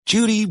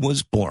Judy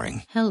was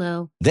boring.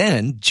 Hello.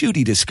 Then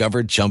Judy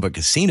discovered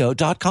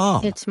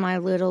ChumbaCasino.com. It's my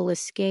little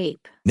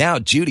escape. Now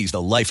Judy's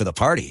the life of the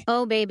party.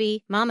 Oh,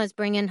 baby, mama's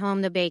bringing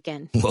home the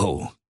bacon.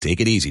 Whoa,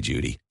 take it easy,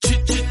 Judy.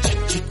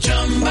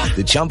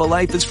 The Chumba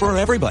life is for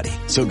everybody.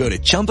 So go to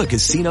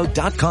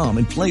ChumbaCasino.com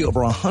and play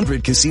over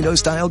 100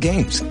 casino-style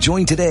games.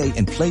 Join today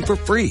and play for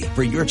free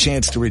for your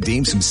chance to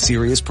redeem some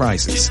serious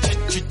prizes.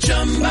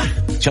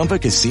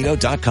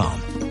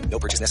 ChumbaCasino.com. No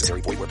purchase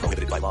necessary. Void where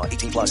prohibited by law.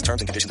 18 plus terms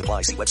and conditions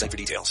apply. See website for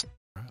details.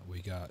 All right,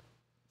 we got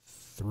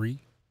 3,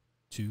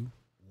 2,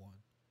 1.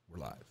 We're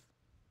live.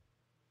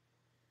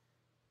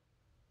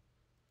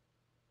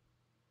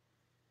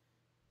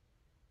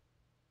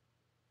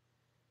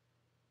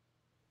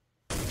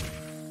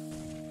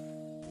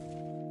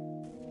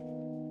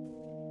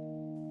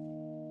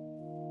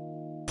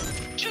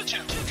 You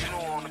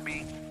don't want to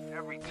be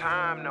every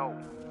time, no.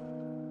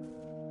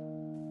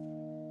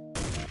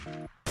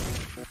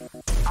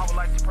 I would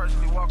like to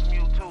personally welcome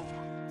you to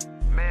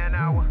Man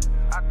Hour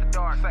After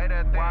Dark. Say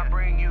that thing. While I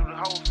bring you the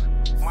host,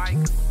 Mike,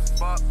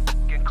 Buck,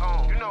 and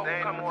Cone. You know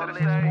who's coming to the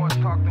stage. Sports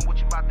talk than what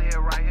you about to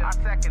hear right here. I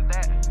second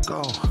that.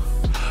 Go.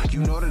 You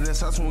know that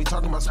it's us when we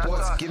talking about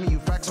sports. Giving you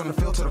facts on the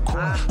field to the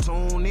core.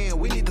 Tune in,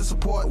 we need the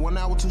support. 1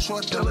 hour too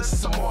short, then listen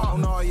some more.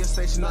 On all your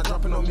stations, not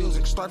dropping no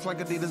music. Starts like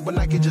Adidas, but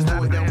Nike just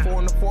do it. Down 4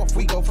 in the 4th,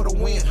 we go for the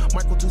win.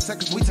 Michael 2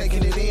 seconds, we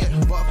taking it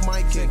in. Buck,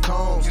 Mike, and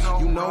Combs.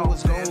 You know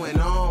what's going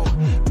on.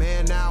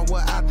 Man, now we're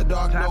After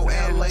Dark, no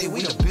LA.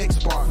 We the big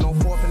spark. No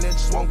 4th and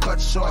inches won't cut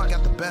short.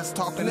 Got the best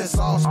talking, it's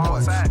all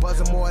sports.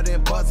 Buzzing more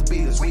than buzzer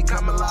beaters. We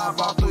coming live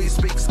all through your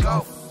speakers.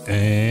 Go.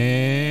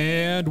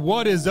 And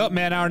what is up,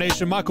 Man Hour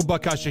Nation? Michael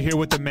Buckasher here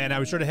with the Man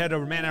Hour. Be sure to head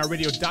over to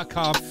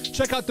manhourradio.com.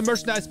 Check out the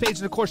merchandise page,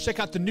 and of course, check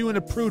out the new and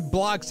approved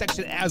blog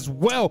section as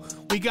well.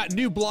 We got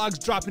new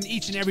blogs dropping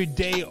each and every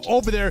day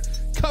over there,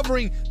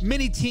 covering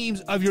many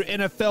teams of your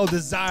NFL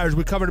desires.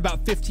 We covered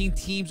about 15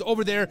 teams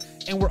over there,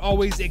 and we're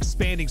always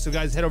expanding. So,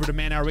 guys, head over to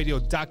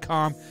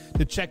manhourradio.com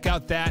to check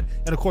out that,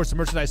 and of course, the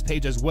merchandise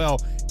page as well.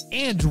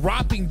 And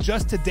dropping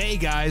just today,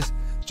 guys.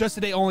 Just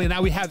today only.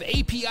 Now we have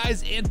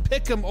APIs and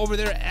Pick'em over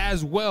there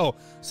as well.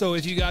 So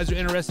if you guys are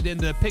interested in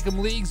the Pick'em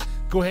leagues,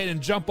 go ahead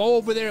and jump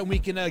over there and we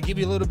can give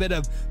you a little bit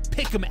of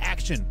Pick'em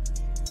action.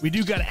 We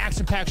do got an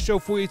action-packed show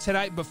for you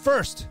tonight, but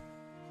first,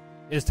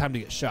 it is time to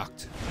get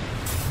shocked.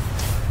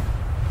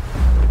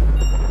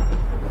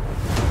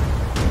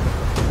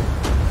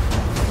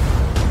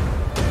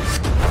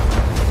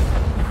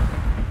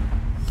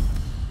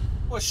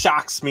 What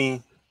shocks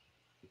me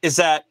is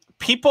that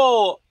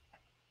people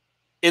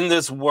in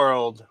this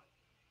world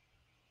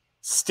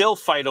still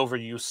fight over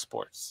youth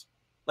sports.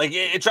 Like,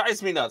 it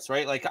drives me nuts,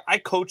 right? Like, I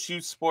coach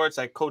youth sports.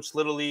 I coach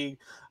Little League.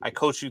 I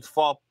coach youth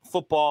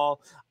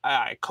football.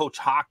 I coach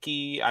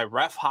hockey. I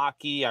ref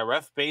hockey. I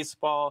ref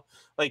baseball.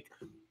 Like,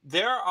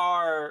 there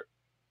are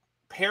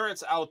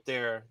parents out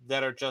there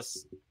that are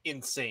just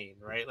insane,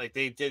 right? Like,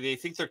 they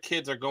think their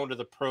kids are going to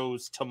the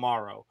pros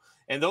tomorrow.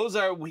 And those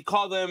are, we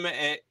call them,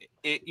 as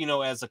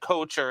a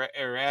coach or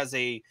as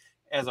a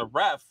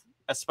ref,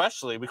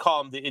 especially, we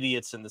call them the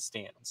idiots in the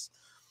stands.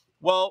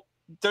 Well,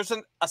 there's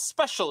a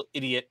special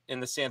idiot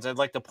in the stands I'd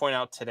like to point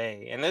out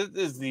today, and it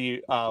is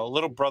the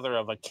little brother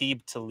of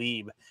Aqib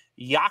Talib,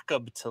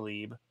 Yaqub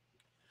Talib,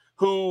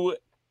 who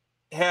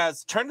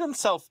has turned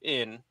himself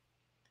in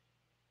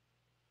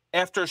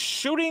after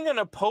shooting an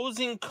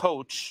opposing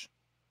coach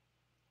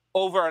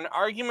over an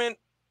argument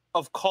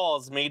of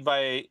calls made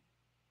by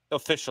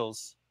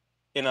officials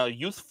in a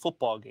youth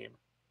football game.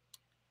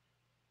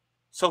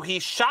 So he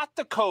shot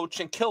the coach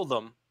and killed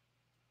him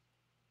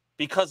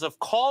because of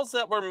calls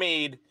that were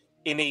made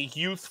in a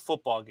youth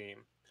football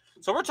game.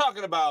 So we're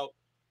talking about,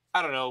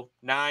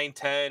 9,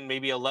 10,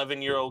 maybe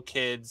 11-year-old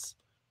kids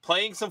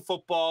playing some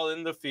football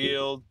in the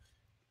field,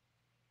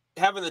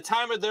 having the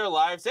time of their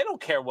lives. They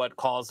don't care what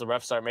calls the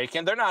refs are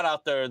making. They're not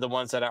out there the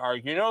ones that are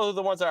arguing. You know who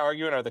the ones that are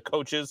arguing are? The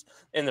coaches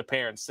and the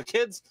parents. The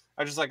kids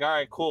are just like, all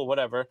right, cool,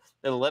 whatever.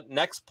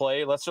 Next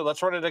play, let's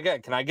run it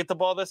again. Can I get the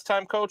ball this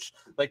time, coach?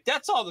 Like,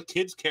 that's all the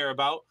kids care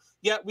about.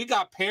 Yet we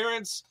got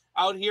parents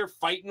out here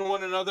fighting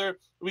one another.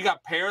 We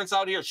got parents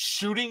out here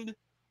shooting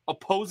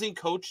opposing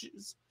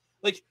coaches.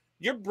 Like,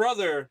 your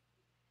brother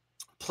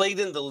played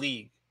in the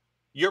league.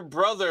 Your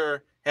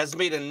brother has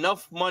made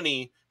enough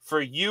money for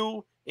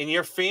you and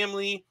your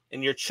family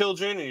and your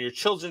children and your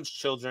children's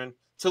children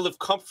to live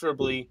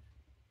comfortably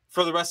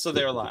for the rest of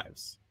their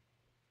lives.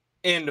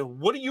 And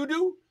what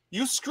do?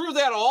 You screw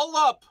that all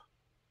up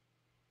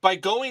by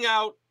going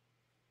out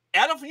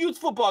at a youth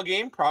football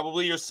game,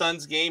 probably your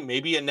son's game,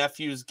 maybe a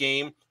nephew's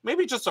game,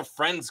 maybe just a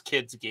friend's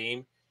kid's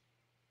game,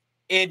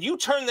 and you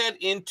turn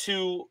that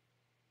into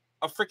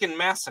a freaking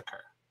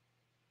massacre.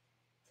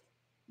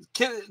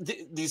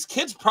 These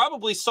kids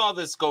probably saw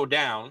this go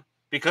down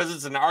because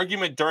it's an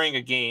argument during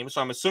a game,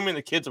 so I'm assuming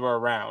the kids were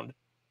around.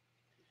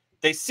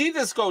 They see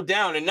this go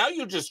down, and now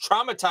you just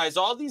traumatize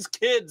all these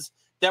kids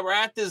that were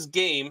at this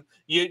game.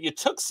 You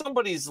took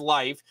somebody's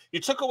life. You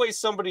took away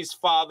somebody's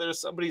father,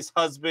 somebody's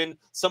husband,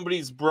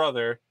 somebody's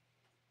brother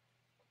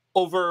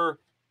over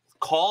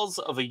calls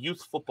of a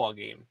youth football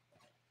game.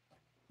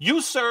 You,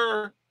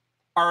 sir,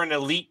 are an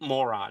elite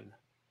moron.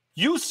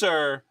 You,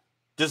 sir,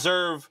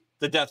 deserve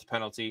the death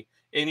penalty.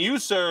 And you,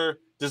 sir,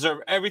 deserve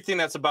everything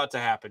that's about to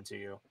happen to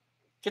you.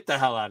 Get the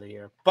hell out of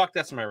here. Buck,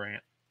 that's my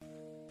rant.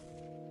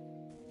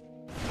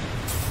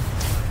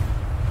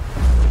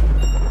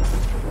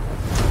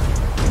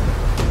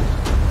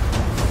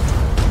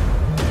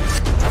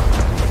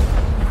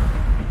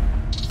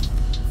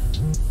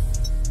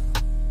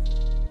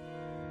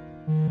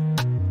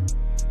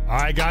 All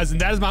right, guys, and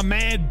that is my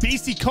man,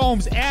 BC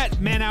Combs, at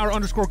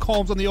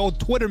manhour_Combs on the old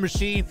Twitter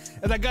machine.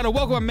 And I got to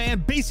welcome my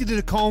man, BC, to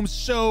the Combs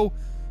show.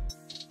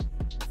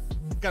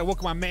 Got to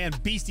welcome my man,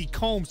 BC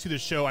Combs, to the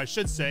show, I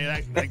should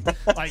say.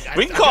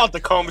 We can call it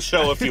the Combs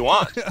show if you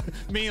want.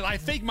 I mean, I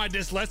think my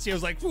dyslexia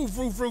was like,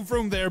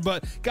 vroom there.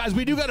 But, guys,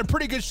 we do got a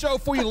pretty good show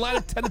for you. Light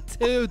of 10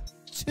 to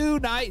 2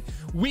 tonight.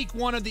 Week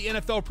 1 of the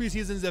NFL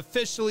preseason is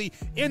officially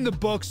in the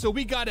books. So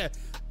we got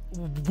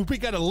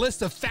a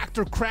list of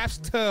factor craps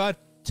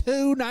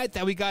tonight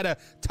that we gotta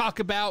talk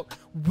about.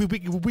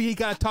 We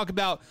gotta talk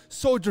about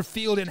Soldier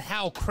Field and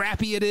how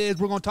crappy it is.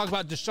 We're gonna talk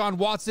about DeShaun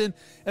Watson,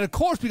 and of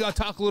course we gotta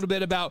talk a little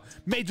bit about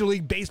Major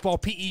League Baseball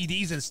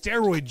PEDs and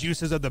steroid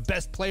juices of the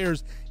best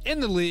players in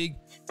the league.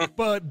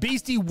 But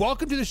Beastie,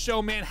 welcome to the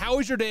show, man. How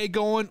is your day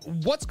going?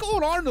 What's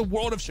going on in the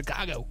world of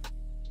Chicago?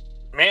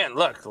 Man,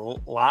 look,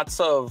 lots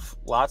of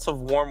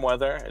warm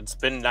weather. It's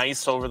been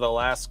nice over the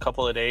last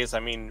couple of days. I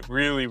mean,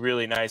 really,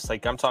 really nice.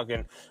 Like, I'm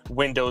talking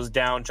windows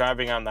down,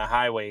 driving on the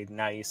highway,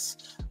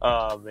 nice.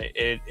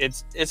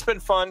 It's been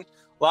fun.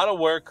 A lot of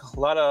work, a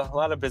lot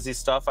of busy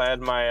stuff. I had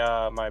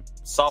my my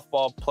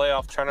softball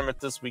playoff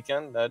tournament this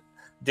weekend. That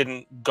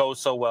didn't go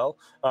so well,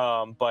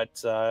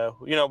 but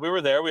we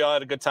were there. We all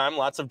had a good time.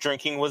 Lots of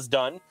drinking was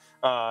done,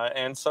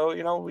 and so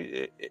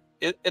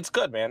it's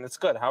good, man. It's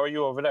good. How are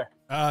you over there?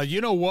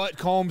 You know what,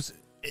 Combs?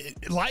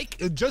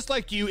 Just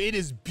like you, it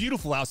is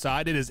beautiful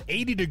outside. It is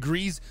 80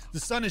 degrees. The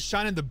sun is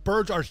shining. The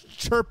birds are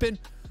chirping.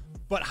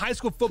 But high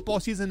school football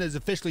season is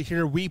officially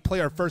here. We play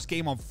our first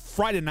game on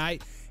Friday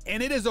night,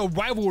 and it is a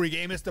rivalry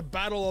game. It's the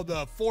battle of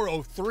the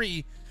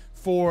 403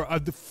 for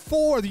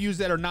the U's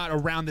that are not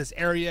around this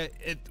area.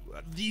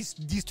 These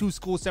two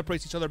schools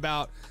separate each other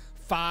about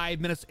 5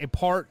 minutes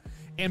apart.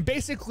 And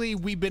basically,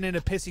 we've been in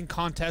a pissing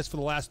contest for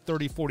the last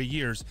 30, 40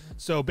 years.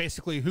 So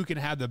basically, who can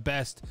have the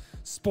best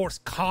sports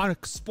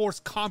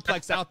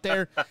complex out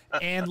there?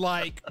 And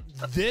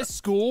this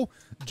school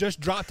just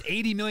dropped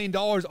 $80 million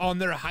on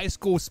their high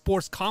school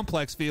sports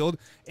complex field.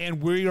 And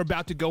we're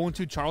about to go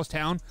into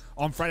Charlestown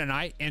on Friday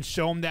night and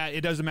show them that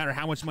it doesn't matter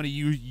how much money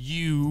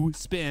you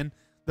spend.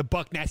 The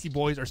Buck Nasty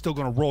Boys are still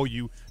going to roll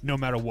you no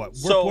matter what.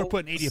 We're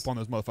putting 80 up on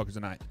those motherfuckers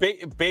tonight.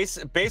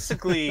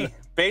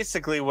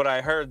 Basically, what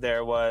I heard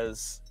there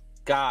was,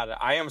 God,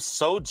 I am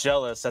so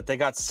jealous that they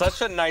got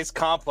such a nice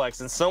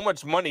complex and so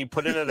much money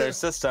put into their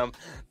system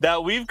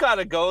that we've got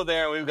to go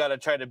there and we've got to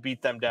try to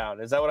beat them down.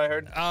 Is that what I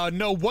heard?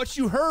 No, what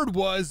you heard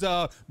was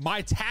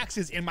my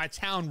taxes in my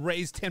town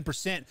raised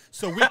 10%,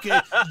 so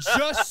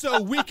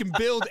we can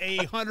build a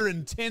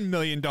 $110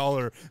 million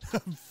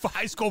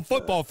high school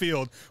football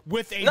field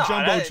with a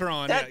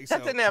jumbotron. That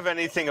didn't have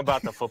anything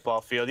about the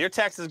football field. Your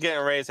taxes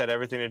getting raised had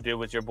everything to do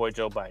with your boy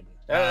Joe Biden.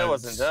 That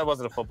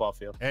wasn't a football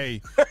field.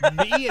 Hey,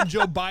 me and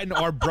Joe Biden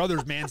are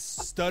brothers, man.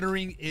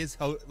 Stuttering is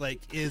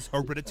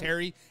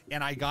hereditary,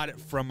 and I got it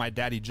from my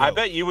daddy Joe. I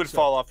bet you would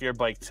fall off your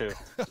bike too.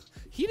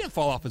 He didn't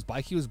fall off his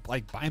bike. He was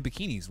buying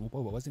bikinis.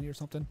 Whoa, wasn't he, or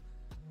something?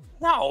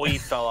 No, he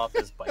fell off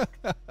his bike.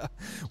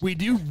 We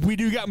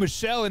do got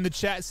Michelle in the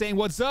chat saying,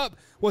 "What's up?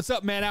 What's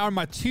up, man? Hour,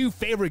 my two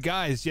favorite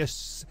guys."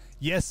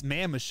 Yes,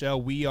 ma'am,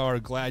 Michelle. We are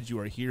glad you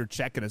are here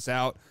checking us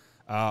out.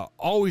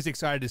 Always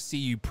excited to see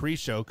you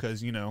pre-show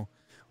because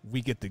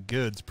we get the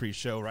goods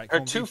pre-show, right? Her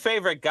two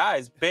favorite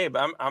guys, babe.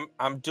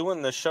 I'm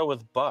doing the show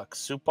with Buck.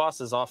 Soup Boss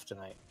is off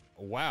tonight.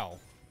 Wow.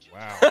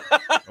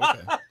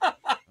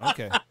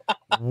 Okay.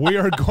 We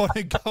are going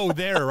to go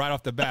there right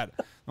off the bat.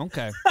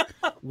 Okay.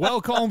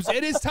 Well, Combs,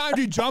 it is time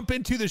to jump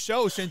into the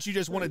show since you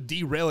just want to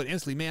derail it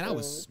instantly. Man, I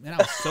was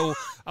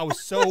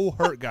so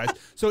hurt, guys.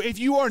 So if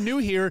you are new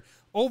here,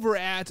 over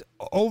at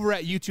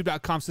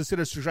youtube.com, so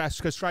consider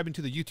subscribing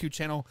to the YouTube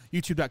channel,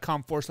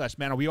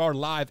 youtube.com/manhour. We are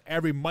live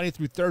every Monday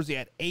through Thursday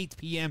at 8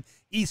 p.m.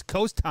 East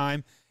Coast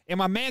time. And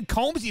my man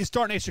Combs is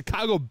starting a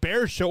Chicago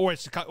Bears show or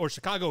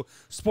Chicago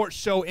sports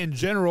show in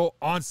general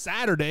on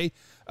Saturday,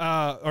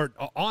 or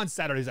on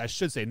Saturdays, I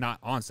should say, not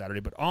on Saturday,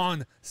 but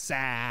on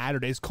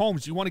Saturdays.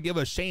 Combs, you want to give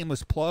a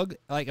shameless plug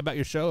about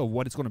your show or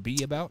what it's going to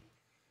be about?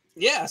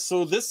 Yeah,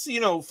 so this,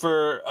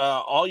 for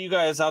all you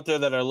guys out there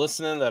that are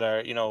listening, that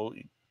are,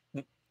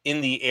 in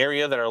the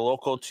area that are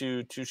local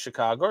to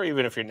Chicago, or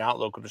even if you're not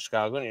local to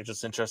Chicago and you're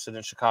just interested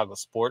in Chicago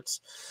sports,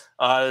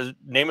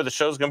 name of the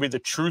show is going to be The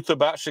Truth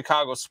About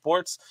Chicago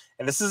Sports.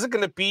 And this isn't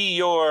going to be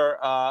your,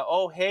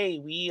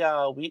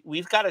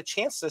 we've got a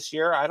chance this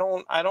year. I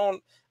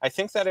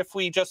think that if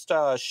we just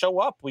show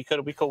up, we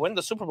could win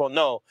the Super Bowl.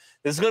 No,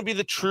 this is going to be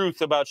the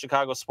truth about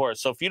Chicago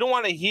sports. So if you don't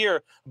want to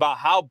hear about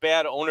how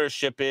bad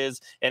ownership is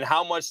and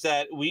how much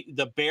that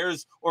the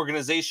Bears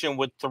organization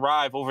would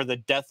thrive over the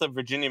death of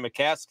Virginia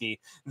McCaskey,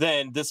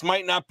 then this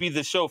might not be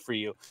the show for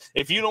you.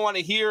 If you don't want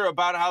to hear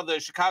about how the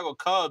Chicago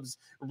Cubs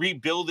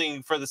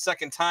rebuilding for the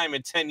second time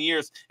in 10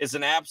 years is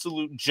an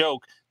absolute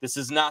joke, this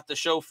is not the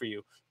show for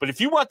you. But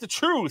if you want the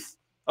truth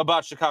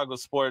about Chicago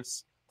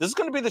sports, this is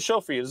going to be the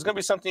show for you. This is going to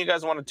be something you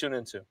guys want to tune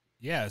into.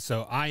 Yeah,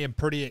 so I am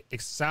pretty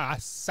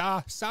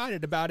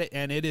excited about it,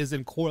 and it is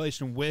in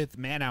correlation with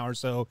Man Hour,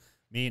 so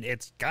I mean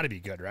it's got to be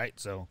good, right?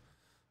 So,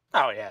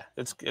 oh yeah,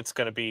 it's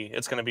gonna be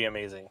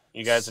amazing.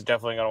 You guys are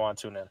definitely gonna want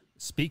to tune in.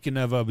 Speaking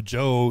of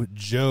Joe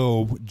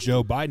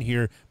Biden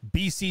here,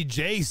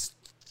 BCJ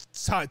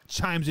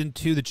chimes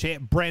into the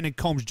chat. Brandon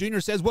Combs Jr.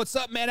 says, "What's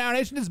up, Man Hour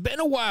Nation? It's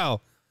been a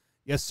while."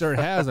 Yes, sir, it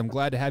has. I'm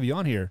glad to have you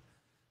on here,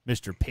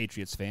 Mr.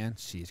 Patriots fan.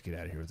 Jeez, get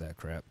out of here with that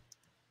crap.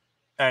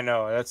 I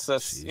know that's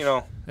Jeez. you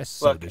know that's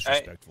so look,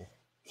 disrespectful.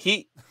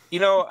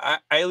 I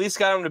at least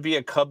got him to be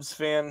a Cubs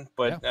fan,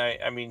 but Yeah.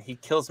 I mean he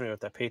kills me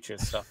with that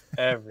Patriots stuff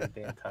every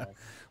damn time.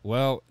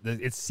 Well,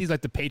 it seems like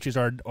the Patriots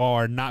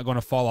are not going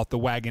to fall off the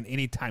wagon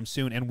anytime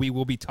soon, and we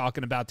will be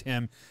talking about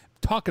them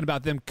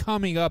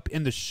coming up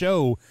in the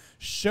show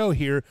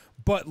here.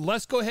 But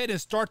let's go ahead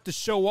and start the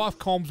show off,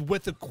 Combs,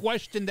 with a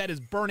question that is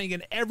burning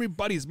in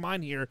everybody's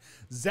mind here.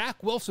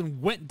 Zach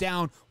Wilson went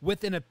down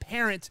with an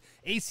apparent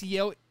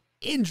ACL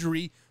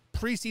injury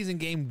preseason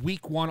game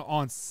week 1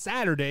 on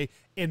Saturday,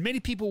 and many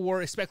people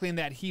were expecting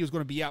that he was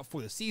going to be out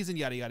for the season,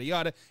 yada, yada,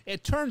 yada.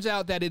 It turns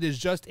out that it is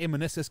just a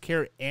meniscus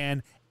tear,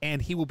 and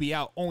he will be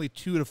out only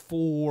 2 to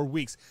 4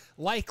 weeks,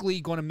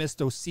 likely going to miss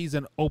the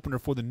season opener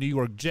for the New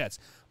York Jets.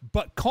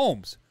 But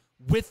Combs,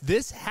 with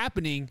this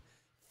happening,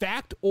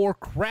 fact or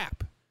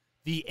crap,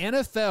 the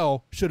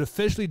NFL should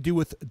officially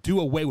do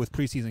away with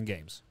preseason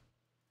games.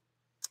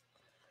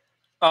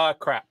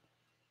 Crap.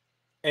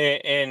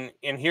 And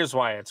here's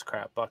why it's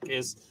crap, Buck.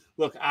 Is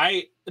look,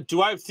 I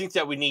think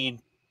that we need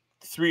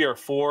 3 or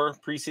 4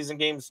 preseason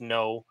games?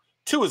 No.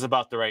 2 is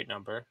about the right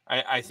number.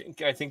 I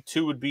think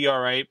 2 would be all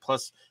right,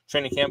 plus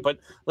training camp. But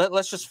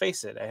let's just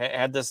face it.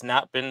 Had this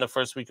not been the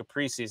first week of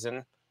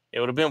preseason,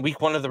 it would have been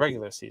week 1 of the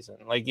regular season.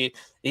 Like he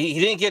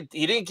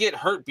didn't get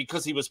hurt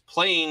because he was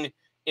playing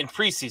in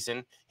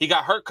preseason. He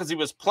got hurt because he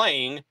was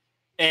playing,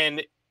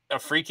 and a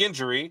freak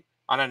injury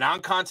on a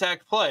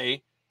non-contact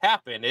play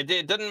happened.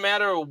 It doesn't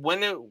matter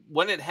when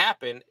it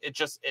happened.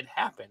 It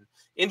happened.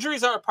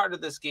 Injuries are a part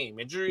of this game.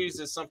 Injuries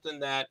is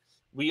something that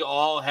we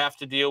all have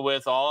to deal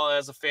with. All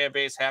as a fan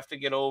base have to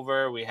get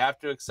over. We have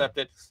to accept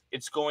it.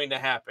 It's going to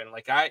happen.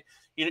 Like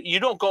you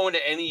don't go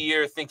into any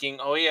year thinking,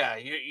 oh yeah,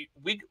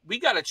 we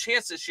got a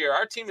chance this year.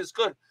 Our team is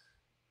good.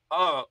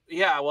 Oh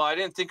yeah, well I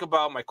didn't think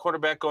about my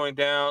quarterback going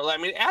down. I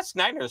mean, ask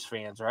Niners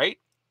fans, right?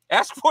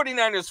 Ask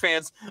 49ers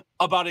fans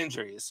about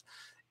injuries.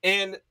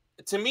 And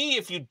to me,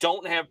 if you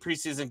don't have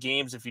preseason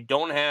games, if you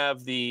don't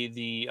have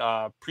the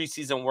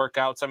preseason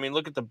workouts, I mean,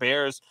 look at the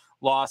Bears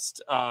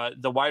lost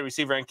the wide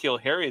receiver N'Keal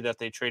Harry that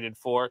they traded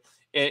for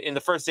in the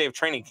first day of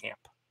training camp,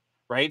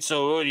 right?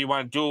 So do you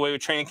want to do away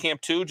with training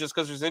camp too just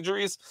because there's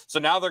injuries? So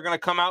now they're going to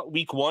come out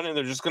week 1 and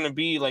they're just going to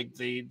be like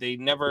they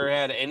never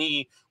had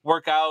any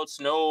workouts,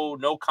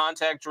 no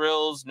contact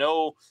drills,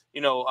 no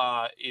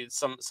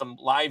some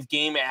live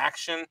game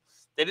action.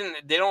 They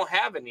don't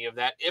have any of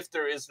that if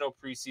there is no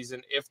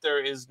preseason, if there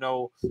is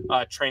no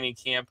training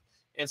camp.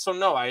 And so,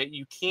 no,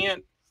 you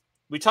can't.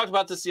 We talked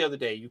about this the other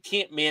day. You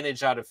can't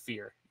manage out of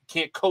fear. You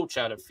can't coach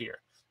out of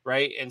fear,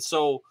 right? And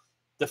so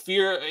the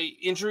fear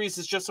injuries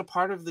is just a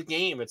part of the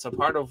game. It's a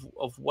part of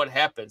what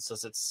happens.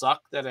 Does it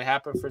suck that it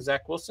happened for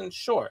Zach Wilson?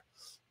 Sure.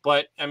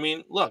 But, I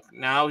mean, look,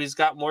 now he's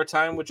got more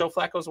time with Joe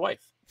Flacco's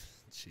wife.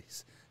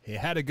 Jeez. He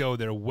had to go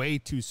there way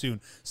too soon.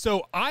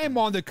 So I am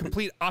on the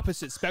complete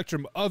opposite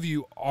spectrum of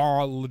you,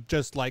 are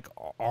just like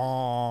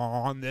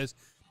on this,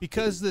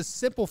 because the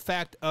simple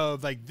fact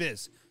of like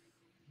this,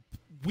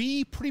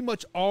 we pretty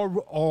much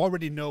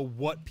already know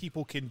what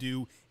people can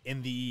do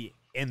in the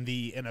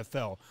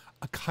NFL.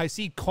 I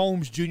see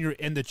Combs Jr.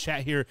 in the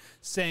chat here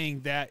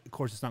saying that, of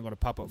course, it's not going to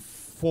pop up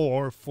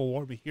for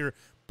me here,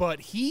 but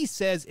he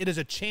says it is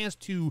a chance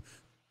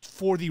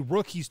for the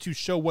rookies to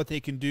show what they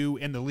can do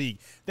in the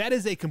league. That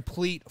is a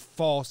complete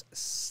false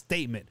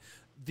statement.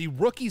 The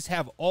rookies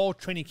have all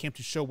training camp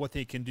to show what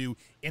they can do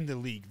in the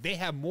league. They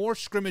have more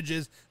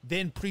scrimmages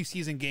than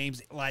preseason games,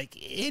 like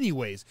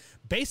anyways.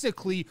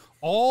 Basically,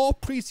 all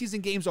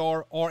preseason games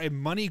are a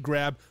money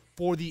grab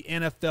for the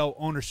NFL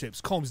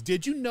ownerships. Combs,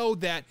 did you know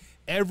that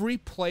every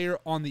player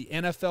on the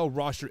NFL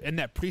roster in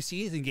that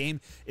preseason game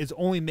is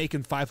only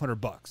making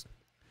 $500?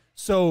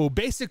 So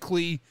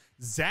basically,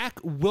 Zach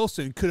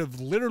Wilson could have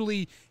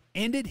literally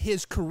ended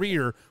his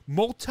career,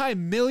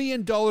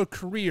 multi-million-dollar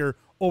career,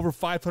 over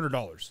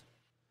 $500.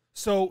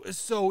 So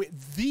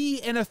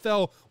the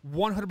NFL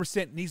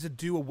 100% needs to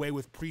do away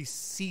with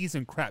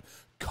preseason crap.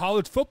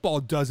 College football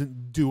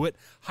doesn't do it.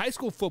 High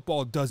school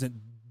football doesn't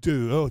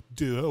do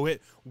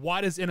it.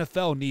 Why does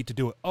NFL need to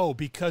do it? Oh,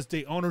 because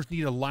the owners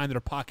need to line their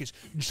pockets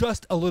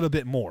just a little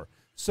bit more.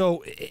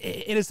 So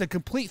it is a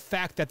complete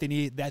fact that they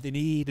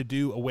need to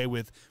do away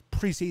with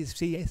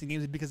preseason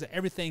games because of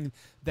everything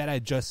that I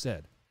just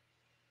said.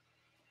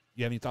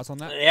 You have any thoughts on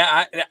that?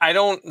 Yeah, I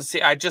don't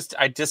see. I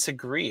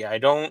disagree. I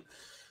don't.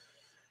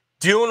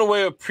 Doing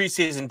away with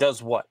preseason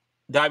does what?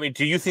 I mean,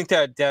 do you think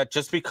that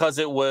just because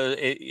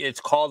it's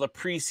called a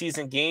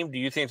preseason game, do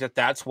you think that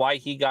that's why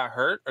he got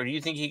hurt, or do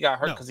you think he got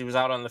hurt because he was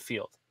out on the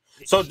field?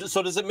 So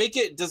does it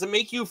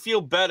make you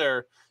feel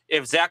better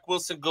if Zach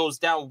Wilson goes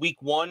down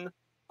week 1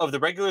 of the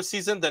regular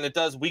season than it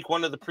does week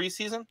 1 of the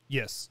preseason?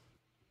 Yes.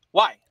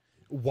 Why?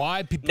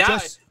 Why?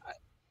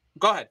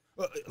 Go ahead.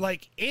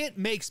 Like, it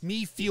makes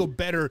me feel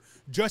better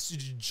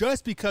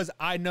just because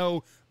I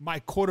know my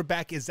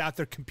quarterback is out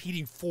there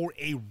competing for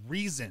a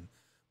reason.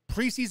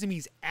 Preseason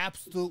means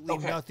absolutely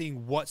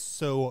nothing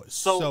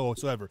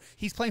whatsoever.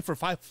 He's playing for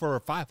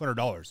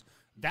 $500.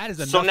 That is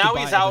enough to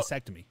buy a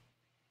vasectomy.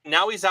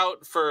 Now he's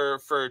out for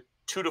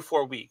 2 to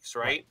 4 weeks,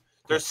 right?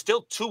 There's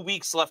still 2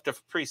 weeks left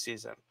of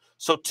preseason.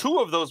 So 2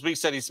 of those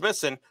weeks that he's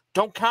missing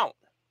don't count.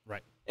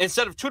 Right.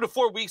 Instead of 2 to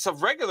 4 weeks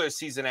of regular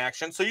season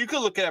action. So you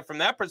could look at it from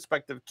that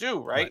perspective too,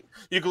 right?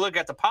 You could look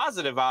at the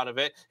positive out of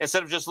it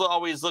instead of just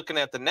always looking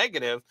at the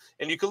negative.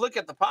 And you could look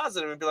at the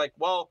positive and be like,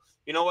 well,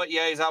 you know what?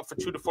 Yeah, he's out for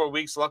 2 to 4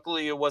 weeks.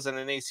 Luckily, it wasn't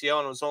an ACL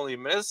and it was only a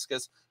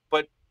meniscus.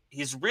 But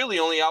he's really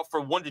only out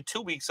for 1 to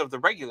 2 weeks of the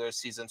regular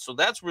season. So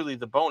that's really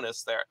the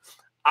bonus there.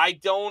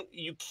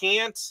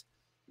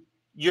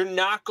 You're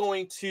not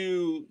going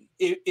to,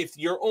 if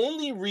your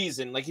only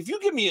reason, like if you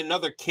give me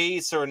another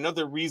case or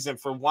another reason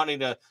for wanting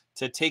to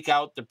take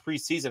out the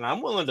preseason,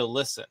 I'm willing to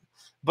listen.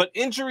 But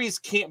injuries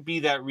can't be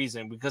that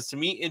reason, because to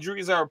me,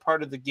 injuries are a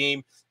part of the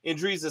game.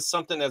 Injuries is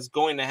something that's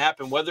going to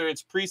happen, whether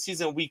it's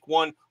preseason week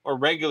 1 or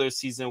regular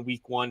season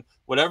week 1,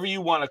 whatever you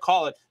want to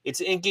call it.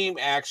 It's in-game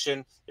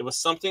action. It was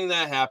something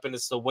that happened.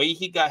 It's the way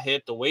he got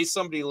hit, the way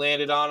somebody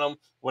landed on him,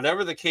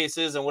 whatever the case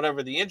is and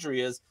whatever the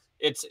injury is,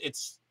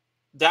 it's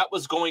that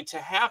was going to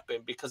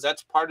happen because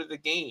that's part of the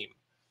game.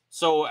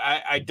 So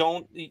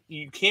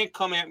you can't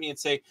come at me and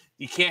say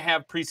you can't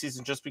have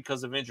preseason just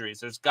because of injuries.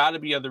 There's got to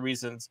be other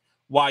reasons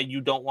why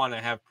you don't want to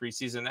have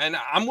preseason. And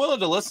I'm willing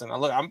to listen.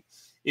 Look,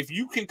 if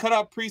you can cut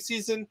out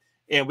preseason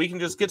and we can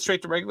just get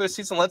straight to regular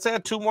season, let's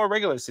add 2 more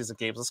regular season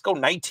games. Let's go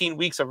 19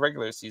 weeks of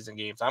regular season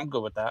games. I'm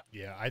good with that.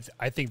 Yeah,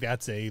 I think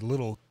that's a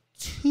little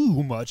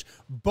too much.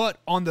 But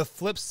on the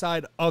flip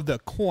side of the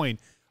coin,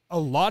 a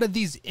lot of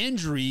these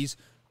injuries,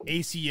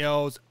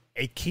 ACLs,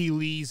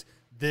 Achilles,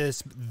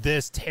 this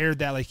tear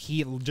that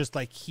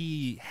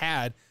he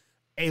had,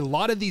 a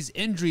lot of these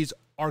injuries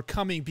are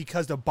coming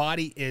because the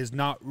body is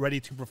not ready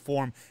to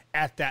perform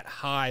at that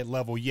high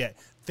level yet.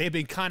 They've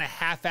been kind of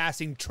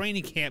half-assing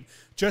training camp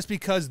just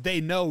because they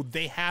know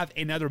they have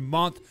another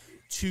month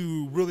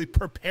to really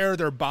prepare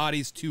their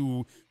bodies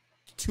to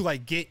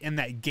like get in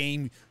that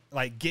game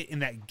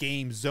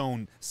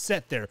zone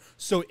set there.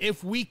 So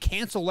if we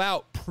cancel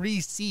out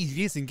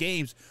preseason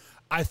games,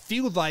 I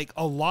feel like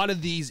a lot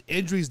of these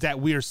injuries that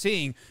we are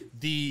seeing,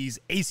 these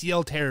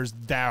ACL tears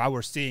that I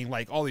was seeing,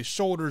 like all these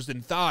shoulders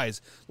and thighs,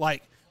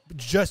 like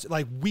just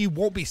like we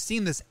won't be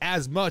seeing this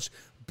as much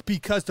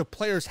because the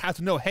players have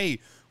to know, hey,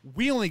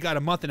 we only got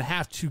a month and a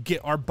half to get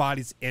our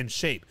bodies in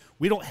shape.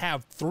 We don't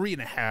have three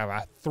and a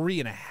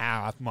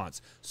half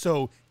months.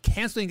 So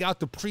canceling out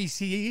the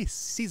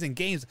preseason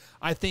games,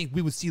 I think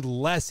we would see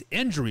less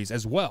injuries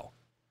as well.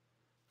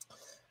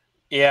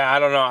 Yeah, I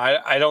don't know.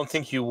 I don't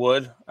think you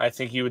would. I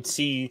think you would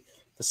see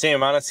the same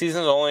amount of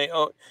seasons.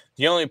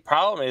 The only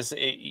problem is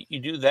you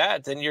do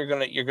that, then you're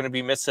gonna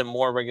be missing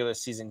more regular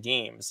season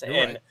games. You're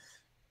and right.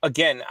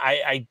 Again,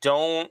 I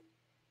don't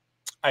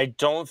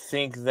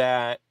think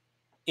that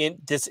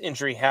this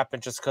injury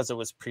happened just because it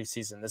was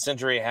preseason. This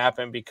injury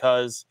happened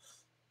because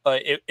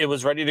it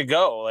was ready to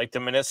go. Like the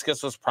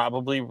meniscus was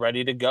probably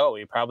ready to go.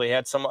 He probably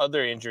had some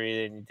other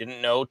injury and he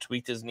didn't know,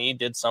 tweaked his knee,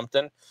 did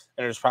something. And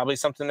there's probably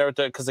something there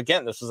because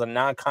again, this was a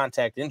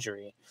non-contact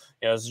injury.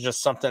 You know, it's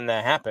just something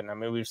that happened. I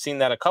mean, we've seen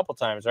that a couple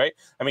times, right?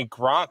 I mean,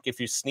 Gronk, if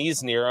you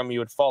sneeze near him, you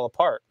would fall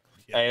apart.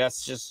 Yeah. I mean,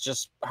 that's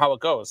just how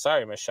it goes.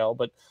 Sorry, Michelle,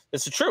 but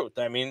it's the truth.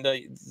 I mean,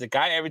 the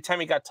guy, every time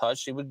he got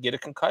touched, he would get a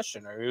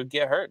concussion or he would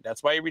get hurt.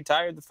 That's why he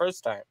retired the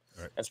first time.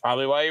 Right. That's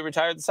probably why he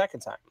retired the second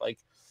time. Like,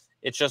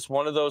 it's just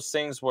one of those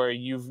things where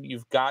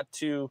you've got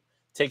to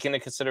take into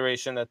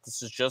consideration that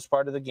this is just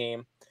part of the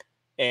game.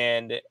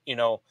 And, you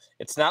know,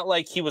 it's not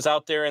like he was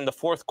out there in the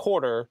fourth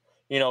quarter,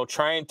 you know,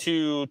 trying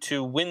to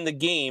win the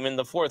game in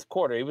the fourth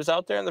quarter. He was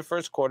out there in the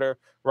first quarter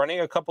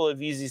running a couple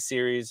of easy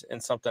series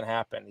and something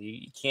happened.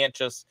 You can't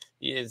just –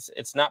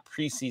 it's not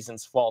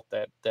preseason's fault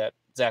that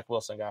Zach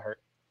Wilson got hurt.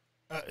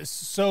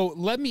 So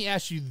let me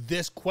ask you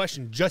this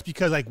question, just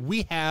because, like,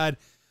 we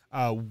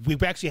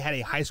actually had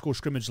a high school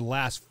scrimmage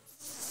last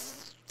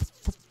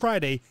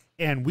Friday,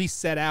 and we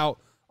set out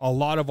a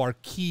lot of our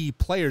key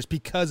players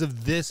because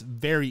of this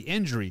very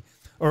injury,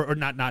 or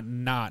not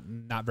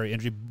very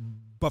injury,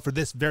 but for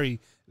this very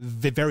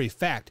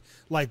fact.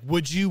 Like,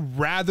 would you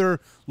rather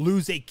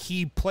lose a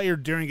key player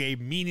during a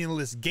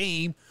meaningless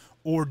game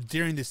or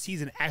during the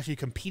season actually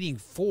competing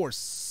for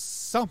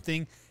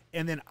something?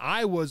 And then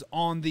I was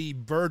on the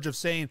verge of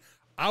saying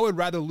I would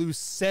rather lose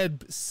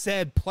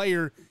said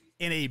player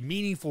in a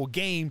meaningful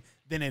game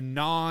than a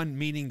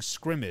non-meaning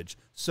scrimmage.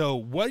 So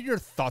what are your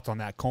thoughts on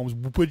that, Combs?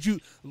 Would you,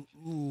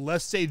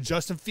 let's say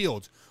Justin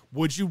Fields,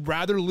 would you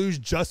rather lose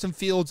Justin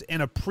Fields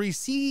in a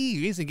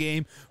preseason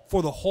game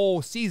for the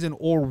whole season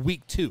or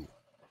week 2?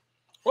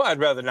 Well, I'd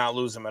rather not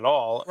lose him at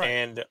all. Right.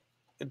 And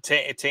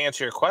to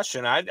answer your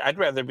question, I'd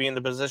rather be in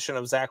the position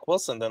of Zach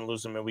Wilson than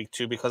lose him in week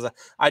 2 because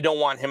I don't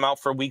want him out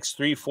for weeks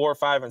 3, 4,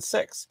 5, and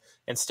 6.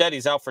 Instead,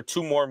 he's out for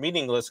 2 more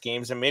meaningless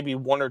games and maybe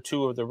 1 or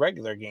 2 of the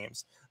regular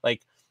games.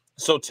 Like,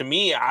 so to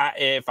me,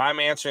 if I'm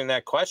answering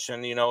that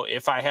question,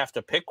 if I have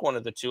to pick one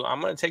of the 2, I'm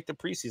going to take the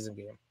preseason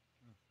game.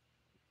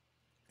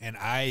 And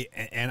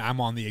I'm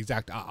on the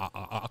exact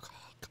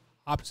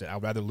opposite.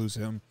 I'd rather lose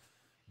him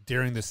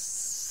during the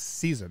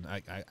season.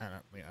 I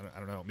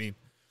don't know. I mean,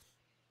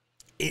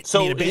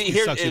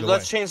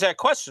 let's change that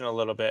question a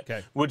little bit.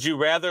 Okay. Would you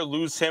rather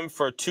lose him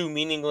for 2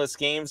 meaningless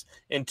games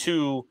and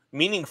 2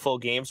 meaningful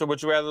games, or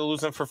would you rather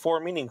lose him for 4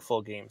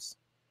 meaningful games?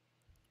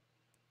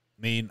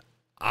 I mean,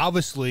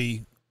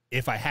 obviously,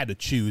 if I had to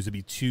choose, it'd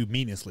be 2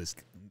 meaningless,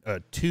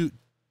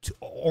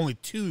 only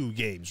 2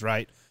 games,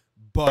 right?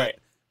 But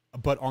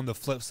on the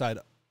flip side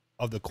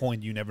of the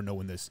coin, you never know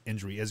when this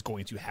injury is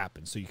going to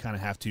happen, so you kind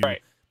of have to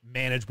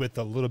manage with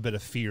a little bit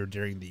of fear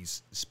during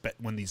these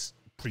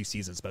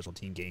preseason special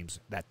team games.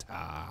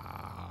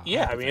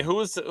 I mean, who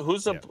was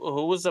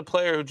the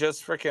player who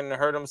just freaking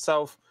hurt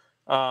himself?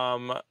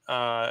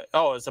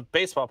 It's a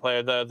baseball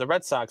player, the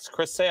Red Sox,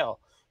 Chris Sale.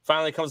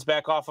 Finally comes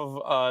back off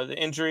of the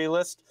injury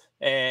list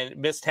and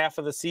missed half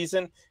of the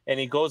season, and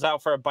he goes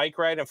out for a bike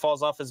ride and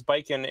falls off his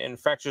bike and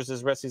fractures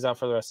his wrist. He's out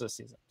for the rest of the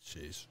season.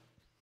 Jeez.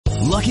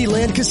 Lucky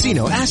Land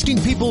Casino,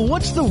 asking people,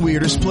 what's the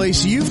weirdest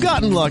place you've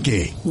gotten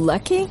lucky?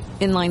 Lucky?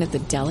 In line at the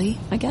deli,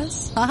 I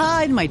guess?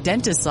 Aha, in my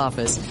dentist's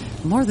office.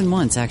 More than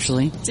once,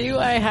 actually. Do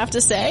I have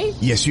to say?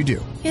 Yes, you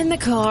do. In the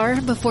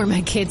car before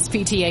my kids'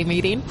 PTA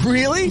meeting.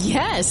 Really?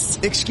 Yes.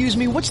 Excuse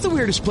me, what's the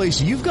weirdest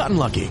place you've gotten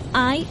lucky?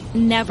 I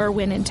never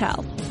win and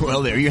tell.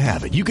 Well, there you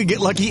have it. You can get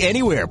lucky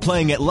anywhere,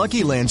 playing at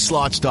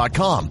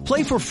LuckyLandSlots.com.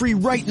 Play for free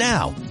right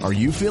now. Are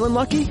you feeling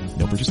lucky?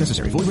 No purchase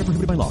necessary. Void where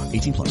prohibited by law.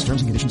 18+.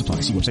 Terms and conditions apply.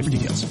 See website for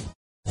details.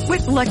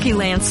 With Lucky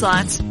Land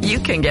Slots, you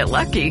can get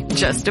lucky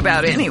just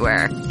about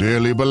anywhere.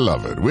 Dearly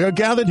beloved, we are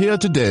gathered here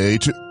today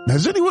to...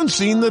 Has anyone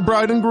seen the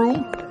bride and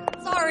groom?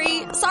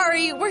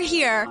 Sorry, we're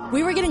here.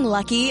 We were getting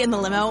lucky in the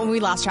limo and we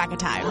lost track of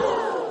time.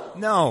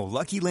 No,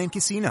 Lucky Land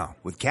Casino,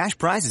 with cash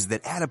prizes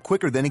that add up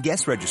quicker than a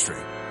guest registry.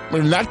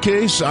 In that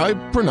case, I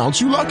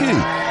pronounce you lucky.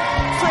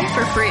 Play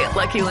for free at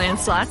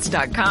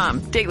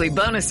LuckyLandSlots.com. Daily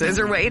bonuses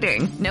are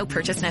waiting. No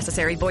purchase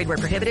necessary. Void where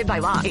prohibited by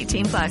law.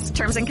 18+.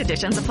 Terms and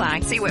conditions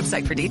apply. See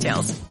website for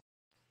details.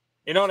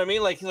 You know what I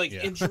mean? Like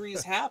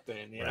injuries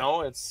happen. You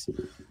know, it's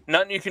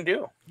nothing you can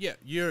do. Yeah,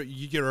 you're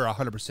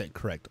 100%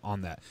 correct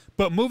on that.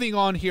 But moving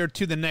on here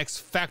to the next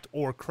fact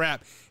or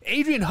crap,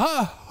 Adrian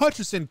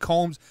Hutchinson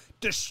Combs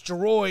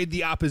destroyed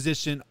the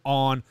opposition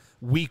on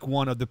week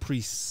 1 of the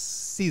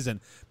preseason.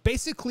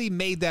 Basically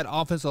made that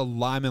offensive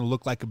lineman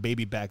look like a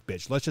baby back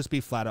bitch. Let's just be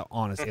flat out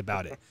honest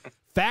about it.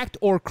 Fact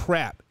or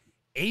crap,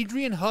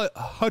 Adrian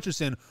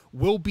Hutchinson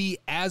will be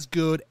as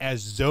good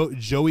as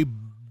Joey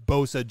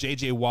Bosa,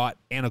 J.J. Watt,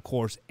 and, of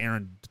course,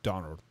 Aaron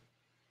Donald.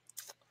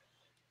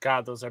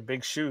 God, those are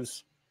big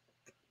shoes.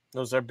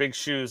 Those are big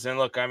shoes. And,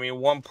 look, I mean,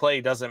 one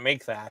play doesn't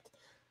make that.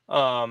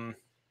 I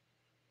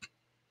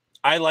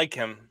like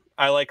him.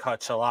 I like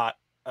Hutch a lot.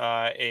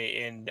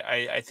 And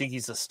I think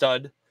he's a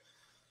stud.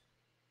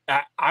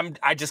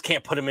 I just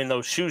can't put him in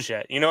those shoes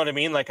yet. You know what I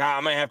mean? Like,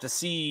 I'm going to have to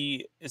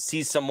see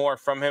some more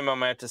from him. I'm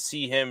going to have to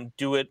see him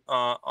do it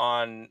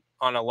on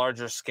a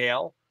larger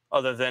scale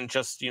other than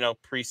just,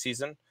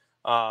 preseason.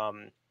 I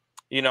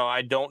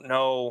don't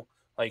know.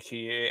 Like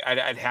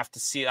I'd have to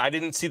see. I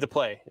didn't see the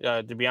play.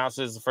 To be honest,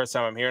 this is the first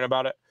time I'm hearing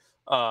about it.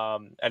 I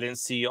didn't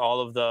see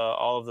all of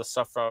the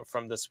stuff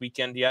from this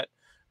weekend yet.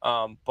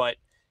 But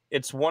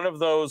it's one of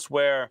those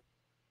where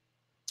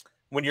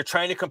when you're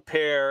trying to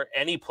compare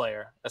any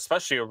player,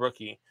 especially a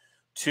rookie,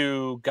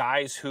 to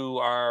guys who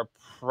are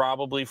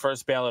probably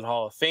first ballot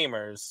Hall of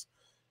Famers,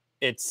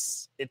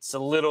 it's a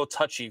little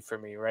touchy for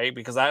me, right?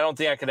 Because I don't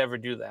think I could ever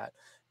do that.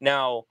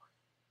 Now,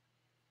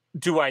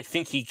 do I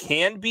think he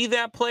can be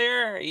that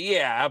player?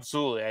 Yeah,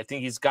 absolutely. I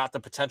think he's got the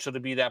potential to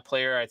be that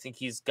player. I think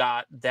he's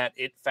got that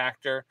it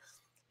factor.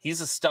 He's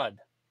a stud.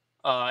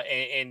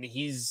 And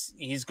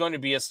he's going to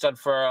be a stud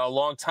for a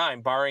long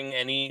time, barring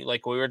any,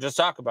 like we were just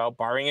talking about,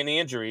 barring any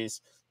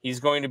injuries. He's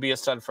going to be a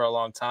stud for a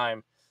long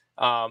time.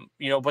 But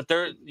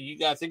you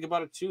got to think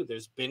about it too.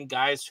 There's been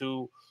guys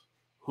who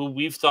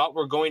we've thought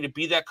were going to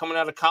be that coming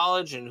out of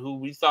college and who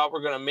we thought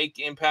were going to make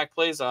impact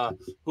plays.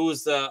 Who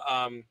was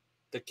the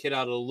kid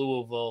out of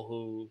Louisville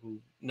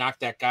who knocked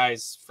that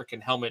guy's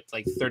freaking helmet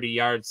like 30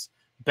 yards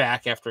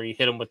back after he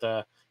hit him with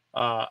a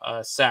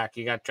sack?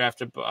 He got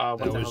drafted. That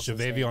was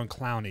Jadeveon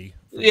Clowney.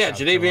 Yeah,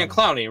 Jadeveon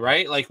Clowney,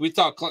 right? Like we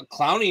thought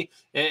Clowney.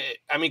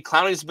 I mean,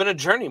 Clowney's been a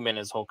journeyman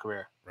his whole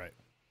career, right?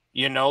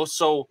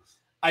 So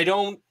I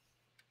don't.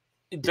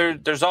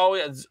 There's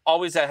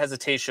always that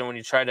hesitation when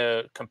you try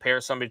to compare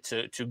somebody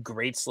to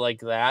greats like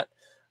that.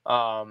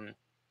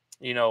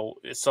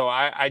 So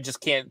I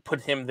just can't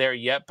put him there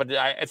yet, but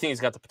I think he's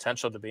got the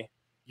potential to be.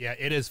 Yeah,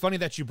 it is funny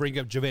that you bring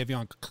up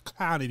Jadeveon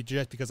Clowney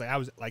just because I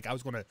was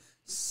going to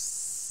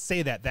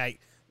say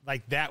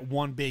that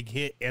one big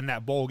hit in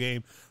that bowl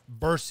game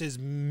versus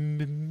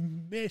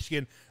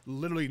Michigan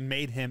literally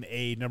made him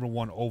a number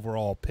 1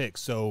 overall pick.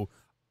 So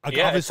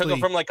it took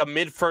him from like a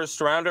mid-first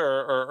rounder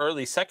or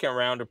early second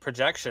rounder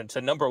projection to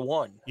number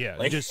 1. Yeah,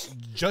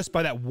 just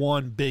by that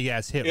one big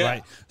ass hit,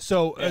 right?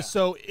 So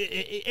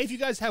if you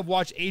guys have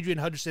watched Adrian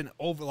Hutchinson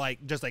over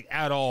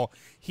at all,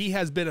 he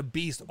has been a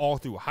beast all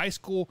through high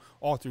school,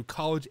 all through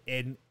college,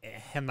 and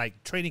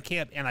like training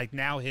camp, and like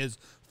now his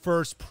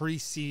first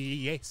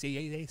preseason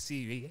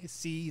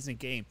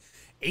game.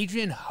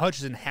 Adrian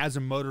Hutchinson has a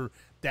motor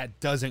that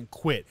doesn't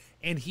quit,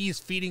 and he's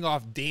feeding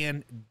off Dan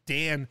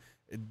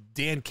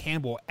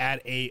Campbell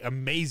at a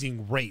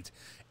amazing rate.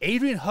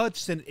 Adrian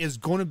Hutchinson is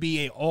going to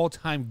be an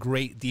all-time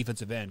great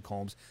defensive end,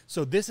 Combs.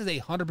 So this is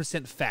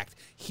 100% fact.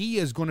 He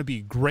is going to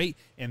be great,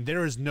 and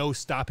there is no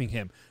stopping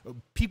him.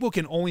 People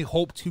can only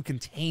hope to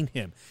contain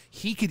him.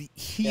 He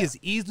is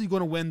easily going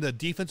to win the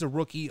Defensive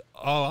Rookie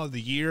of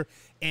the Year,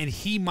 and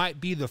he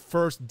might be the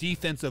first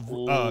defensive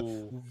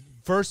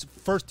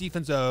first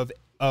defensive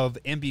of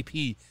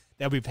MVP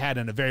that we've had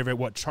in a very, very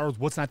Charles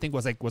Woodson, I think,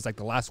 was like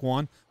the last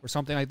one or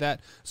something like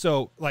that.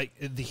 So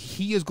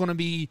he is going to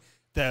be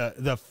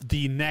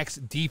the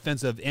next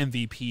defensive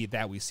MVP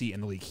that we see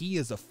in the league. He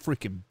is a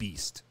freaking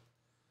beast.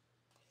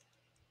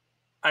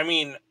 I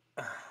mean,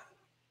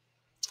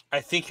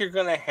 I think you're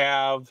going to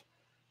have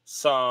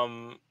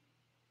some.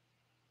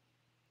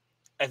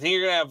 I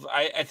think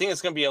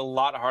it's going to be a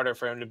lot harder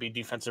for him to be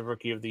Defensive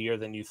Rookie of the Year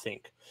than you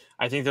think.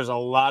 I think there's a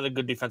lot of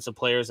good defensive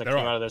players that came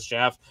out of this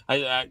draft.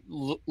 I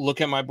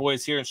look at my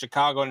boys here in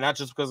Chicago, and not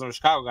just because I'm a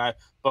Chicago guy,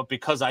 but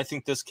because I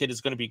think this kid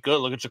is going to be good.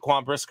 Look at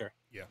Jaquan Brisker.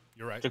 Yeah,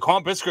 you're right.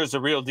 Jaquan Brisker is the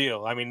real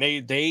deal. I mean,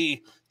 they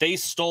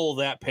stole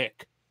that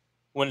pick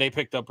when they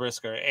picked up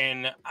Brisker,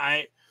 and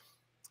I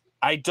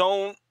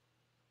don't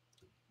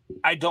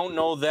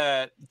know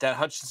that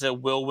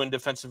Hutchinson will win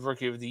Defensive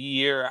Rookie of the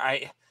Year.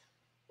 I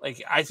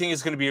think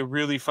it's going to be a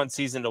really fun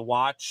season to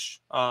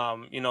watch.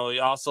 You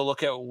also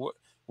look at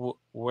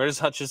where does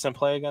Hutchinson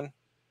play again?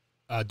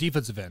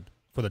 Defensive end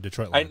for the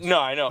Detroit Lions.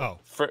 I know. Oh.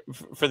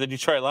 For the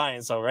Detroit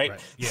Lions, though, right?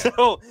 Yeah.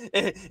 So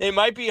it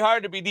might be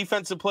hard to be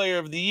Defensive Player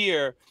of the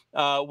Year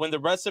when the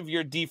rest of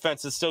your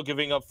defense is still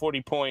giving up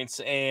 40 points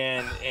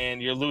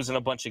and you're losing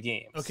a bunch of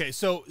games. Okay,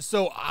 so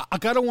I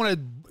kind of want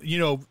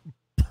to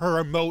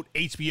promote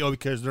HBO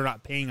because they're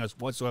not paying us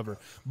whatsoever.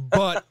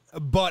 But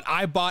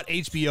I bought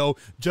HBO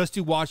just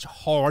to watch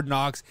Hard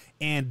Knocks,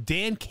 and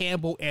Dan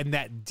Campbell and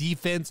that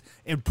defense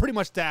and pretty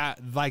much that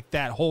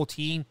whole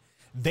team,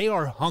 they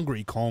are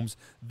hungry, Combs.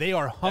 They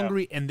are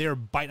hungry and they're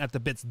biting at the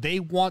bits. They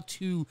want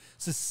to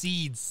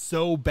succeed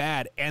so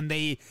bad, and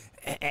they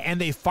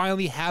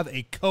finally have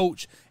a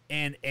coach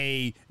and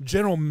a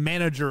general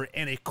manager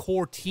and a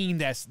core team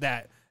that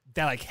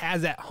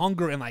has that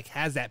hunger and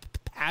has that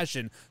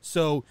passion.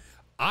 So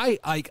I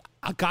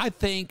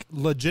think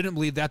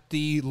legitimately that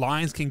the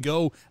Lions can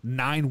go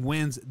 9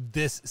 wins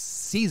this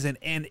season,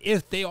 and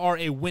if they are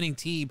a winning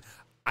team,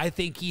 I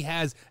think he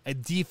has a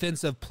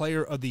Defensive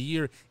Player of the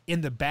Year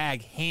in the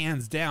bag,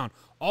 hands down.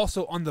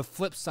 Also, on the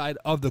flip side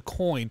of the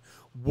coin,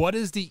 what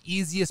is the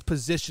easiest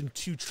position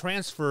to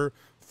transfer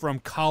from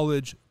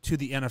college to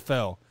the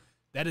NFL?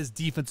 That is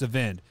defensive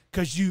end,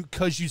 because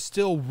you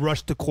still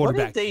rush the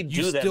quarterback. What did they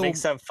do that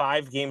makes them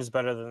 5 games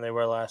better than they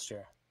were last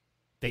year?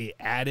 They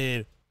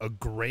added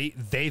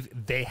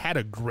they had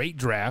a great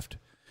draft.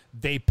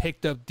 They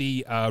picked up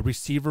the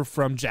receiver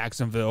from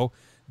Jacksonville.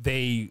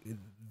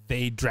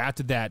 They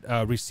drafted that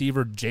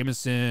receiver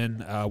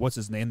Jameson. What's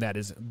his name?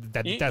 That's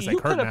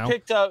hurt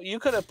now. You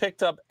could have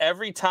picked up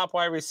every top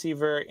wide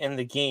receiver in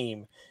the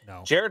game.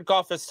 No. Jared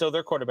Goff is still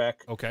their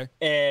quarterback. Okay,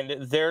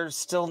 and they're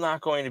still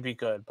not going to be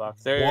good, Buck.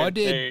 What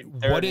did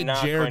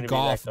Jared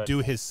Goff do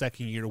his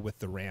second year with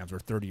the Rams or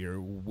third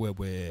year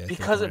with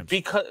because of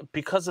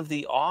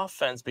the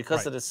offense,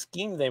 because of the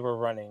scheme they were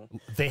running?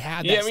 They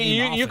had that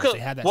same offense. They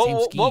had that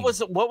same scheme.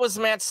 What was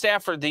Matt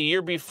Stafford the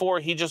year before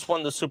he just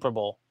won the Super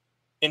Bowl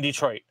in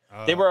Detroit?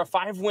 They were a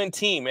 5-win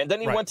team, and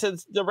then he went to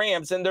the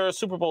Rams, and they're a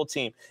Super Bowl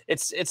team.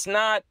 It's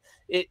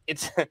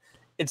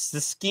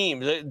the scheme.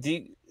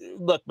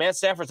 Look, Matt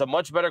Stafford's a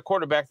much better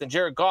quarterback than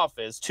Jared Goff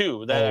is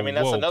too.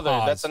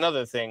 That's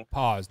another thing.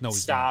 Pause. No,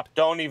 stop.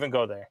 Don't even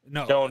go there.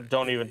 No,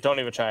 don't even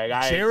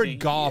try. Jared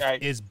Goff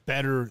is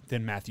better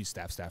than Matthew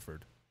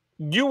Stafford.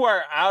 You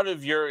are out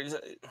of you're in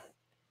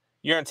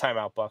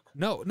timeout, Buck.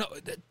 No.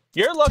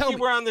 You're lucky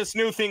we're on this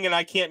new thing and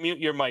I can't mute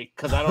your mic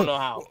because I don't know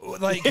how.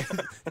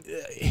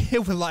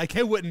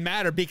 It wouldn't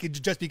matter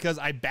because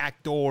I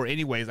backdoor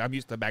anyways. I'm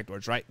used to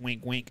backdoors, right?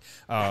 Wink, wink.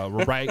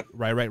 Right,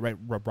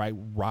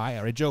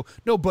 Joe.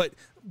 No, but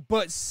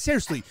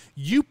seriously,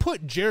 you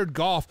put Jared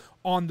Goff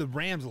on the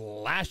Rams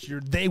last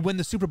year. They win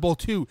the Super Bowl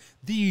too.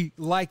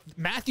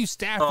 Matthew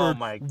Stafford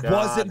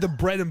wasn't the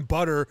bread and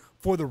butter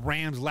for the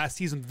Rams last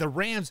season. The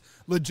Rams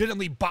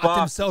legitimately bought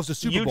themselves a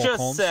Super Bowl. You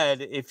just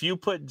said if you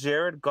put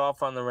Jared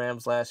Goff on the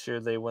Rams last year,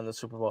 they win the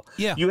Super Bowl.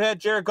 Yeah. You had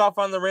Jared Goff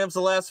on the Rams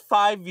the last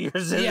 5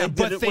 years, and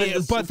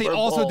they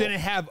also didn't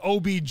have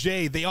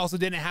OBJ. They also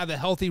didn't have a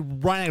healthy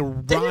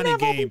running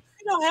game.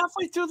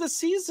 Halfway through the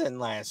season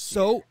last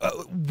year. So,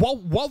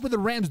 what were the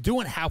Rams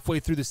doing halfway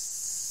through the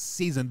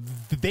season?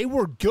 They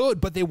were good,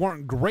 but they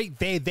weren't great.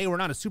 They were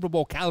not a Super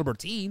Bowl caliber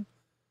team.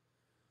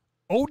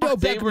 Odell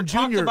They Beckham were Jr.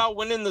 talking about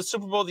winning the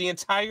Super Bowl the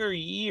entire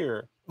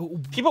year.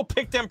 People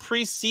picked them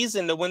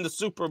preseason to win the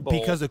Super Bowl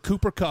because of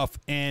Cooper Kupp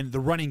and the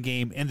running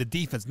game and the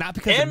defense, not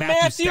because of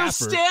Matthew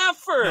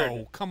Stafford.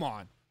 No, come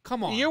on.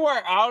 You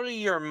are out of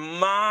your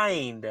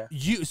mind.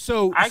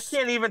 I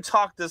can't even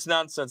talk this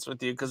nonsense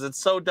with you because it's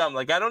so dumb.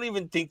 Like, I don't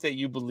even think that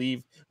you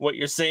believe what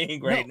you're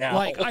saying right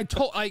now.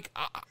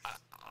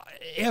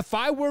 If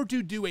I were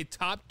to do a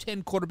top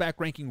 10 quarterback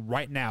ranking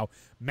right now,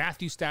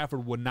 Matthew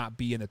Stafford would not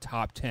be in the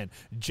top 10.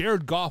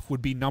 Jared Goff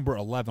would be number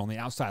 11 on the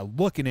outside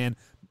looking in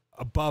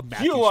above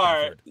Matthew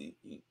Stafford.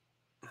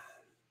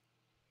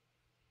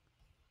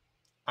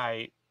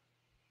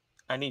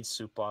 I need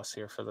Soup Boss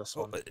here for this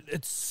one.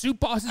 Soup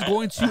Boss is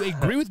going to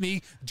agree with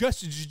me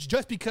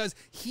just because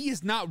he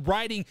is not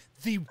riding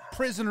the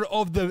prisoner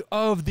of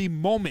the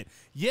moment.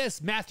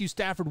 Yes, Matthew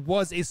Stafford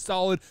was a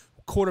solid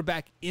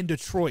quarterback in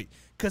Detroit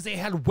because they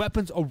had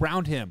weapons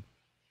around him.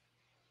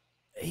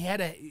 He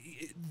had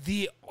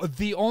the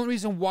only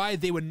reason why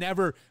they would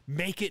never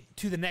make it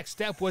to the next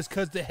step was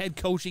because the head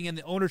coaching and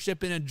the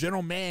ownership and a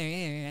general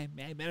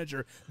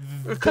manager.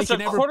 Because their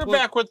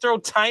quarterback would throw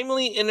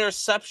timely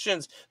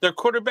interceptions. Their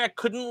quarterback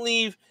couldn't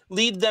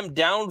lead them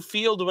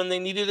downfield when they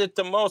needed it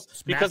the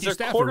most because their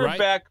quarterback.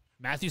 Right?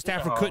 Matthew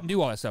Stafford couldn't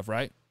do all that stuff,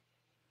 right?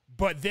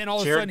 But then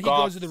all of a sudden he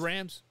goes to the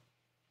Rams.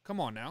 Come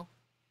on now.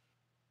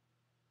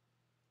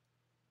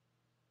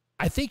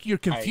 I think you're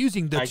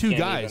confusing the two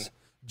guys.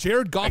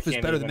 Jared Goff is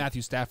better than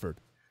Matthew Stafford.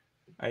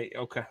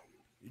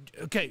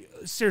 Okay,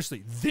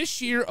 seriously,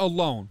 this year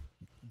alone,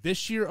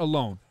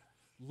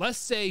 let's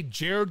say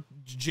Jared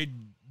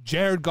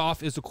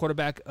Goff is the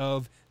quarterback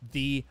of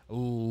the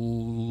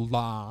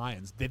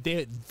Lions.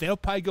 They'll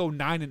probably go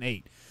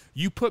 9-8.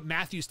 You put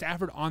Matthew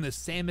Stafford on the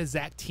same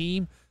exact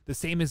team, the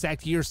same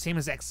exact year, same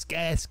exact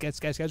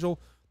schedule.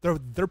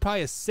 They're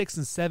probably a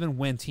 6-7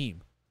 win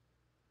team.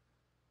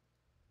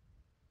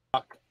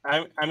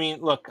 I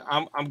mean, look,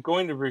 I'm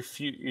going to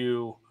refute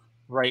you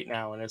right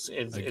now, and it's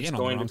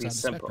going to be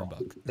simple.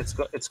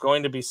 It's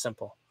going to be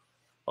simple.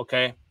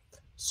 Okay,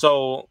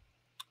 so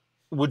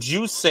would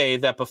you say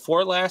that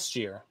before last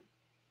year,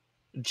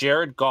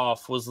 Jared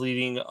Goff was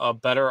leading a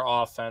better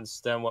offense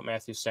than what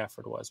Matthew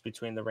Stafford was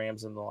between the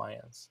Rams and the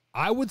Lions?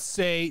 I would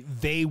say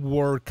they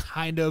were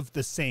kind of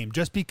the same,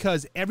 just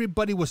because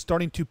everybody was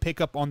starting to pick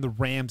up on the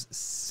Rams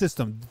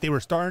system. They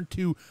were starting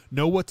to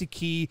know what to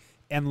key.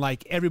 And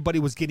like everybody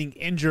was getting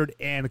injured,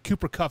 and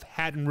Cooper Kupp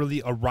hadn't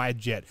really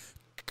arrived yet.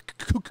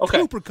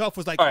 Cooper Kupp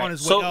was on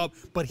his way up,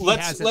 but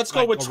let's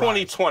go with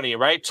 2020,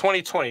 right?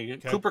 2020.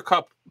 Okay. Cooper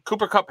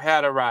Kupp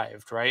had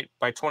arrived, right?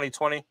 By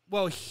 2020.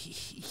 Well,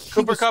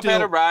 Cooper Kupp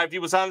had arrived. He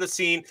was on the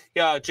scene.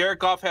 Yeah, Jared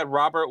Goff had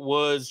Robert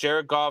Woods.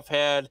 Jared Goff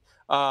had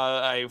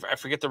I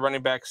forget the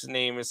running back's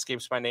name,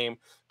 escapes my name,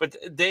 but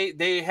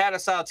they had a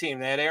solid team.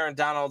 They had Aaron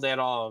Donald, they had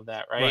all of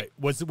that, right?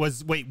 Right. So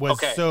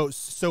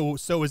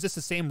is this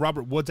the same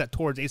Robert Woods that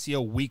tore his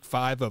ACL week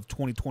 5 of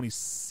 2020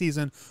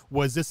 season?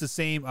 Was this the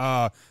same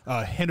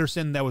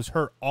Henderson that was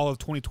hurt all of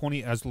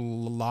 2020 as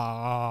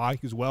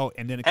well,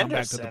 and then it come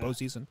back to the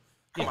postseason?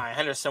 Come on,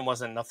 Henderson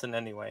wasn't nothing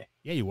anyway.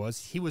 Yeah, he was.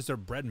 He was their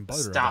bread and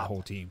butter of that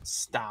whole team.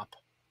 Stop.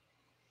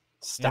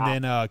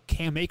 And then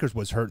Cam Akers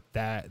was hurt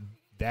that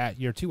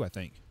year too, I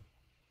think.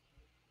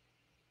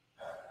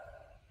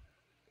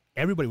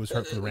 Everybody was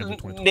hurt for the Rams in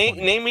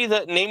 2020.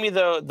 Name me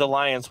the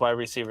Lions wide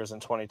receivers in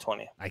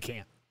 2020. I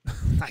can't.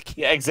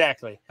 Yeah,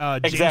 exactly.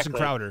 Jameson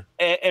Crowder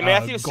and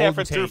Matthew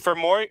Stafford threw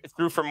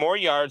for more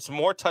yards,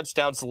 more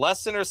touchdowns,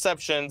 less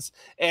interceptions,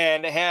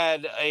 and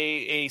had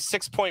a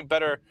 6-point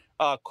better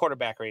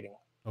quarterback rating.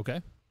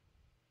 Okay.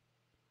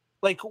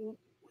 Like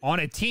on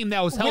a team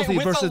that was healthy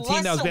versus a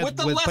team that was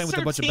playing with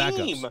a bunch of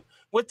backups.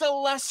 With the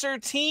lesser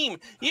team.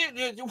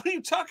 What are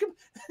you talking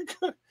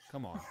about?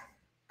 Come on.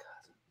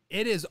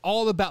 It is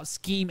all about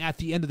scheme at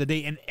the end of the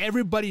day, and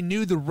everybody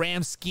knew the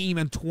Rams scheme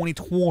in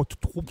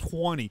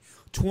 2020.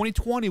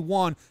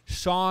 2021,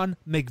 Sean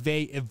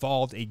McVay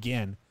evolved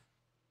again.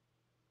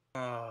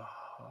 I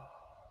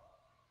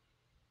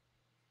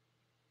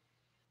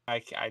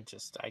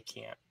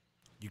can't.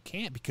 You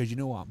can't because you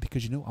know I'm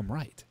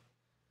right.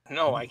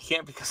 No, I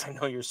can't because I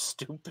know you're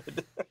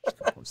stupid.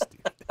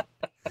 Stupid.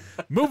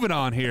 Moving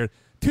on here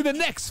to the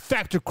next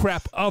factor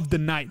crap of the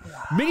night.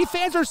 Many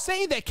fans are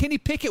saying that Kenny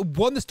Pickett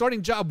won the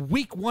starting job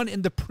week 1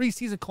 in the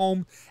preseason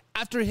comb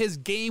after his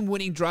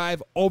game-winning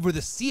drive over the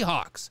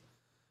Seahawks.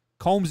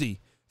 Combsy,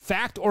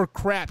 fact or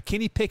crap,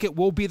 Kenny Pickett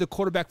will be the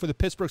quarterback for the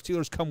Pittsburgh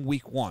Steelers come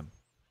week 1.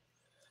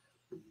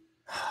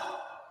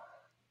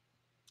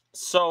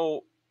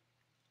 So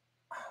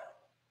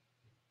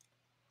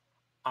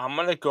I'm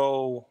going to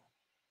go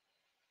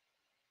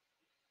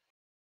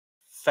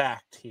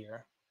fact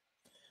here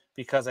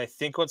because I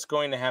think what's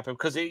going to happen,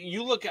 because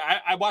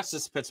I watched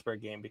this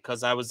Pittsburgh game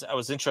because I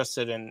was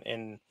interested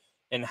in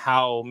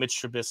how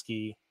Mitch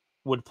Trubisky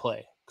would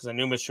play, because I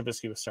knew Mitch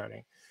Trubisky was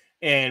starting,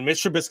 and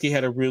Mitch Trubisky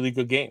had a really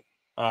good game.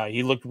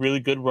 He looked really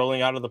good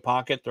rolling out of the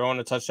pocket, throwing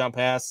a touchdown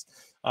pass.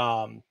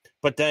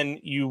 But then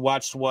you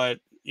watched what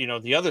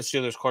the other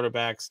Steelers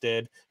quarterbacks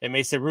did, and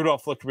Mason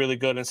Rudolph looked really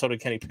good, and so did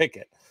Kenny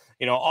Pickett.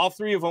 All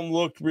three of them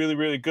looked really,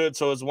 really good.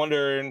 So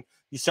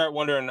you start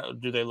wondering,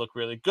 do they look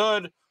really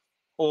good,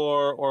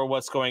 or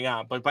what's going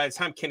on? But by the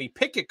time Kenny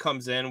Pickett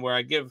comes in, where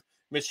I give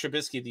Mitch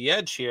Trubisky the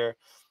edge here,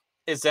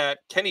 is that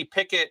Kenny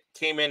Pickett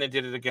came in and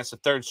did it against a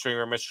third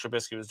stringer. Mitch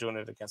Trubisky was doing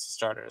it against the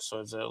starters. So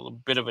it's a little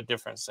bit of a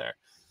difference there.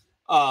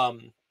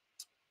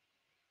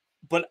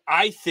 But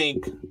I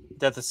think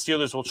that the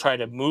Steelers will try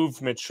to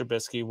move Mitch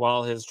Trubisky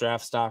while his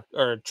draft stock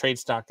or trade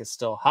stock is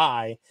still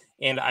high.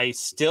 And I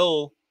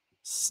still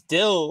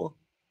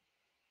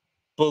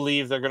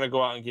believe they're going to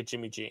go out and get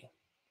Jimmy G.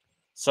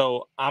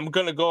 So I'm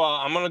going to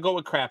go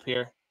with crap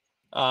here.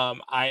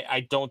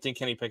 I don't think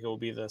Kenny Pickett will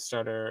be the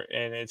starter,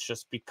 and it's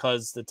just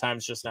because the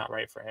time's just not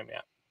right for him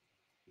yet.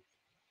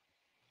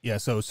 Yeah,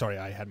 so sorry,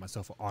 I had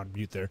myself on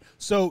mute there.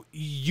 So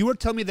you were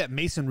telling me that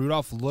Mason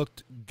Rudolph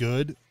looked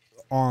good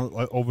on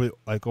over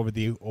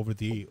the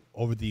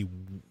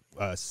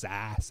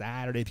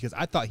Saturday, because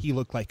I thought he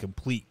looked like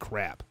complete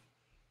crap.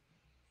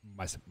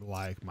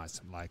 Like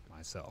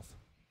myself.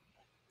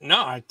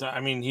 No, I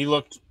mean he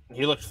looked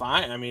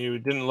fine. I mean,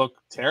 it didn't look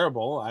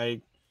terrible.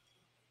 I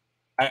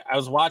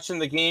was watching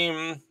the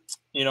game,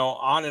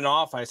 on and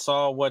off. I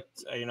saw what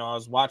I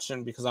was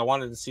watching because I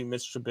wanted to see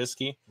Mitch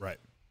Trubisky. Right.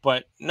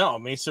 But no,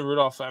 Mason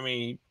Rudolph, I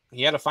mean,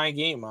 he had a fine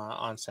game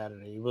on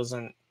Saturday. He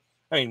wasn't.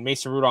 I mean,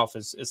 Mason Rudolph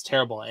is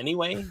terrible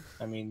anyway.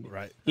 I mean,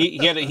 right. he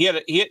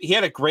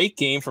had a great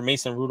game for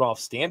Mason Rudolph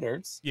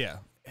standards. Yeah,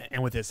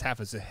 and with his half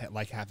a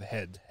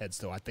head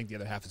still. I think the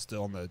other half is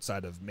still on the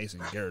side of Mason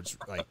Garrett's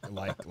like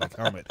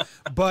helmet.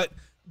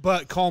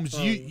 But Combs,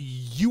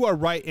 you are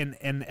right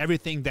in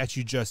everything that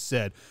you just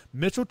said.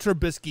 Mitchell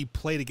Trubisky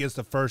played against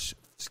the first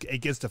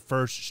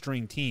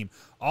string team.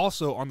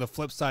 Also, on the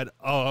flip side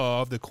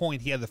of the coin,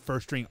 he had the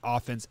first string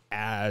offense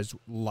as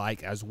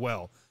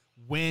well.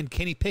 When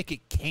Kenny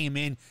Pickett came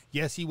in,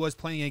 yes, he was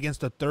playing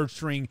against a third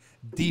string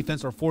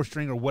defense or fourth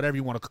string or whatever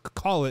you want to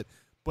call it,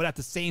 but at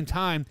the same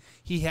time,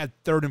 he had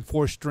third and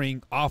fourth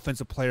string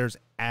offensive players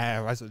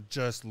as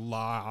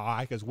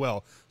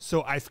well.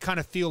 So I kind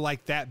of feel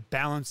like that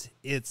balanced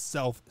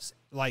itself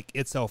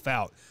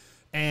out.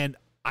 And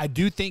I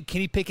do think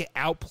Kenny Pickett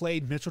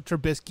outplayed Mitchell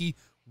Trubisky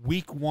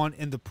week 1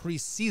 in the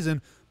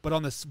preseason, but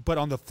on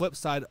the flip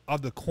side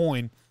of the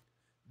coin,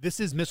 this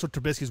is Mitchell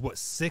Trubisky's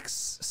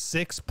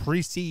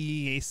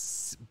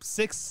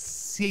sixth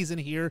season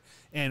here,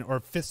 or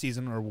fifth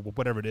season or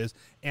whatever it is,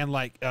 and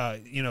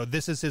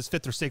this is his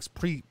fifth or sixth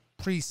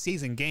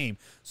preseason game.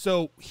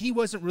 So he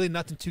wasn't really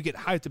nothing to get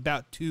hyped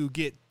about, to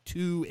get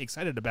too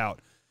excited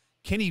about.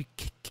 Kenny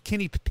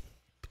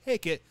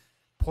Pickett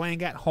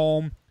playing at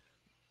home.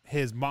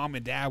 His mom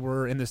and dad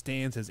were in the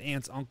stands. His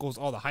aunts, uncles,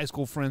 all the high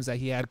school friends that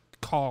he had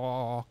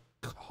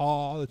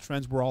college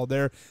friends were all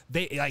there.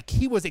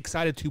 He was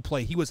excited to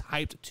play. He was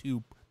hyped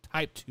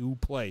to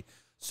play.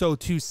 So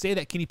to say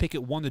that Kenny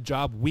Pickett won the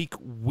job week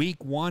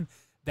 1,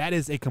 that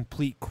is a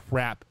complete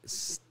crap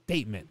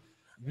statement.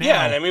 Now,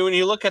 yeah, and I mean, when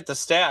you look at the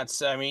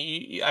stats, I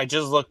mean, I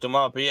just looked them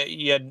up.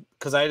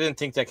 Because I didn't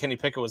think that Kenny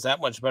Pickett was that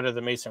much better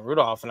than Mason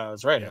Rudolph, and I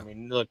was right. Yeah. I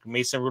mean, look,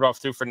 Mason Rudolph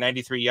threw for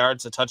 93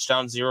 yards, a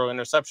touchdown, 0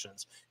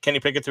 interceptions. Kenny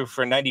Pickett threw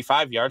for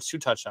 95 yards, 2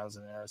 touchdowns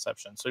and an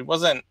interception. So he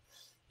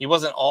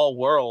wasn't all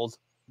world.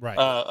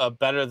 Right,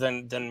 better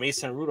than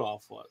Mason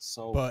Rudolph was.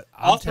 So, but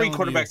all three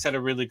quarterbacks had a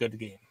really good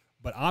game.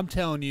 But I'm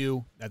telling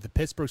you that the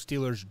Pittsburgh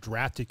Steelers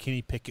drafted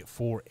Kenny Pickett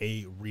for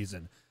a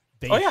reason.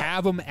 They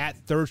have him at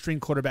third string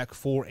quarterback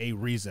for a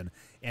reason,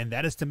 and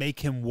that is to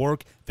make him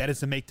work. That is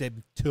to make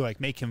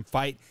him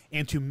fight,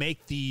 and to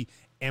make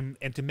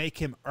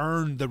him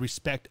earn the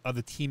respect of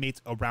the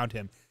teammates around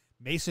him.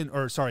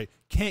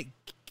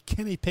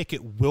 Kenny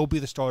Pickett will be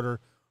the starter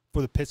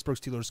for the Pittsburgh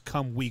Steelers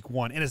come week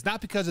 1. And it's not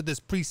because of this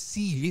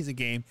preseason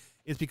game.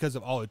 It's because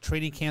of all the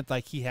training camp.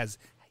 He has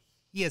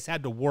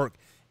had to work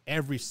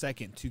every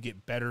second to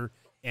get better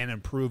and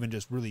improve and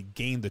just really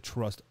gain the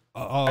trust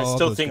of I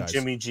still those think guys.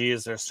 Jimmy G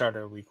is their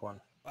starter week 1.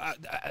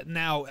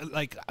 Now,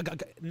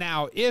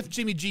 if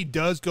Jimmy G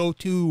does go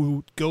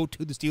to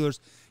the Steelers,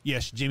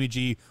 yes, Jimmy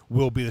G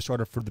will be the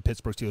starter for the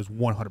Pittsburgh Steelers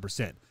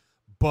 100%.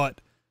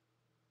 But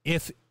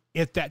if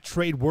that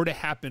trade were to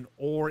happen,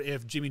 or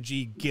if Jimmy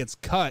G gets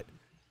cut,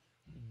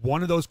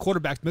 one of those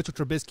quarterbacks, Mitchell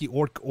Trubisky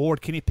or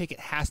Kenny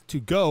Pickett, has to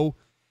go.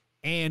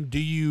 And do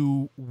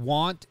you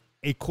want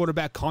a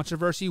quarterback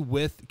controversy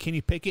with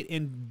Kenny Pickett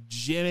and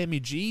Jimmy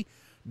G?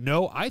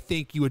 No, I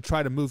think you would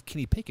try to move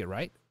Kenny Pickett,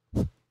 right?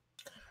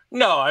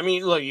 No, I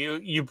mean, look,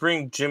 you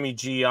bring Jimmy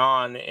G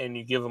on and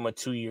you give him a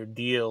 2-year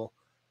deal,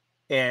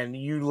 and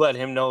you let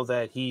him know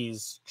that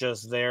he's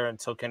just there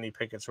until Kenny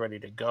Pickett's ready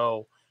to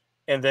go.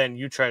 and then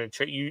you try to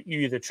trade. You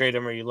either trade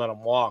him or you let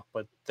him walk.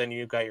 But then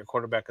you got your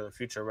quarterback of the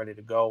future ready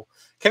to go.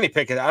 Kenny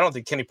Pickett. I don't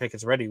think Kenny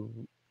Pickett's ready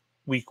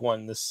week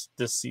 1 this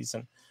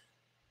season.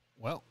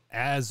 Well,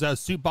 as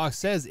Suitbox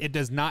says, it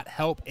does not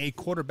help a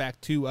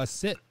quarterback to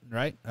sit,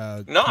 right?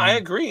 No, I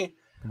agree.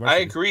 I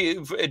agree.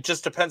 It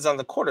just depends on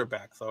the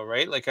quarterback, though,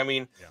 right? Like, I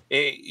mean,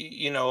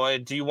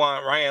 do you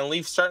want Ryan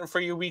Leaf starting for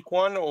you week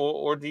 1,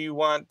 or do you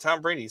want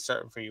Tom Brady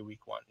starting for you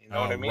week 1? You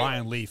know what I mean?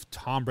 Ryan Leaf.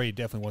 Tom Brady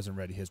definitely wasn't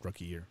ready his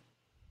rookie year.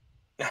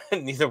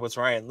 Neither was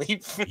Ryan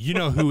Leaf. You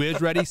know who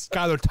is ready?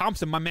 Skylar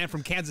Thompson, my man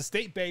from Kansas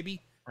State,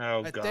 baby.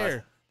 Oh, right God.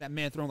 There. That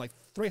man throwing like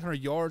 300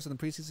 yards in the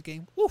preseason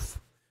game. Woof.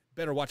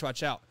 Better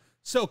watch out.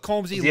 So,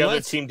 Combsy, the other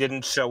team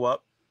didn't show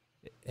up.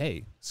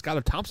 Hey,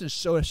 Skylar Thompson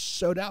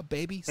showed out,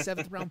 baby.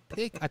 7th round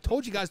pick. I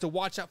told you guys to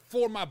watch out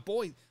for my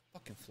boy.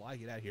 Fucking fly,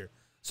 get out of here.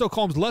 So,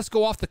 Combs, let's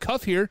go off the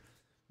cuff here.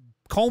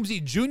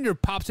 Combsy Jr.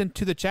 pops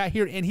into the chat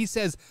here, and he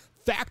says,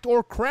 fact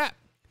or crap,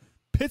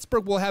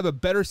 Pittsburgh will have a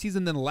better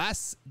season than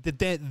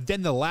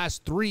the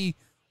last 3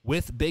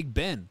 with Big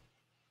Ben.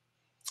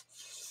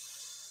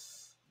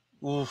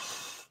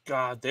 Oof.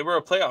 God, they were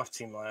a playoff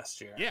team last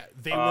year. Yeah,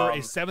 they were a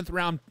 7th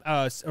round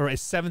or a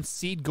 7th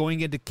seed going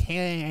into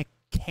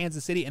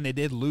Kansas City, and they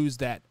did lose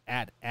that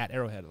at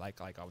Arrowhead,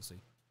 like obviously.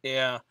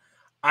 Yeah,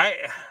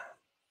 it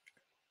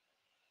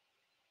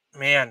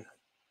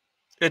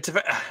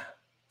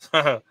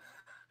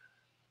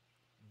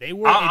they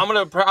were. I'm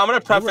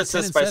gonna preface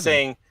this by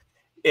saying,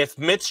 if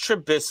Mitch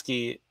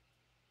Trubisky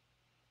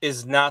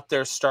is not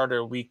their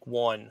starter week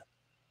 1,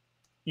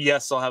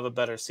 yes, they'll have a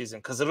better season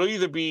because it'll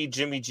either be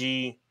Jimmy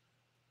G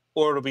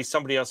or it'll be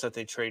somebody else that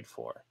they trade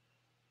for.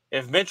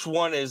 If Mitch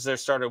 1 is their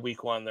starter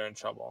week 1, they're in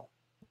trouble.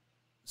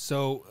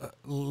 So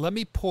let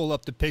me pull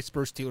up the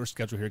Pittsburgh Steelers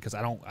schedule here because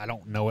I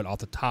don't know it off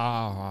the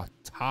top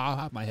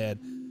of my head,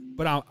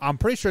 but I'm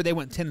pretty sure they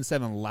went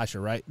 10-7 last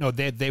year, right? No,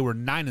 they were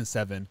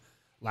 9-7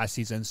 last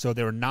season, so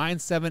they were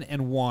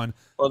 9-7-1.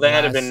 Well, they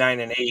had to been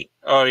 9-8.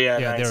 Oh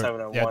yeah,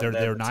 9-7-1. Yeah,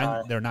 they're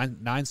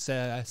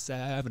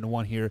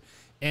 9-7-1 here.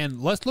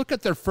 And let's look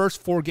at their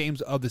first 4 games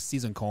of the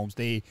season, Combs.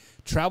 They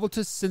traveled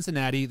to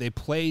Cincinnati. They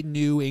played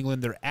New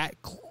England. They're at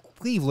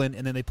Cleveland,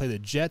 and then they play the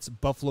Jets,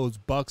 Buffaloes,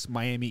 Bucks,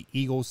 Miami,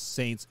 Eagles,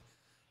 Saints,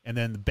 and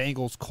then the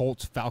Bengals,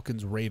 Colts,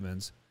 Falcons,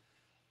 Ravens.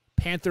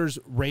 Panthers,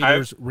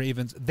 Raiders,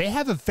 Ravens. They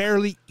have a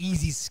fairly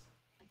easy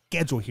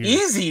schedule here.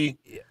 Easy?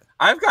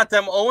 I've got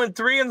them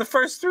 0-3 in the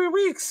first 3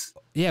 weeks.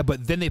 Yeah,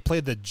 but then they play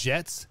the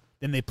Jets.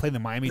 Then they play the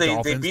Miami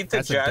Dolphins. They beat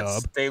the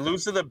Jets. They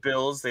lose to the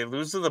Bills. They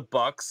lose to the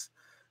Bucks.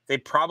 They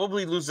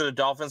probably lose to the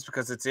Dolphins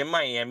because it's in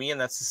Miami, and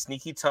that's a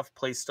sneaky tough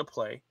place to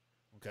play.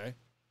 Okay.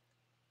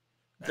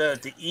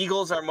 The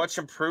Eagles are much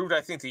improved. I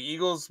think the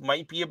Eagles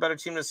might be a better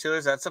team than the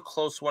Steelers. That's a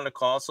close one to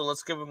call, so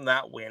let's give them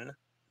that win.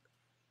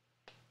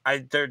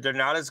 They're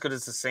not as good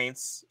as the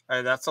Saints.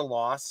 That's a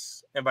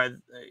loss. And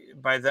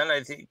by then,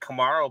 I think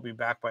Kamara will be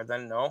back by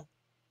then, no?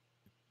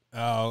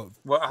 How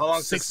long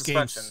is the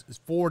suspension? Games,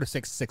 4 to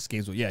 6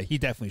 games. Yeah, he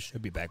definitely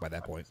should be back by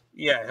that point.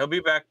 Yeah, he'll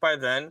be back by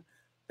then.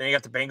 Then you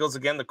got the Bengals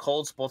again, the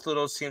Colts. Both of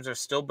those teams are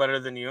still better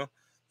than you.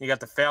 You got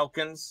the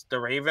Falcons, the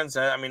Ravens.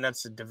 I mean,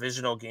 that's a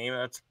divisional game.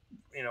 That's,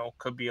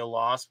 could be a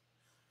loss.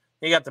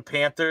 You got the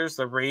Panthers,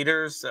 the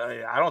Raiders.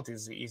 I don't think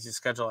it's an easy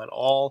schedule at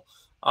all.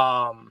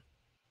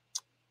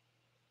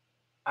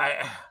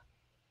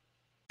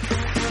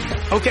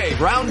 Okay,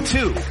 round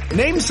 2.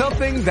 Name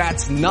something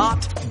that's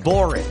not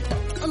boring.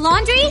 A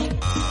laundry?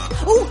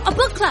 Ooh, a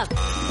book club.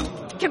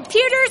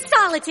 Computer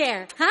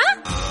solitaire,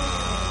 huh?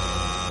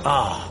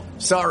 Ah,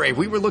 sorry,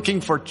 we were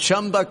looking for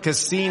Chumba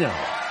Casino.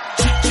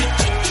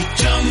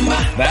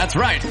 That's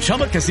right,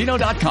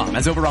 ChumbaCasino.com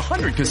has over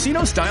 100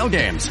 casino-style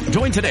games.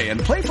 Join today and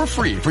play for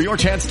free for your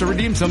chance to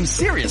redeem some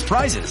serious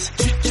prizes.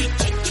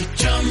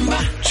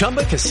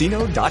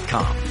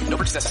 ChumbaCasino.com. No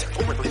purchase necessary.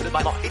 Void where prohibited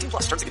by law. 18+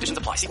 terms and conditions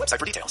apply. See website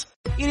for details.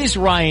 It is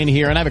Ryan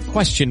here, and I have a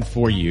question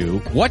for you.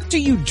 What do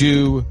you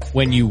do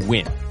when you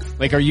win?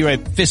 Like, are you a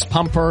fist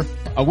pumper,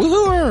 a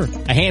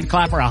woohooer, a hand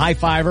clapper, a high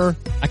fiver?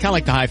 I kind of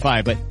like the high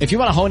five, but if you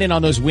want to hone in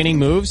on those winning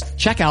moves,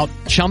 check out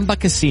Chumba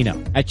Casino.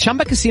 At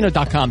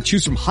ChumbaCasino.com,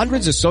 choose from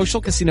hundreds of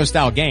social casino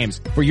style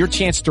games for your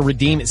chance to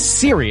redeem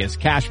serious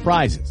cash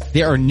prizes.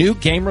 There are new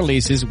game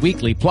releases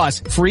weekly, plus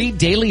free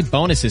daily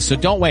bonuses. So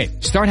don't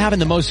wait. Start having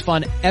the most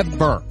fun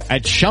ever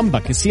at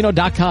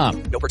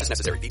ChumbaCasino.com. No purchase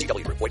necessary.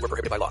 VGW. Void where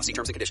prohibited by law. See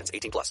terms and conditions.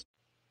 18+.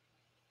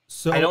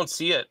 So I don't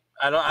see it.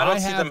 I don't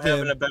see them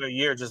having a better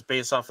year just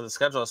based off of the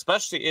schedule,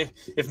 especially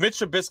if Mitch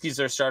Trubisky's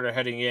their starter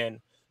heading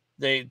in.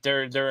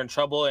 They're in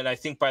trouble, and I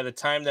think by the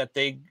time that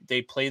they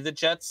play the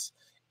Jets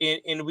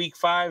in week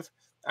 5,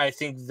 I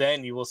think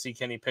then you will see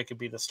Kenny Pickett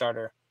be the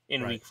starter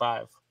in week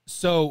 5.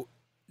 So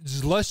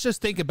let's just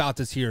think about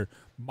this here.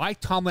 Mike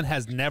Tomlin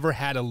has never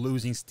had a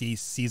losing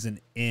season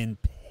in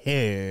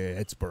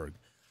Pittsburgh.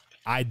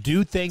 I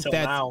do think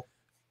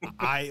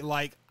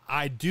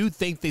I do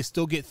think they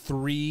still get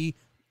 3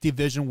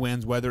 division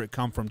wins, whether it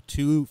come from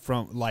 2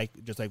 from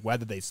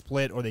whether they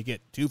split or they get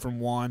 2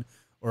 from 1,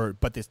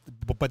 but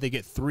they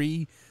get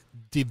 3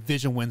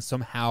 division win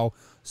somehow,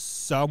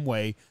 some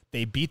way.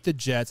 They beat the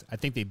Jets. I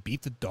think they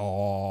beat the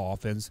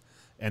Dolphins,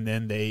 and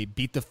then they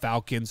beat the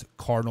Falcons,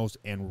 Cardinals,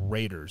 and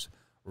Raiders.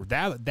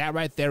 That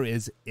right there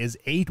is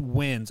 8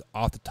 wins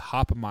off the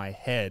top of my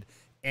head,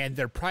 and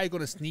they're probably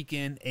going to sneak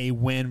in a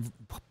win,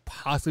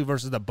 possibly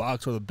versus the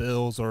Bucs or the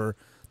Bills or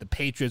the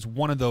Patriots,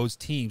 one of those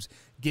teams,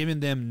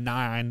 giving them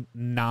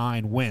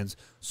nine wins.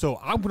 So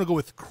I'm going to go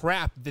with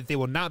crap that they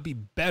will not be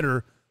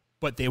better,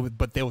 but they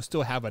will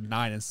still have a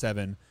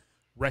 9-7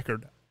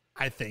 record,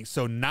 I think.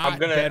 So not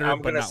better, I'm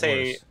but gonna not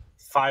say worse.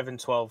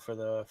 5-12 for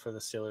the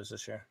Steelers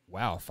this year.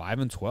 Wow,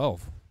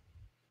 5-12.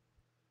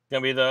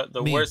 Gonna be the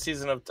worst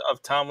season of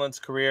Tomlin's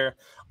career,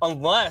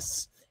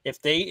 unless if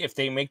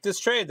they make this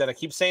trade that I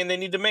keep saying they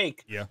need to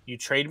make. Yeah. You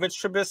trade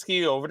Mitch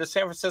Trubisky over to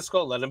San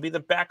Francisco, let him be the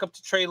backup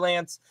to Trey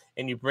Lance,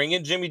 and you bring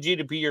in Jimmy G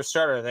to be your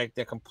starter.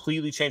 That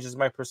completely changes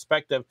my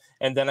perspective,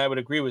 and then I would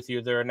agree with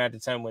you. They're a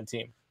 9-10 win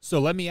team. So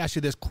let me ask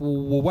you this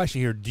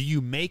question here. Do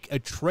you make a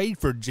trade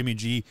for Jimmy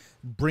G,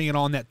 bringing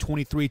on that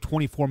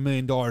 $23-24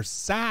 million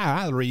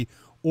salary,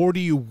 or do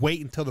you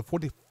wait until the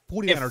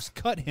 49ers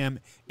cut him,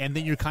 and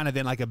then you're kind of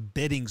in like a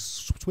bidding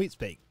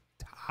sweepstake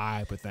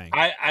type of thing?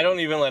 I don't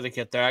even let it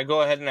get there. I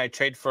go ahead and I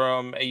trade for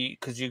him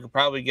because you could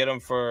probably get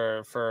him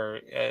for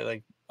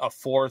like a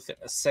 4th,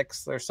 a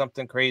 6th, or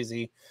something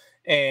crazy.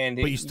 But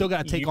you still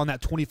got to take on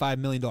that $25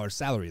 million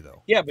salary,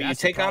 though. Yeah, but you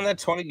take on that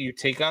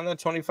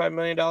 $25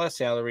 million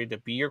salary to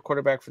be your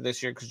quarterback for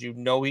this year because you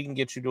know he can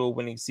get you to a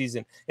winning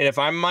season. And if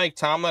I'm Mike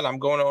Tomlin, I'm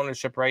going to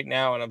ownership right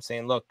now and I'm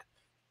saying, look,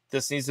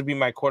 this needs to be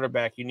my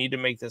quarterback. You need to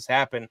make this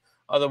happen.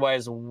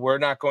 Otherwise, we're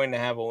not going to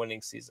have a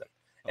winning season.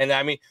 And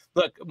I mean,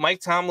 look,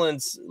 Mike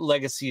Tomlin's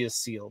legacy is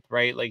sealed,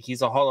 right? Like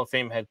he's a Hall of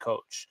Fame head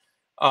coach.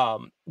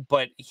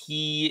 But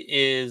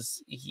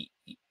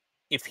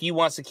if he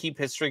wants to keep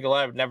his streak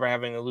alive, never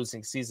having a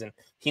losing season,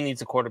 he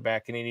needs a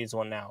quarterback, and he needs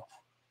one now.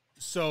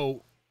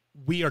 So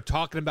we are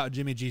talking about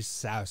Jimmy G's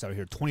salary out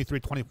here, $23,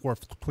 $24,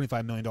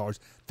 $25 million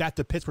that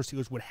the Pittsburgh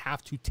Steelers would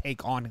have to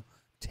take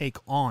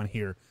on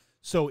here.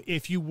 So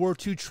if you were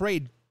to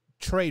trade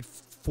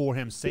for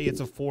him, say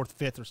it's a 4th,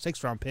 5th, or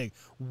 6th round pick,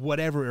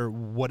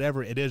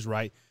 whatever it is,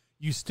 right?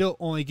 You still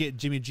only get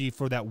Jimmy G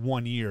for that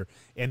 1 year,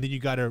 and then you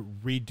got to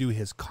redo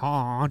his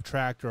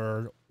contract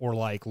or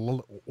let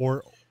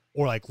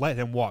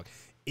him walk.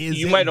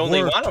 You might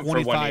only want him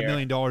for 1 $25 year.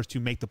 million to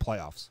make the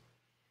playoffs.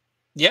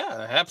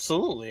 Yeah,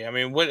 absolutely. I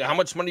mean, how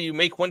much money do you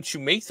make once you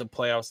make the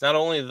playoffs? Not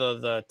only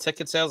the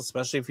ticket sales,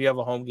 especially if you have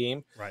a home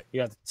game. Right. You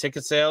got the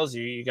ticket sales.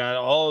 You got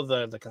all of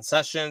the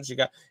concessions.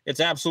 It's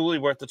absolutely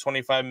worth the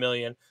 $25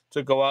 million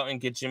to go out and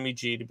get Jimmy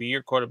G to be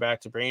your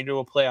quarterback, to bring you to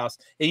a playoffs.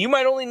 And you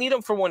might only need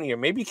him for 1 year.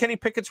 Maybe Kenny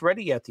Pickett's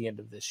ready at the end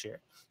of this year.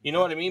 You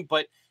know what I mean?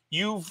 But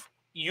you've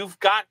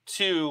got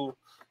to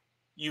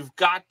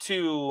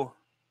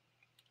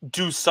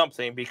do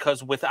something,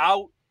 because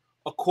without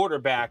a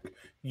quarterback,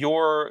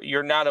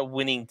 you're not a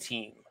winning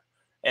team.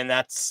 And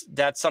that's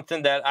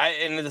something that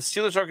and the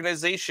Steelers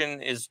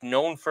organization is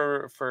known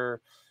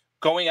for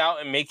going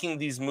out and making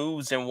these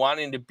moves and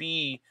wanting to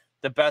be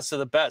the best of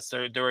the best.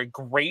 They're a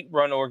great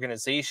run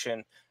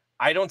organization.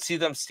 I don't see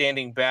them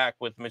standing back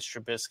with Mitch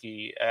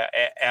Trubisky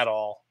at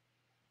all.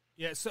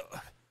 Yeah,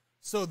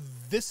 so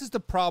this is the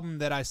problem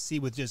that I see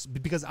with just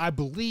because I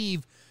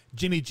believe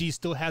Jimmy G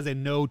still has a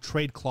no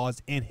trade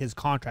clause in his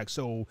contract.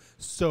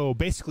 So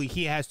basically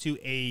he has to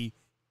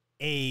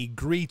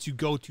agree to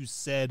go to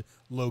said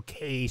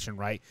location,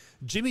 right?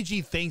 Jimmy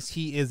G thinks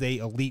he is a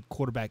elite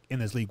quarterback in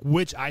this league,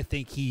 which I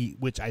think he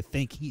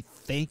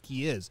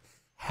is.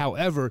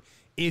 However,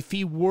 if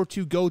he were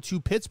to go to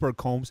Pittsburgh,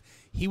 Combs,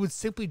 he would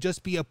simply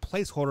just be a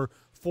placeholder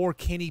for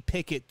Kenny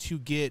Pickett to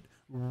get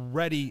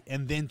ready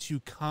and then to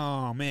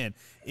come in.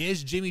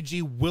 Is Jimmy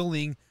G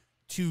willing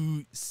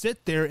to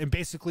sit there and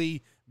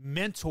basically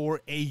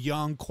mentor a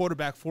young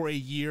quarterback for a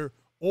year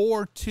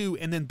or two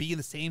and then be in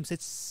the same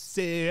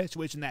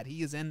situation that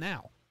he is in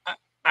now?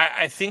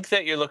 I think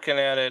that you're looking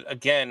at it,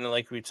 again,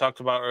 like we talked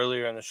about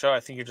earlier in the show. I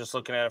think you're just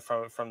looking at it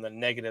from the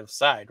negative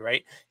side,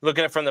 right? You're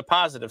looking at it from the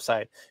positive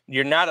side.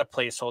 You're not a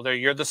placeholder.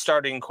 You're the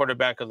starting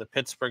quarterback of the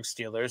Pittsburgh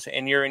Steelers,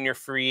 and you're in your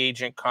free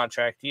agent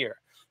contract year.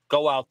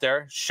 Go out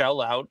there,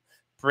 shell out,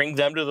 bring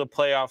them to the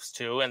playoffs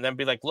too, and then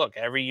be like, look,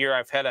 every year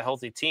I've had a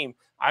healthy team,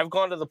 I've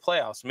gone to the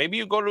playoffs. Maybe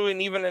you go to an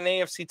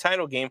AFC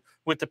title game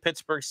with the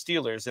Pittsburgh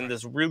Steelers in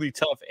this really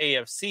tough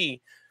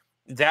AFC.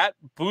 That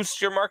boosts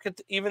your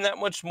market even that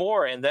much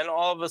more. And then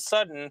all of a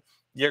sudden,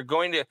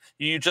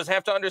 you just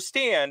have to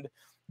understand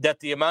that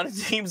the amount of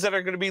teams that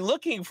are going to be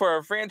looking for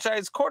a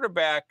franchise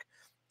quarterback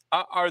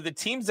are the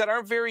teams that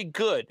aren't very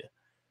good.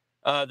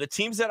 The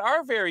teams that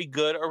are very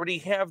good already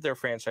have their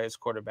franchise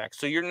quarterback.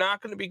 So you're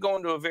not going to be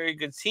going to a very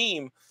good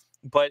team.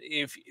 But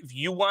if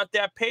you want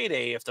that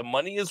payday, if the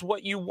money is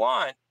what you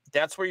want,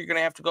 that's where you're going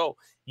to have to go.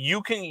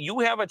 You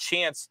have a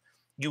chance.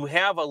 You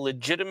have a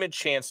legitimate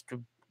chance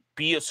to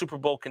be a Super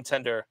Bowl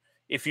contender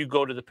if you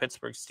go to the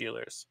Pittsburgh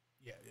Steelers.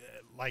 Yeah,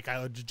 like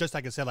I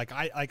said,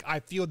 I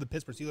feel the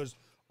Pittsburgh Steelers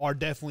are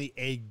definitely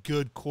a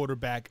good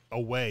quarterback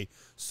away.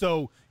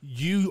 So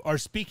you are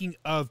speaking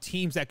of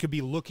teams that could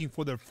be looking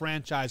for their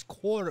franchise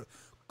quarterback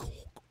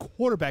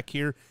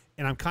here,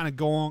 and I'm kind of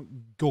going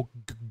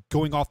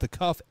off the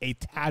cuff a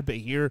tad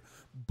bit here,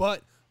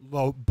 but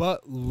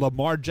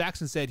Lamar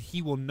Jackson said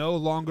he will no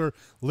longer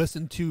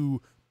listen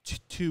to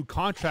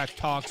contract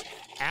talks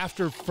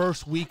after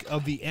first week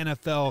of the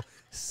NFL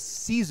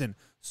season.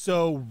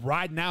 So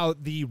right now,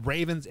 the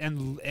Ravens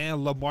and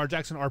Lamar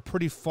Jackson are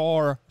pretty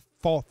far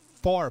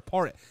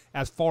apart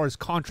as far as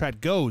contract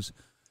goes.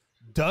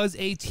 Does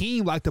a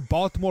team like the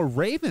Baltimore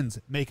Ravens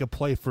make a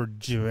play for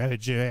Jimmy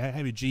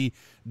G,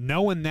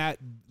 knowing that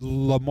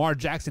Lamar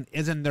Jackson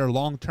isn't their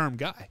long-term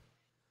guy?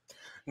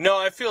 No,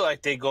 I feel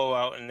like they go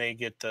out and they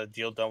get the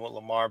deal done with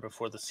Lamar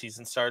before the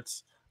season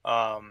starts.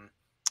 And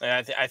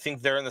I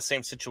think they're in the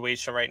same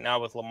situation right now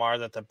with Lamar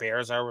that the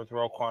Bears are with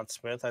Roquan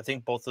Smith. I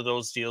think both of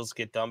those deals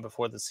get done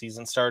before the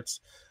season starts,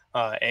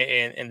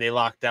 and they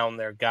lock down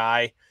their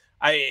guy.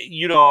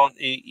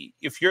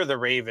 If you're the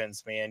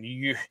Ravens, man,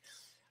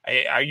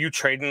 are you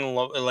trading?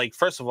 Like,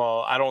 first of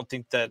all, I don't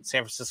think that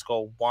San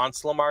Francisco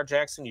wants Lamar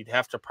Jackson. You'd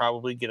have to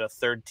probably get a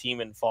third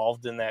team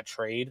involved in that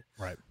trade,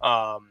 right?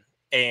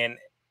 And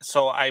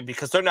so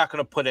because they're not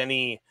going to put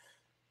any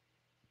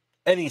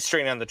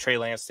strain on the Trey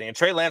Lance thing. And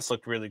Trey Lance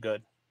looked really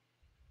good.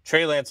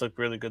 Trey Lance looked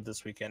really good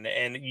this weekend,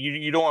 and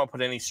you don't want to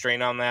put any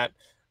strain on that.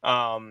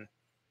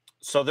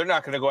 So they're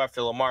not going to go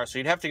after Lamar. So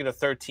you'd have to get a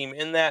third team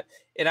in that.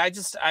 And I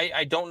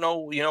don't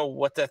know,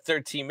 what that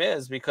third team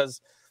is, because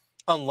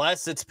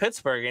unless it's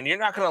Pittsburgh, and you're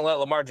not going to let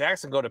Lamar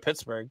Jackson go to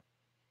Pittsburgh.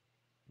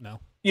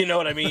 No. You know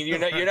what I mean? You're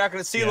not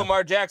going to see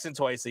Lamar Jackson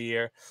twice a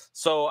year.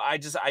 So I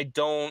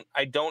don't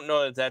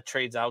know that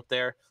trade's out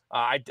there.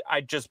 I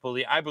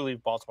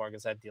believe Baltimore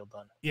gets that deal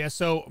done. Yeah.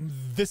 So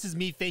this is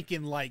me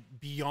thinking like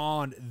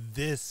beyond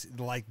this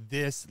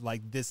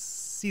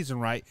season,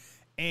 right?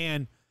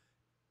 And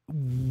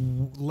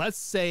let's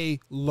say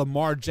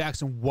Lamar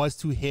Jackson was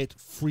to hit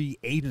free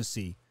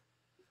agency.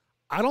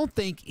 I don't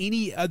think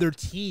any other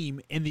team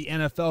in the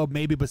NFL,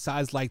 maybe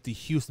besides like the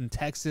Houston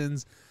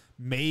Texans,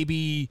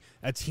 maybe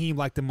a team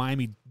like the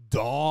Miami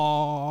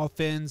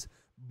Dolphins,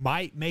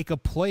 might make a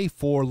play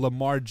for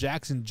Lamar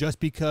Jackson just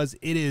because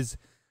it is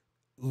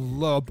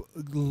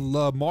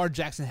Lamar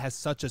Jackson has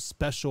such a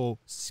special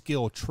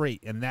skill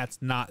trait, and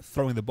that's not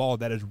throwing the ball,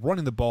 that is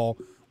running the ball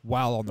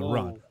while on the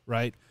run,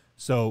 right?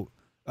 So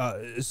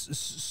with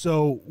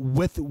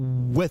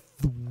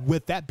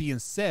that being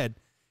said,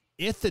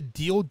 if the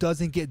deal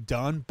doesn't get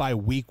done by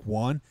week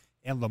 1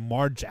 and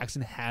Lamar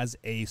Jackson has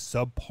a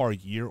subpar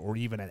year or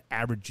even an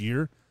average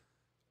year,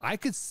 I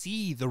could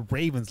see the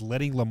Ravens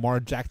letting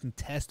Lamar Jackson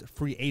test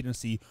free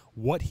agency,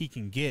 what he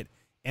can get,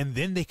 and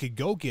then they could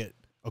go get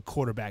a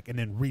quarterback and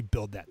then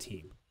rebuild that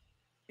team.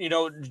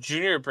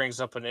 Junior brings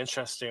up an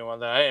interesting one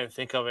that I didn't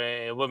think of.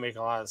 It would make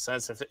a lot of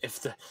sense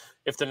if the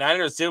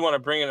Niners did want to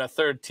bring in a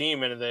third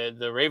team and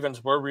the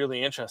Ravens were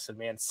really interested.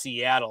 Man,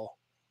 Seattle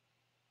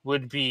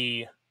would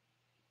be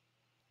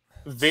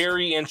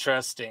very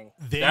interesting.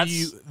 Then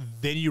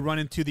you run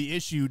into the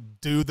issue: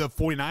 do the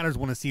 49ers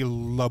want to see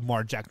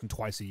Lamar Jackson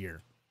twice a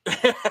year?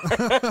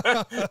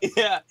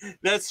 Yeah,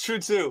 that's true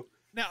too.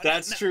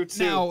 That's true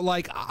too. Now,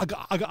 like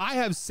I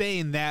have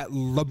saying that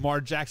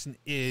Lamar Jackson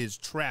is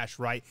trash,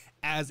 right,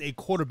 as a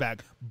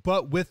quarterback,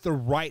 but with the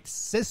right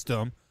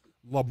system,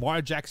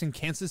 Lamar Jackson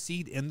can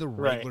succeed in the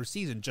regular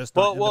season, just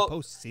not in the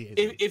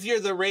postseason. If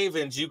you're the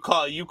Ravens, you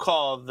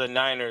call the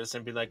Niners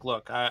and be like,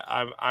 look,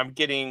 I'm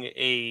getting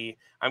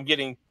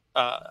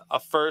a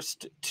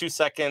first, 2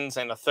 seconds,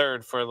 and a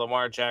third for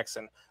Lamar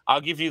Jackson.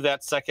 I'll give you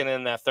that second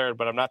and that third,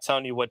 but I'm not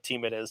telling you what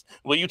team it is.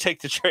 Will you take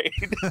the trade?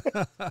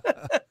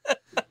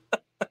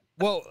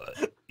 Well,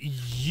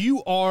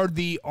 you are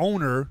the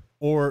owner,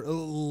 or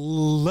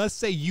let's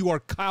say you are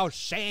Kyle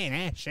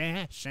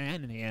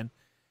Shanahan,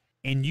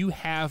 and you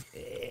have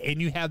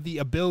the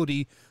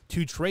ability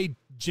to trade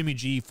Jimmy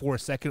G for a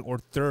second or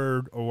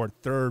third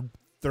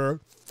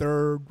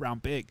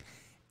round pick,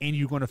 and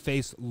you're going to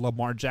face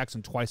Lamar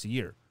Jackson twice a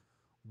year.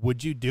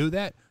 Would you do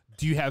that?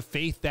 Do you have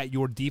faith that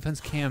your defense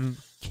can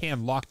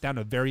lock down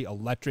a very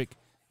electric,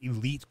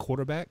 elite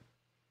quarterback?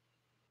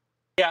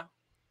 Yeah.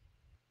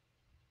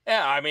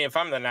 Yeah, I mean, if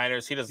I'm the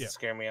Niners, he doesn't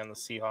scare me on the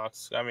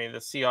Seahawks. I mean, the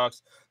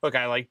Seahawks, look,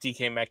 I like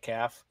DK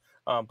Metcalf,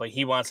 but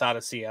he wants out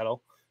of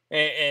Seattle.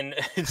 And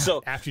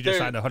so after you just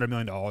signed a $100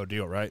 million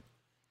deal, right?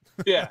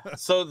 Yeah.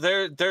 So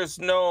there's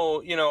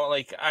no,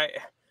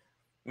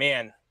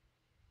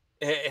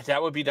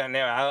 that would be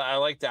dynamic. I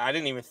like that. I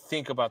didn't even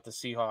think about the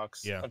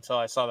Seahawks until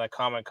I saw that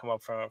comment come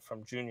up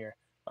from Junior.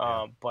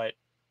 But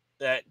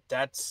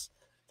that's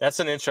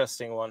an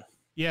interesting one.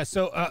 Yeah.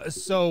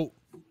 So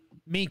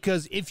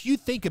because if you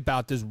think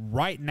about this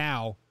right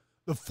now,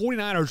 the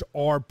 49ers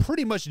are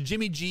pretty much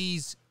Jimmy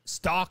G's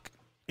stock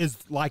is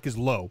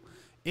low.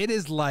 It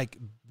is like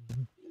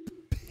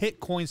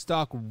Bitcoin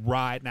stock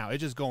right now.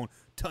 It's just going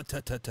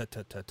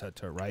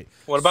right.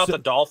 What about the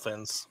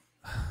Dolphins?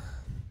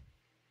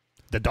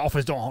 The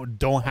Dolphins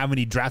don't have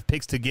any draft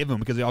picks to give him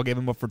because they all gave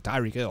him up for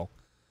Tyreek Hill.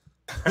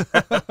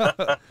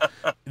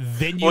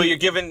 Then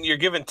Then you're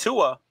giving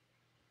Tua.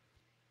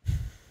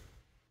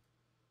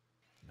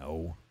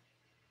 No.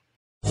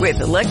 With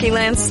the Lucky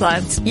Land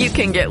Slots, you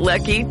can get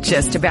lucky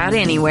just about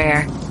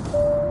anywhere.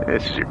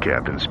 This is your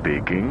captain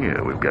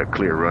speaking. We've got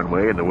clear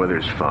runway and the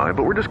weather's fine,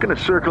 but we're just going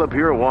to circle up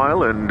here a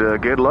while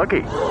and get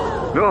lucky.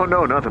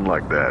 No, nothing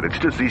like that. It's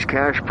just these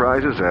cash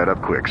prizes add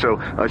up quick. So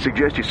I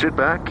suggest you sit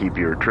back, keep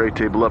your tray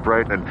table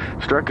upright, and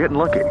start getting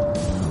lucky.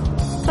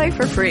 Play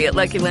for free at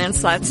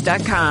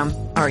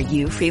LuckyLandSlots.com. Are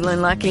you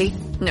feeling lucky?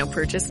 No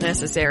purchase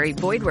necessary.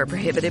 Void where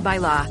prohibited by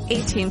law.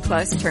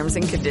 18+ terms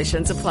and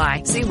conditions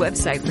apply. See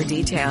website for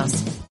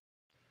details.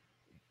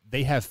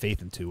 They have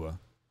faith in Tua.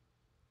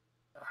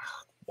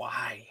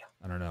 Why?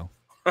 I don't know.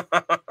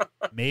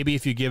 Maybe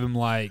if you give him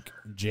like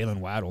Jalen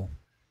Waddle.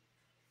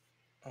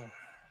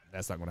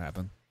 That's not going to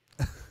happen.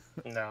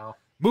 No.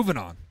 Moving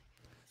on.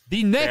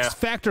 The next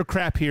factor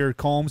crap here,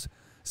 Combs.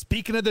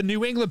 Speaking of the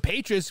New England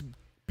Patriots,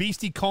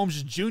 Beastie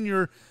Combs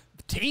Jr.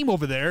 team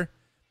over there,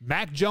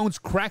 Mac Jones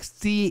cracks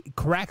the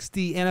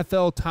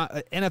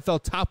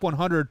NFL top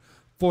 100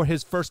 for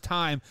his first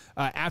time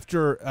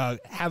after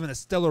having a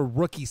stellar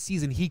rookie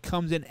season. He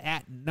comes in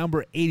at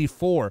number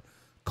 84.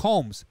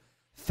 Combs,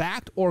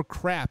 fact or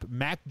crap,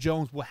 Mac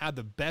Jones will have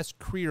the best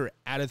career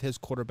out of his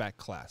quarterback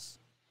class?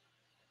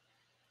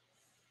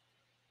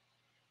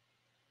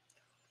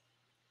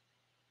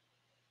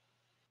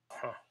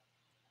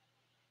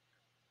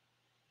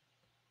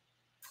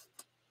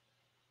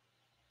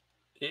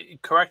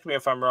 Correct me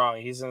if I'm wrong.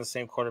 He's in the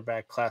same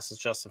quarterback class as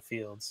Justin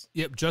Fields.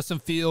 Yep, Justin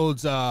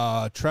Fields,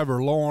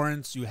 Trevor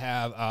Lawrence. You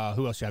have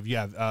who else? You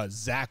have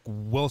Zach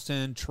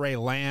Wilson, Trey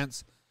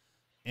Lance,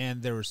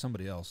 and there was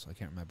somebody else. I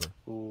can't remember.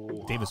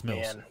 Ooh, Davis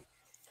Mills. Man.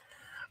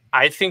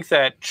 I think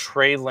that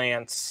Trey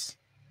Lance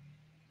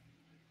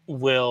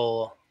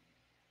will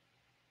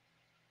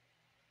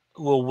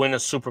win a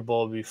Super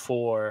Bowl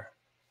before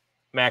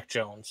Mac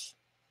Jones.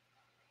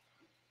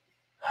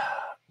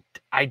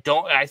 I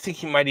think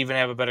he might even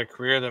have a better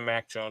career than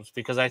Mac Jones,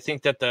 because I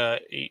think that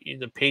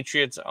the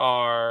Patriots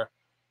are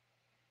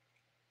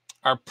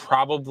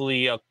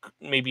probably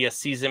maybe a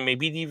season,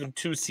 maybe even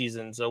 2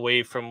 seasons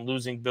away from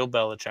losing Bill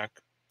Belichick.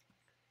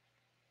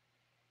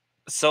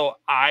 So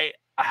I'm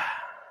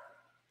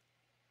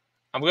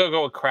going to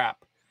go with crap.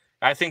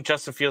 I think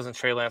Justin Fields and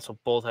Trey Lance will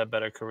both have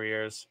better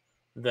careers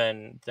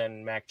than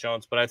Mac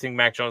Jones, but I think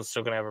Mac Jones is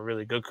still going to have a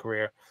really good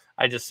career.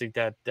 I just think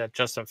that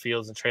Justin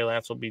Fields and Trey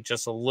Lance will be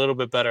just a little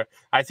bit better.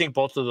 I think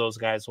both of those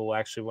guys will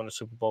actually win a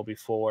Super Bowl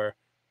before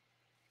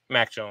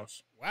Mac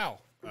Jones. Wow,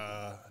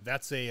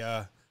 that's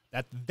a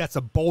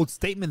bold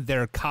statement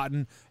there,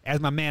 Cotton. As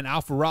my man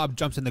Alpha Rob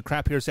jumps in the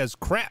crap here, says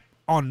crap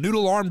on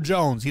Noodle Arm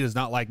Jones. He does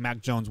not like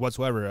Mac Jones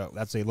whatsoever.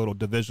 That's a little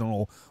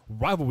divisional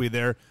rivalry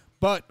there.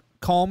 But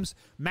Combs,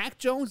 Mac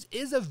Jones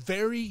is a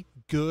very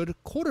good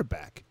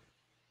quarterback.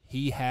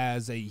 He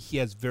has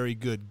very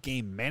good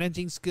game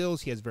managing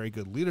skills. He has very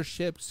good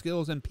leadership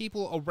skills, and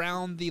people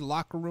around the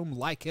locker room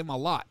like him a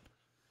lot.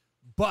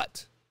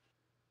 But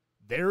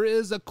there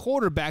is a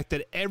quarterback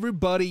that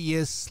everybody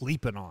is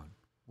sleeping on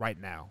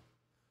right now.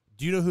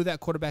 Do you know who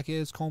that quarterback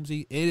is,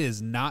 Combsy? It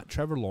is not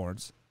Trevor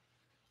Lawrence.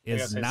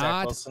 It's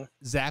not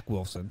Zach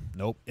Wilson.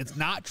 Nope. It's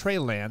not Trey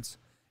Lance.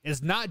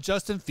 It's not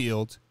Justin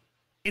Fields.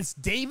 It's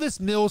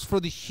Davis Mills for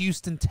the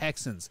Houston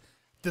Texans.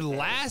 The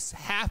last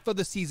half of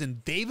the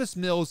season, Davis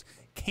Mills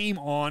came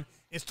on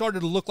and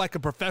started to look like a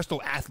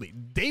professional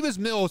athlete. Davis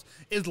Mills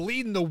is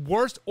leading the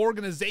worst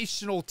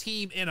organizational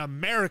team in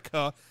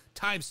America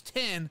times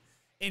 10,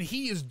 and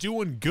he is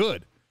doing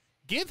good.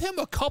 Give him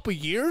a couple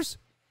years,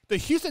 the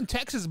Houston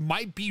Texans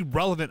might be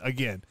relevant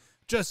again.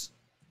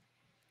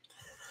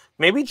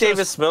 Maybe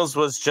Davis Mills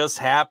was just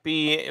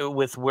happy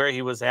with where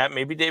he was at.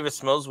 Maybe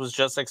Davis Mills was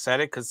just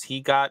excited because he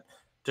got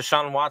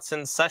DeShaun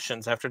Watson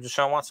sessions after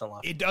DeShaun Watson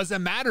left. It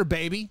doesn't matter,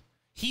 baby.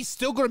 He's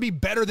still going to be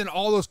better than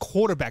all those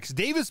quarterbacks.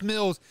 Davis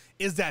Mills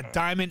is that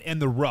diamond in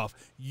the rough.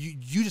 You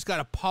just got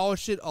to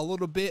polish it a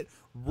little bit,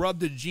 rub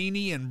the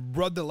genie and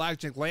rub the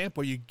electric lamp.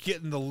 Are you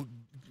getting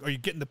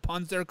the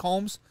puns there,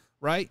 Combs?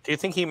 Right? Do you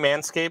think he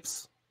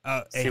manscapes?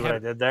 See what I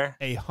did there?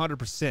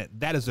 100%.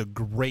 That is a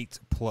great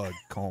plug,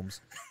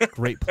 Combs.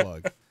 Great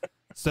plug.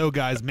 So,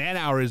 guys, Man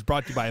Hour is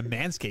brought to you by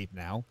Manscaped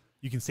now.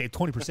 You can save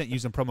 20%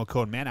 using promo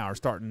code MANHOUR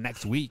starting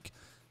next week.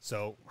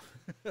 So,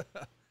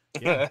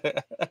 yeah,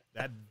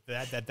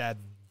 that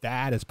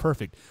is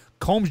perfect.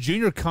 Combs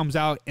Jr. comes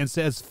out and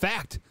says,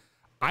 fact,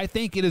 I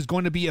think it is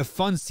going to be a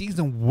fun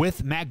season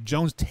with Mac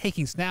Jones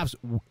taking snaps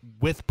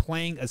with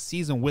playing a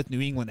season with New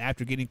England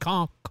after getting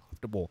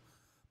comfortable.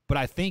 But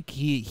I think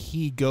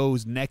he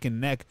goes neck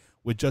and neck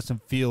with Justin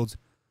Fields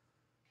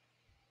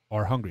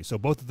are hungry. So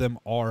both of them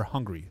are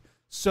hungry.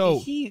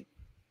 So you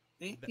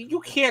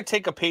can't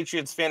take a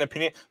Patriots fan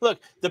opinion. Look,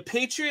 the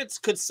Patriots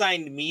could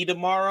sign me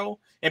tomorrow,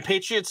 and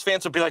Patriots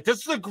fans would be like, this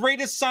is the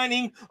greatest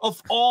signing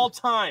of all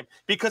time,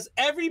 because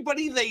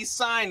everybody they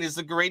sign is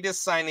the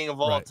greatest signing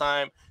of all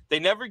time. They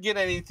never get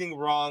anything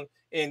wrong.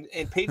 And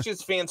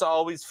Patriots fans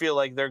always feel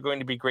like they're going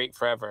to be great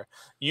forever.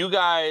 You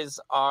guys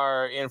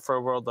are in for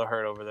a world of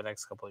hurt over the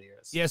next couple of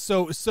years. Yeah,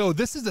 so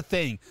this is the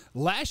thing.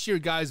 Last year,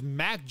 guys,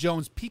 Mac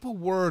Jones, people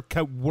were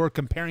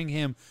comparing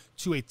him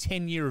to a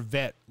 10-year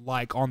vet,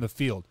 like, on the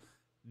field.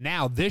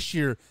 Now, this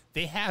year,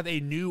 they have a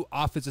new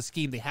offensive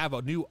scheme. They have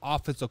a new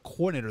offensive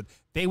coordinator.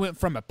 They went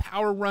from a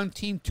power run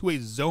team to a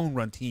zone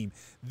run team.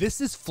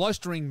 This is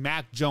flustering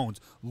Mac Jones.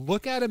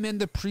 Look at him in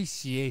the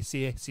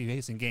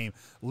preseason game.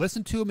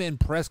 Listen to him in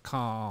press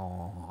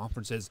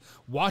conferences.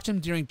 Watch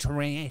him during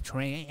training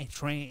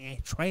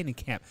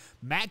camp.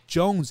 Mac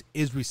Jones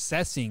is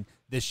recessing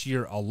this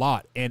year a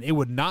lot, and it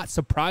would not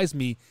surprise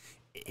me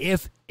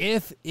if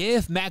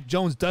Mac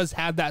Jones does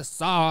have that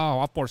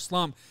sophomore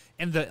slump,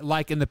 and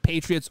the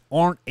Patriots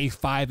aren't a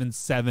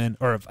 5-7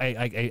 or a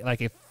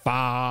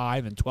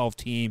 5-12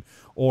 team,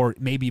 or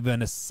maybe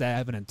even a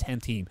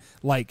 7-10 team.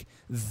 Like,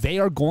 they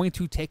are going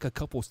to take a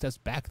couple steps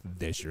back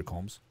this year,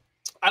 Combs.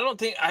 I don't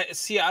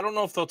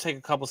know if they'll take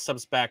a couple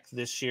steps back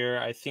this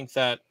year. I think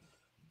that,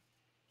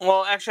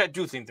 well, actually, I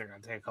do think they're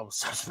going to take a couple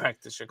steps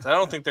back this year, because I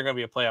don't think they're going to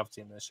be a playoff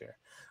team this year.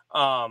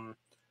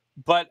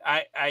 But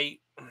I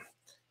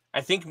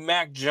think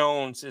Mac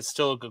Jones is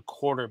still a good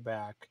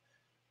quarterback.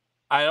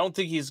 I don't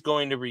think he's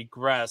going to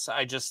regress.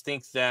 I just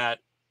think that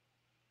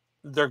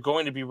they're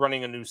going to be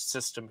running a new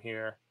system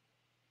here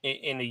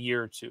in a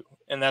year or two.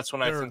 And that's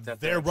when I think that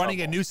they're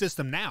running a new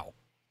system now.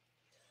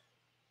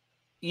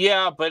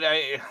 Yeah, but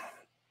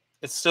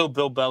it's still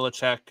Bill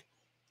Belichick.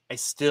 I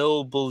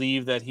still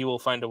believe that he will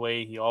find a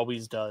way. He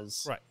always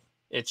does. Right.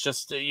 It's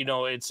just,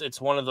 it's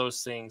one of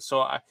those things.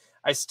 So I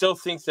still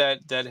think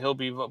that he'll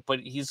be, but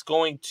he's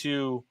going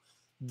to,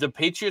 the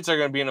Patriots are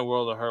going to be in a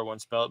world of hurt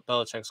once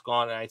Belichick's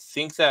gone. And I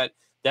think that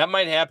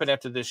might happen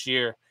after this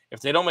year. If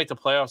they don't make the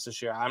playoffs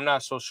this year, I'm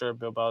not so sure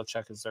Bill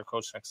Belichick is their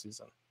coach next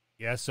season.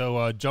 Yeah,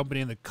 so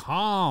jumping in the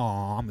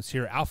comments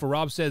here, Alpha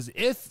Rob says,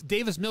 if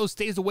Davis Mills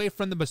stays away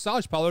from the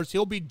massage parlors,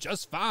 he'll be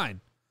just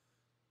fine.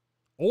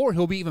 Or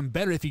he'll be even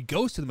better if he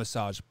goes to the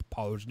massage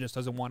parlors and just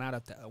doesn't want out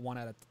of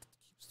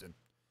Houston.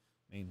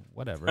 I mean,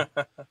 whatever.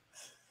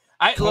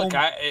 Go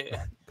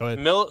ahead.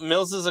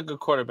 Mills is a good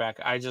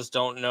quarterback. I just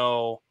don't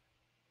know.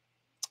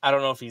 I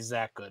don't know if he's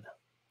that good.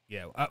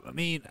 Yeah, I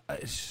mean,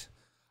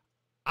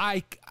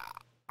 I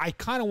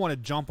kind of want to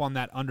jump on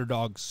that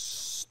underdog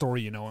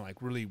story, and like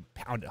really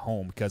pound it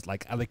home, because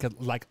like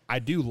I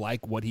do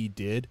like what he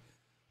did.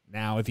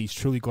 Now, if he's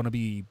truly going to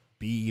be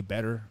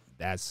better,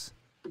 that's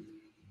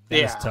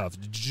tough.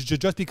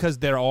 Just because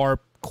there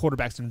are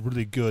quarterbacks in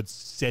really good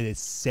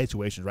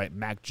situations, right?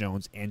 Mac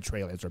Jones and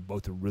Trey Lance are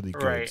both in really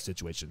good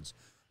situations.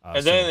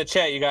 And then in the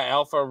chat, you got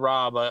Alpha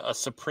Rob, a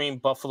supreme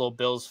Buffalo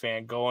Bills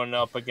fan, going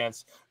up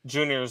against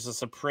Junior, a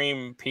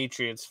supreme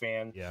Patriots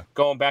fan,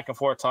 going back and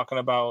forth talking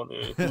about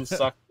who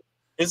sucked.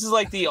 This is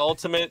like the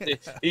ultimate.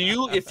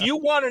 If you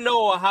want to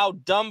know how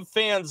dumb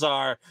fans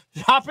are,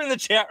 hop in the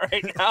chat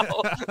right now,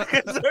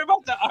 because they're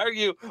about to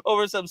argue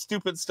over some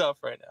stupid stuff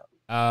right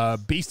now.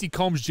 Beastie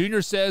Combs Jr.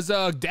 says,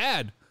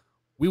 Dad,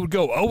 we would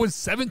go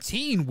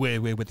 0-17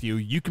 with you.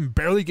 You can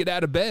barely get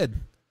out of bed.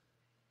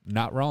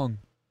 Not wrong.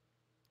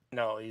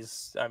 No,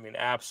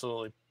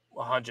 absolutely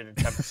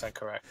 110%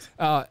 correct.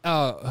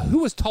 Who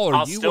was taller?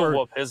 I'll still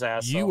whoop his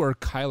ass. You or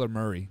Kyler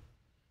Murray?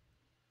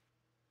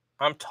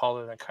 I'm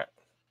taller than Kyler.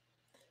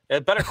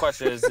 The better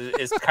question is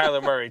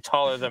Kyler Murray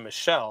taller than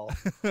Michelle?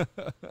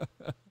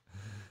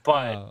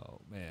 But,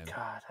 oh, man.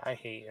 God, I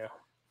hate you.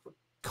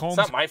 It's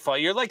not my fault.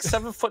 You're like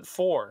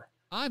 7'4".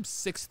 I'm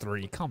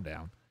 6'3". Calm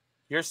down.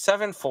 You're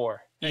 7'4",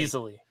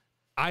 easily.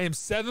 I am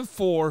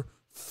 7'4",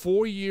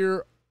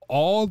 4-year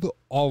all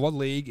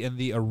league in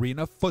the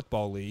Arena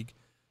Football League.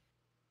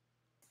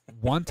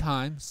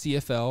 One-time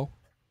CFL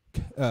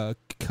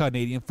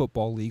Canadian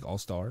Football League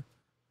All-Star. I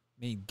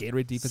mean,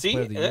 Gatorade Defense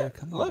Player of the Year.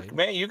 Come on, look,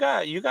 man, you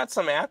got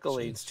some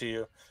accolades to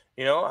you.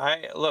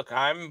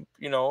 I'm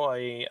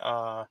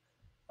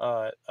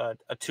a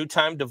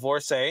 2-time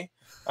divorcee.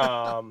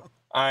 I'm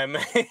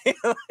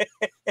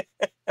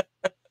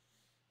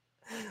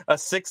a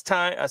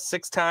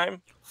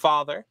six-time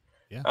father.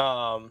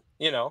 Yeah.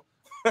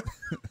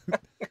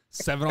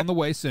 7 on the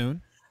way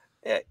soon.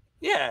 Yeah.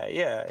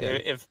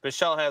 If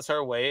Michelle has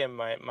her way and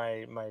my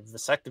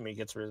vasectomy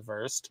gets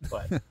reversed,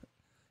 but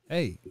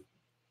hey,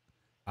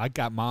 I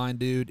got mine,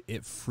 dude.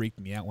 It freaked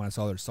me out when I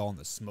saw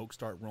the smoke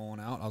start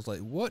rolling out. I was like,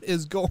 "What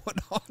is going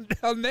on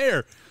down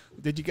there?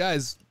 Did you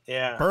guys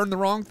burn the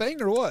wrong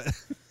thing or what?"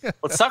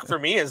 What sucked for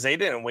me is they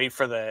didn't wait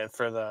for the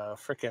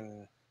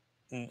freaking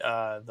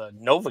the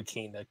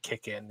Novocaine to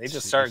kick in. They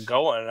just started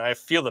going, and I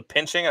feel the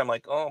pinching. I'm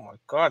like, "Oh my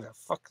god, that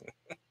fucking."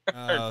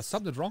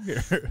 Something's wrong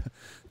here.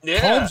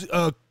 Yeah.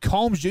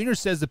 Combs Jr.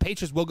 says the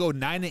Patriots will go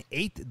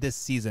 9-8 this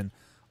season.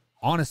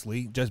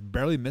 Honestly, just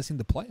barely missing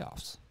the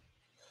playoffs.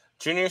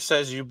 Junior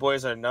says you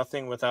boys are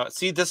nothing without.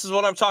 See, this is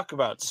what I'm talking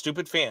about.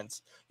 Stupid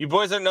fans. You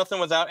boys are nothing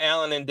without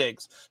Allen and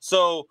Diggs.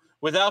 So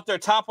without their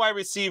top wide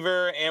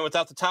receiver and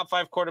without the top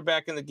 5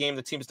 quarterback in the game,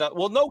 the team's not.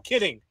 Well, no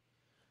kidding.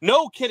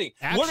 No kidding.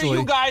 Actually, what are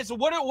you guys?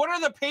 What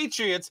are the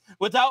Patriots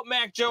without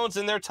Mac Jones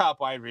and their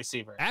top wide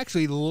receiver?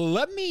 Actually,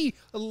 let me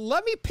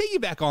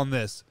piggyback on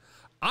this.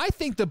 I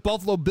think the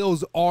Buffalo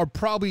Bills are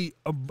probably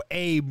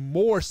a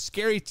more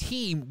scary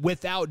team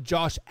without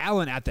Josh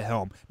Allen at the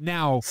helm.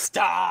 Now,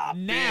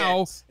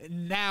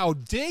 Now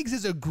Diggs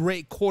is a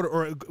great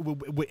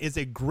is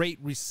a great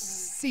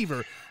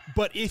receiver,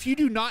 but if you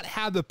do not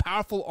have the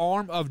powerful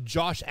arm of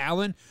Josh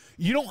Allen,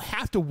 you don't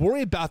have to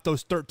worry about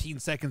those 13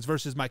 seconds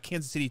versus my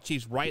Kansas City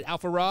Chiefs, right,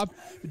 Alpha Rob?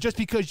 Just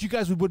because you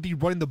guys would be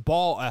running the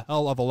ball a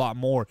hell of a lot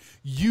more,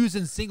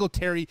 using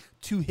Singletary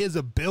to his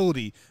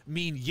ability. I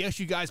mean, yes,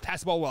 you guys pass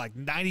the ball like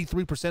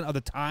 93% of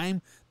the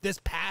time this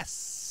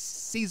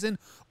past season,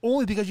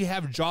 only because you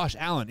have Josh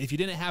Allen. If you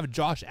didn't have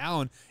Josh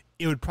Allen,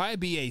 it would probably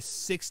be a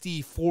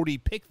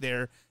 60-40 pick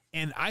there,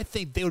 and I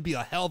think they would be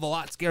a hell of a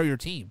lot scarier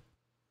team.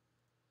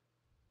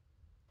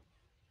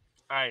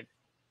 All right.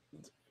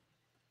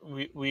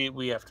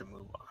 We have to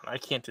move on. I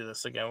can't do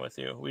this again with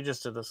you. We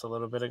just did this a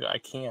little bit ago. I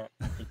can't.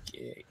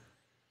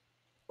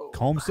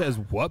 Combs says,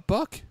 "What,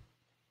 Buck?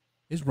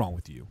 Is wrong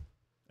with you?"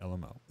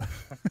 LMO.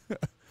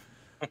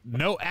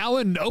 No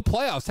Allen, no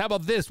playoffs. How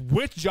about this?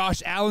 With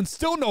Josh Allen,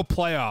 still no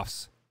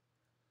playoffs.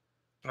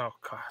 Oh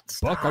God,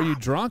 stop. Buck, are you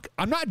drunk?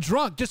 I'm not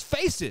drunk. Just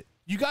face it.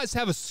 You guys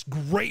have a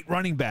great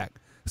running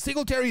back.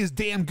 Singletary is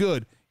damn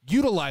good.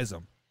 Utilize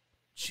him.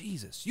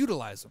 Jesus,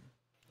 utilize him.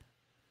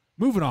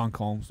 Moving on,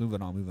 Combs.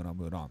 Moving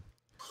on.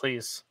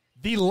 Please.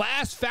 The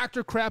last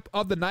factor crap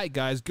of the night,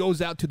 guys,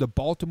 goes out to the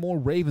Baltimore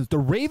Ravens. The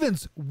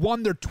Ravens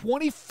won their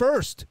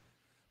 21st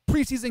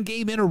preseason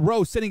game in a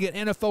row, setting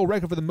an NFL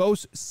record for the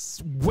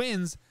most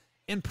wins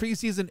in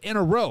preseason in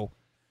a row.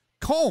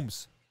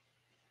 Combs,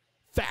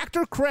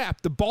 factor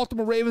crap. The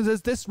Baltimore Ravens,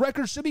 as this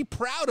record should be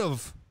proud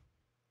of.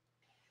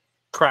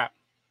 Crap.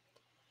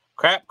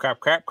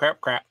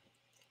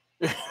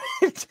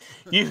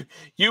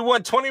 You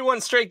won 21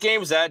 straight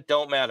games that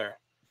don't matter.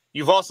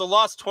 You've also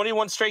lost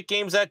 21 straight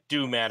games that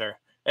do matter,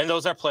 and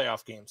those are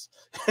playoff games.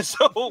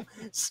 So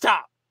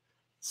stop.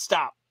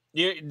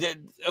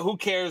 Who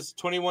cares?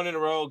 21 in a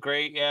row,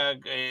 great. Yeah,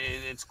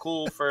 it's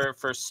cool for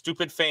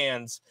stupid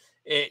fans.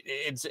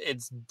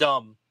 It's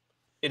dumb.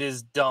 It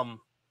is dumb,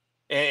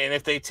 and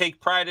if they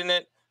take pride in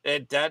it,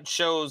 that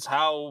shows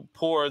how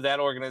poor that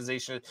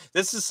organization is.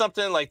 This is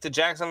something like the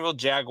Jacksonville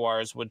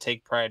Jaguars would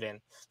take pride in.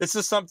 This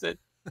is something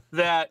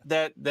that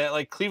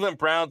like Cleveland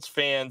Browns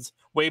fans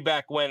way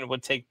back when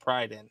would take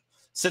pride in.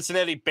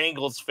 Cincinnati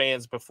Bengals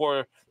fans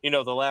before,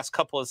 the last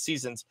couple of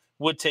seasons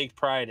would take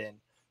pride in.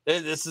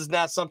 This is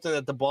not something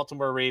that the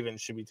Baltimore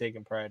Ravens should be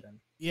taking pride in.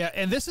 Yeah,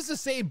 and this is the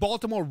same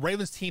Baltimore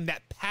Ravens team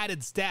that padded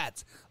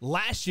stats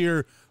last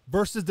year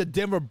versus the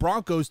Denver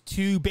Broncos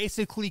to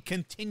basically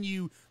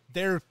continue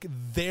their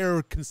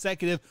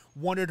consecutive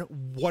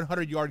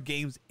 100-yard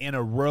games in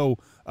a row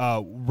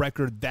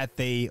record that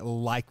they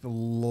like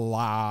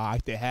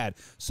they had.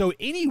 So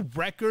any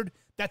record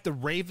that the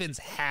Ravens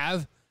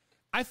have,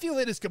 I feel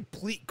it is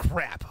complete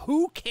crap.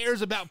 Who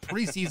cares about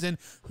preseason?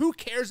 Who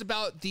cares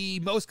about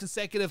the most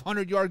consecutive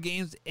 100-yard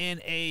games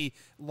in a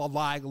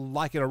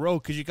like in a row?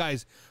 Because you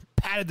guys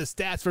padded the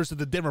stats versus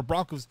the Denver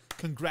Broncos.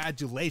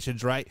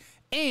 Congratulations, right?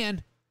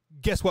 And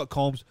guess what,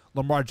 Combs?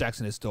 Lamar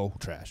Jackson is still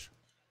trash.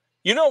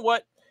 You know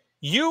what?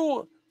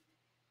 You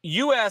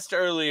asked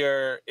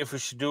earlier if we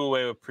should do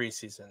away with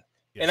preseason.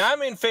 Yes. And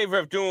I'm in favor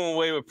of doing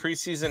away with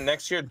preseason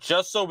next year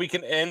just so we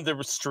can end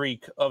the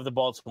streak of the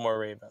Baltimore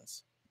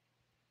Ravens.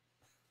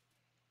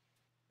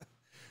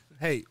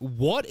 Hey,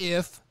 what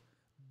if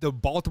the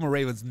Baltimore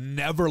Ravens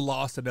never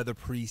lost another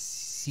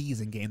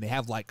preseason game? They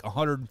have like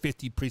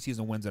 150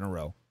 preseason wins in a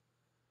row.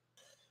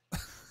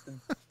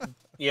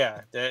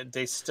 Yeah,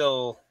 they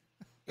still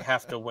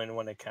have to win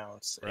when it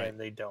counts, right. And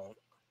they don't.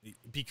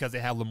 Because they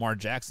have Lamar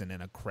Jackson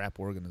in a crap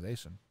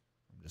organization.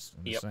 I'm just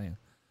saying.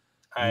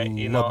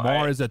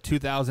 Lamar is a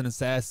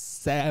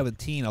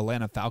 2017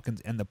 Atlanta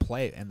Falcons in the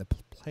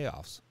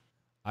playoffs.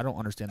 I don't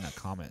understand that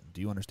comment.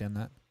 Do you understand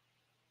that?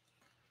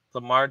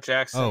 Lamar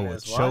Jackson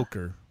is what?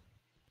 Choker.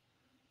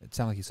 It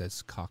sounded like he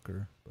says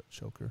cocker, but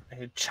choker.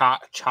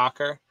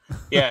 Chalker.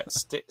 Yeah,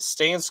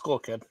 stay in school,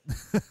 kid.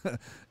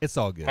 It's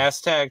all good.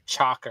 Hashtag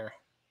chalker.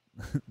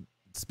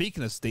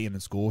 Speaking of staying in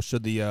school,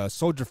 should the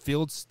Soldier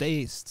Field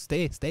stay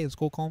in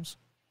school, Combs?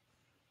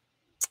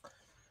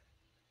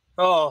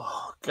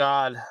 Oh,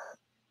 God.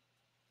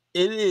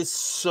 It is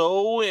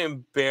so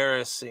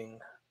embarrassing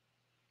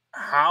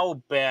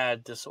how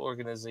bad this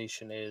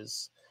organization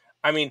is.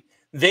 I mean,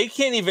 they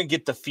can't even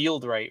get the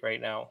field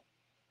right now.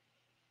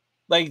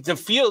 Like the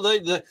field,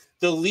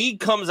 the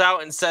league comes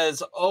out and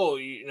says, "Oh,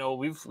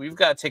 we've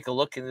got to take a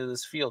look into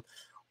this field."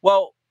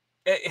 Well,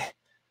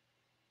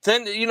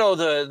 then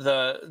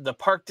the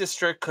park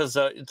district, because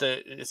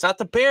it's not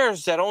the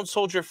Bears that own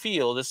Soldier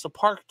Field, it's the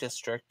park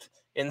district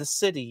in the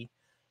city,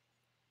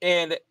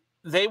 and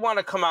they want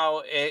to come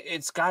out.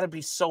 It's got to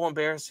be so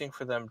embarrassing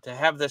for them to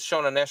have this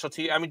shown on national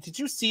TV. I mean, did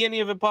you see any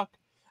of it, Buck?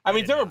 I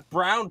mean, there are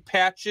brown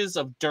patches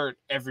of dirt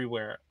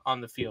everywhere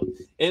on the field.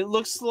 It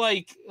looks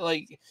like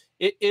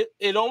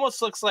It almost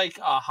looks like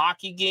a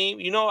hockey game.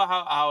 You know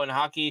how in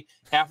hockey,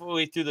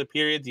 halfway through the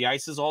period, the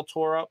ice is all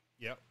tore up?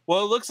 Yep.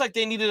 Well, it looks like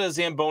they needed a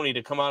Zamboni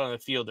to come out on the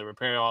field to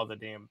repair all the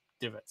damn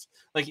divots.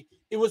 Like,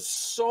 it was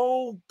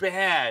so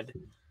bad.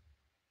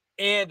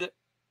 And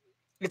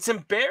it's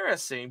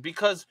embarrassing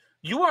because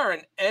you are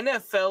an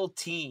NFL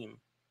team.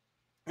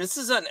 This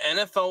is an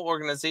NFL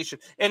organization.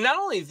 And not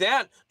only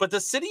that, but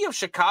the city of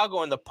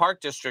Chicago and the Park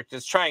District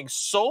is trying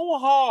so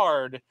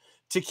hard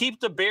to keep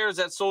the Bears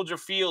at Soldier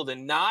Field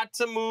and not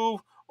to move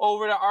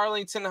over to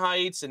Arlington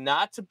Heights and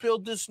not to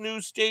build this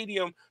new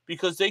stadium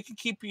because they can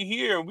keep you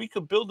here and we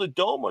could build a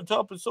dome on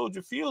top of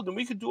Soldier Field and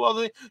we could do all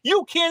the things.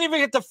 You can't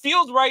even get the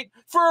field right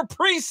for a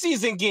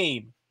preseason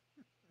game.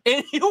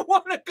 And you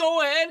want to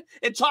go ahead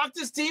and talk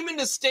this team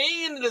into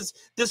staying in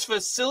this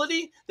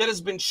facility that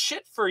has been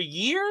shit for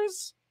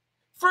years?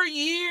 For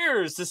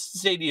years, this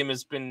stadium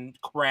has been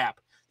crap.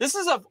 This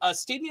is a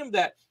stadium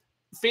that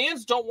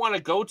fans don't want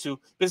to go to,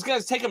 but it's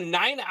going to take them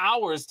 9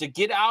 hours to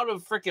get out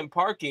of freaking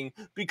parking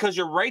because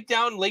you're right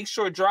down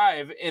Lakeshore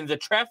Drive and the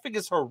traffic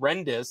is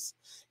horrendous.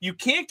 You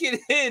can't get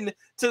in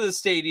to the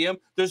stadium.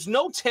 There's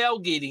no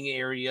tailgating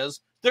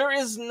areas. There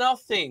is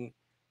nothing.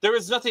 There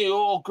is nothing.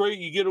 Oh, great.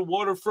 You get a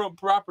waterfront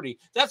property.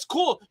 That's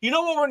cool. You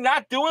know what we're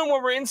not doing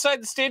when we're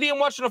inside the stadium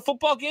watching a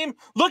football game?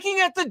 Looking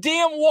at the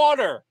damn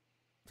water.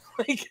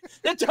 Like,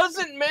 that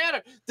doesn't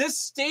matter. This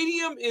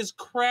stadium is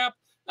crap.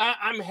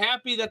 I'm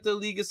happy that the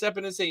league is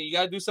stepping in and saying you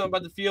got to do something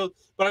about the field,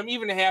 but I'm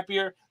even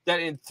happier that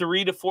in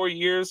 3 to 4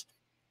 years,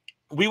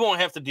 we won't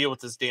have to deal with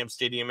this damn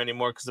stadium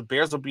anymore because the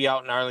Bears will be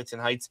out in Arlington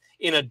Heights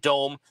in a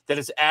dome that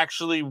is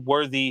actually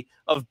worthy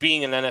of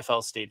being an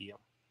NFL stadium.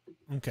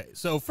 Okay,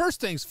 so first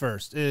things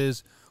first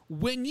is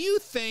when you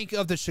think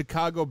of the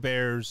Chicago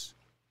Bears,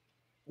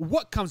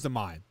 what comes to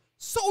mind?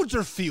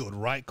 Soldier Field,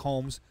 right,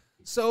 Combs?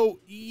 So,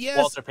 yes.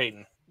 Walter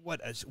Payton.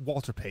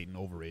 Walter Payton,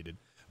 overrated.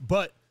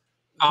 But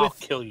I'll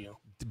kill you.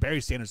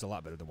 Barry Sanders is a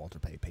lot better than Walter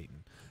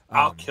Payton.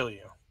 I'll kill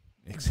you.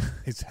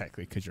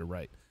 Exactly, because you're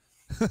right.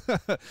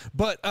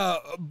 But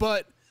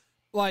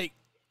like,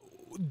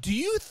 do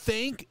you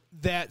think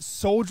that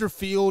Soldier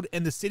Field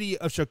and the city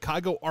of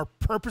Chicago are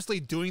purposely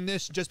doing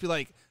this? Just be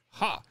like,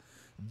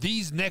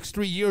 these next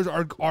 3 years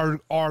are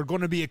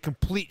going to be a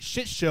complete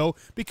shit show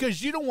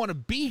because you don't want to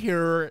be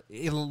here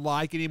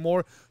like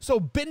anymore. So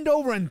bend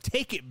over and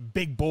take it,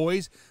 big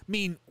boys. I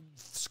mean,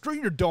 screw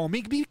your dome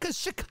because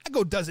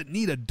Chicago doesn't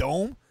need a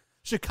dome.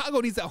 Chicago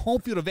needs that home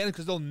field advantage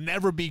because they'll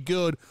never be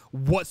good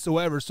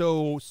whatsoever.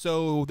 So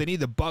they need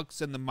the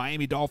Bucks and the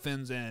Miami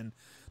Dolphins and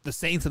the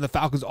Saints and the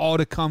Falcons all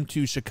to come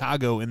to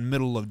Chicago in the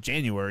middle of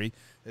January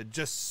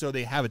just so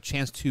they have a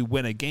chance to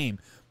win a game.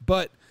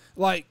 But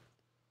like,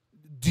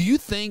 do you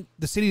think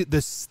the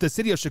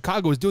city of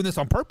Chicago is doing this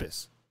on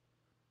purpose?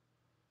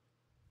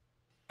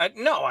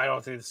 No, I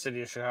don't think the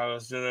city of Chicago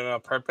is doing it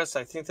on purpose.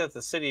 I think that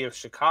the city of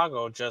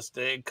Chicago just,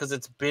 because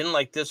it's been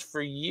like this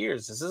for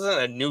years. This isn't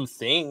a new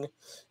thing.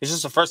 It's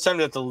just the first time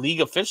that the league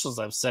officials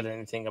have said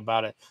anything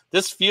about it.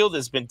 This field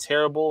has been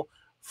terrible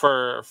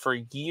for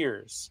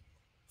years.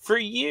 For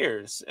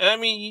years. And I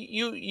mean,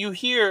 you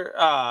hear,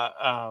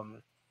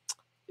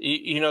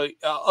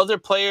 other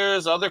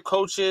players, other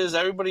coaches,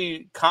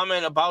 everybody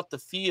comment about the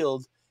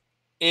field,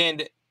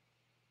 and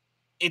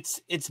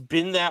it's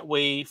been that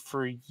way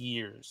for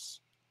years.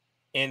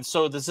 And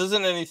so this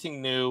isn't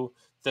anything new.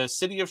 The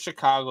city of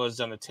Chicago has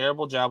done a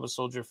terrible job with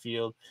Soldier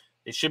Field.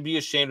 They should be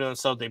ashamed of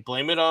themselves. They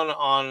blame it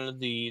on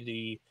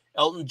the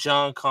Elton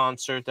John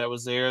concert that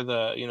was there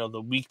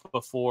the week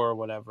before or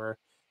whatever.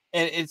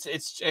 And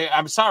it's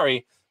I'm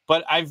sorry,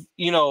 but I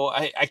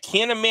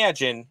can't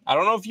imagine. I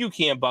don't know if you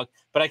can, Buck,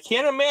 but I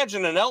can't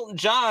imagine an Elton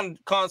John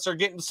concert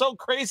getting so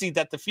crazy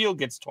that the field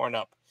gets torn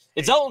up.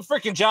 It's Elton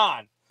freaking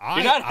John.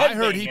 I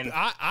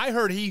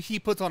heard he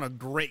puts on a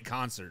great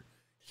concert.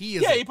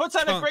 He puts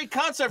on a great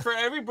concert for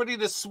everybody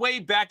to sway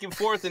back and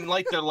forth and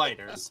light their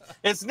lighters.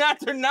 It's not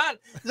they're not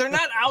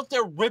out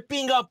there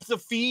ripping up the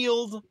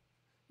field.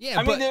 Yeah,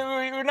 I mean,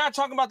 we're not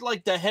talking about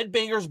like the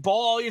Headbangers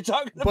Ball. You're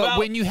talking about. But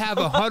when you have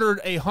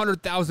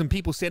 100,000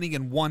 people standing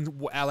in one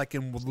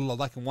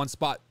one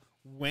spot,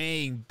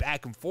 weighing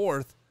back and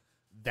forth,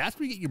 that's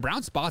where you get your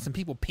brown spots and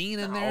people peeing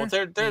in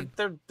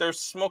there. They're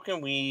smoking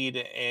weed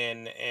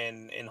and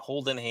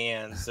holding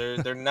hands.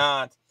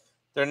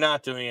 They're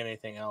not doing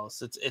anything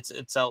else.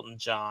 It's Elton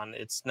John.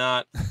 It's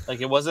not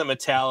like it wasn't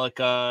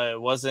Metallica. It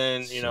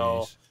wasn't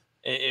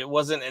it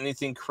wasn't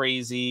anything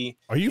crazy.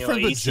 Are you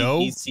friends with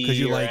Joe? Because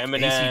you like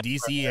Eminem,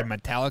 AC/DC and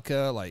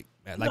Metallica. Like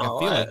no, I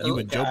feel like you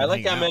and Joe. I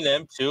like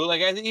Eminem too.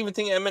 Like I even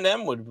think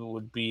Eminem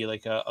would be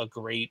like a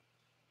great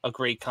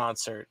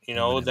concert.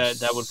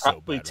 That would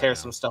probably tear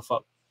some stuff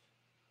up.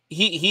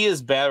 He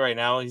is bad right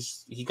now.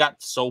 He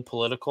got so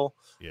political.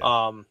 Yeah.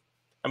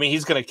 I mean,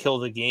 he's gonna kill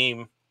the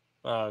game.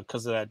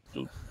 Because of that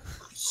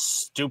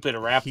stupid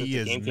rap. He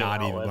is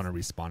not even going to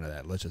respond to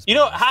that. Let's just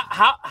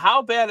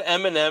how bad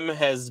Eminem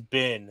has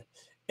been,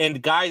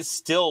 and guys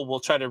still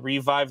will try to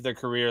revive their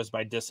careers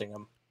by dissing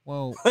him.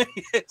 Well,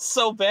 it's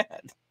so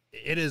bad.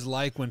 It is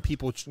like when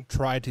people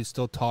try to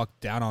still talk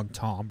down on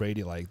Tom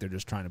Brady, like they're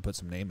just trying to put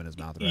some name in his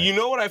mouth. Right? You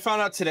know what I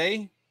found out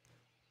today?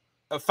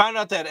 I found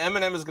out that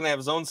Eminem is going to have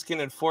his own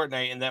skin in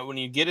Fortnite, and that when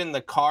you get in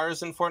the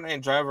cars in Fortnite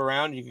and drive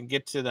around, you can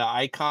get to the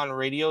Icon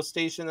radio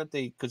station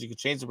because you can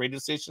change the radio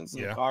stations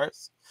in the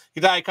cars.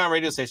 Get the Icon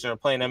radio station are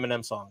playing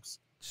Eminem songs.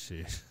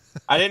 Jeez.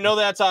 I didn't know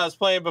that's how I was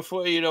playing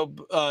before,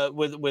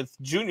 with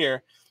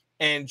Junior,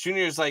 and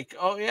Junior's like,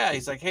 oh yeah,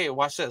 he's like, hey,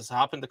 watch this,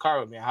 hop in the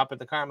car with me. I hop in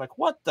the car. I'm like,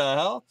 what the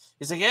hell?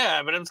 He's like,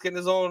 yeah, Eminem's getting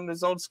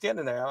his own skin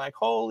in there. I'm like,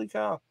 holy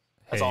cow,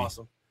 that's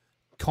awesome.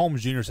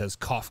 Combs Jr. says,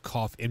 cough,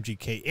 cough,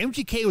 MGK.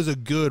 MGK was a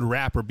good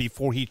rapper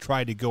before he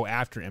tried to go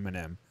after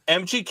Eminem.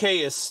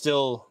 MGK is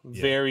still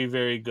very,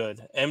 very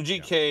good.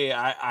 MGK,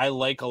 I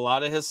like a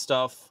lot of his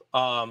stuff.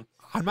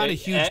 I'm not a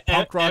huge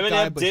punk rock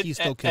guy, but he's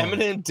still killing.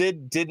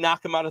 Eminem did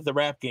knock him out of the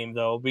rap game,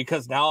 though,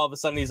 because now all of a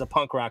sudden he's a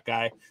punk rock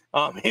guy.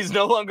 He's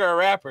no longer a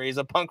rapper; he's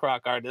a punk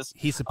rock artist.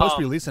 He's supposed to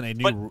be releasing a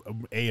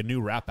new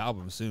rap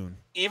album soon.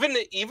 Even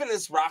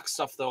his rock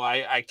stuff, though,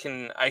 I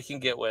can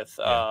get with.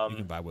 You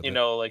can vibe with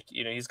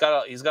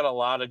it. He's got a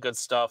lot of good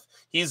stuff.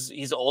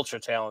 He's ultra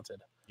talented.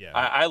 Yeah,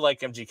 I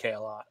like MGK a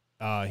lot.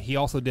 He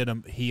also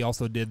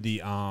did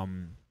the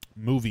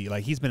movie.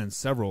 Like he's been in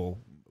several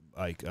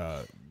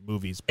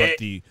movies, but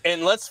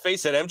and let's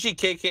face it,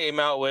 MGK came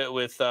out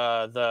with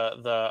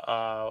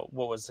the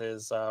what was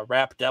his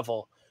Rap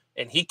Devil,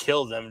 and he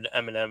killed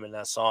Eminem in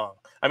that song.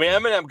 I mean,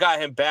 Eminem got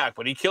him back,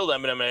 but he killed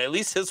Eminem, and at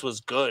least his was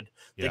good.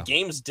 The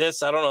Game's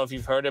diss, I don't know if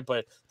you've heard it,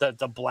 but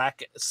the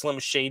Black Slim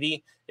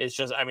Shady is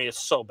just, I mean,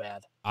 it's so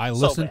bad. I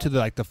listened to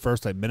the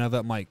first minute of it.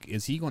 I'm like,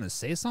 is he going to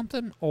say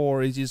something,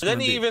 or is he just? Then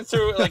he even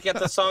threw at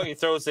the song, he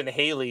throws in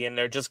Haley in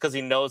there just because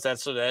he knows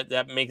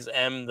that makes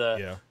M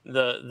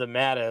the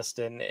maddest,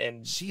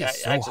 and she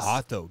is so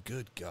hot though.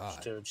 Good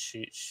God, dude,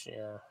 she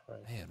yeah.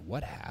 Right. Man,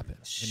 what happened?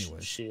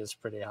 Anyways, she is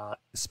pretty hot.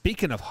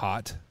 Speaking of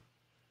hot,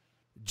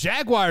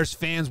 Jaguars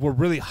fans were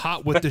really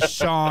hot with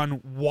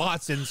DeShaun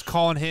Watson's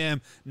calling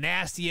him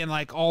nasty and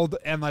all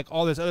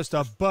this other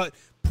stuff. But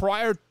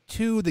prior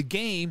to the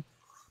game,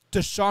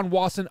 DeShaun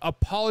Watson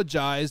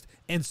apologized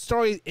and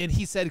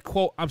he said,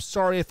 quote, "I'm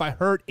sorry if I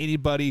hurt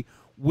anybody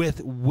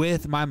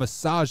with my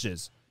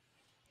massages."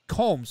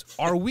 Combs,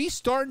 are we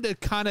starting to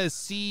kind of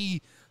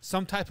see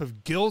some type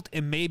of guilt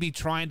and maybe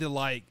trying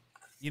to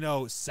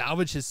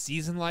salvage his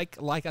season like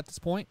at this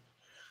point?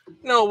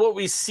 No, what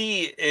we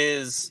see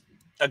is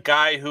a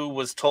guy who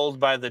was told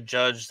by the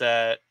judge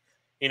that,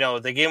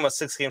 they gave him a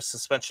 6-game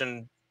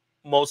suspension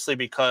mostly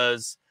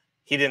because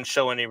he didn't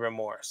show any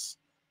remorse.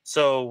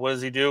 So what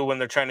does he do when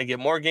they're trying to get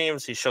more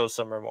games? He shows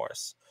some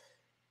remorse.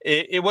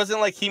 It wasn't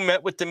like he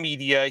met with the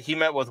media. He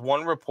met with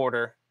one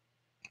reporter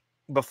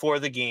before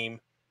the game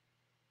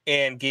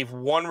and gave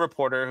one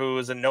reporter, who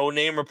was a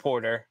no-name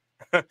reporter,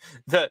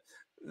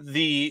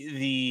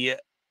 the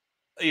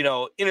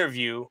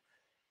interview.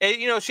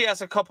 And, she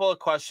asked a couple of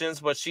questions,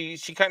 but she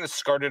kind of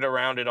skirted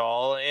around it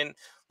all. And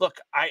look,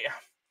 I'm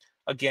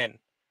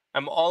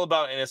all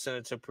about innocent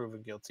until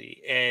proven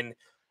guilty. And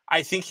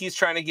I think he's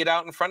trying to get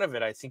out in front of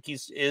it. I think he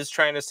is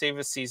trying to save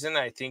his season.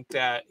 I think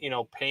that,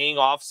 paying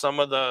off some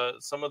of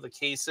the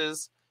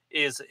cases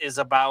is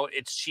about,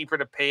 it's cheaper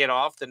to pay it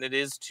off than it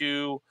is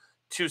to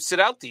sit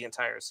out the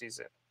entire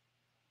season.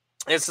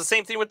 And it's the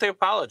same thing with the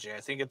apology.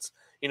 I think it's,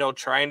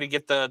 trying to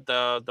get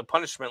the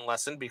punishment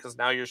lessened because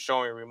now you're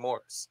showing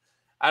remorse.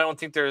 I don't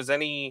think there's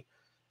anything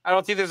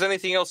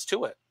else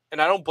to it,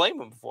 and I don't blame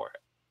him for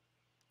it.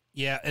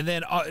 Yeah, and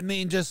then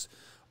just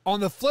on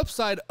the flip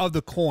side of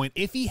the coin,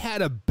 if he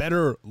had a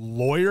better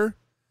lawyer,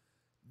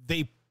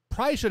 they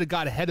probably should have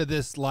got ahead of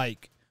this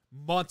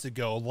months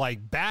ago.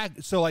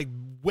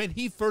 When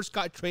he first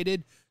got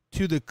traded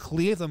to the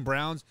Cleveland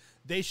Browns,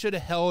 they should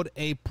have held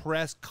a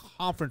press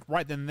conference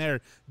right then and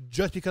there,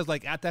 just because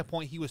at that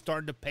point he was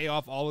starting to pay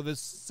off all of his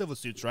civil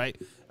suits, right?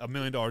 $1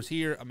 million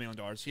here, $1 million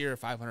here,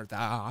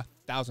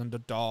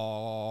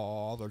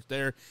 $500,000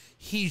 there.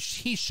 He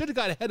should have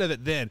got ahead of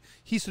it then.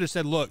 He should have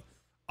said, "Look,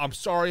 I'm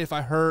sorry if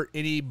I hurt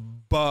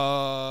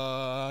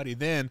anybody."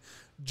 Then,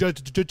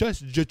 just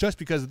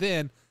because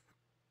then,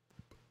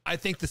 I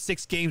think the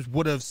 6 games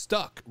would have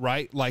stuck,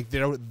 right?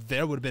 There would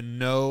have been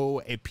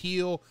no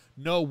appeal,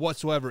 no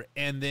whatsoever.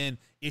 And then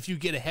if you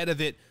get ahead of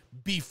it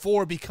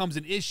before it becomes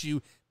an issue,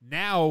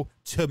 now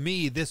to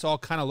me this all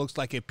kind of looks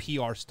like a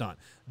PR stunt.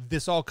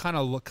 This all kind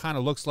of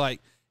looks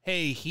like,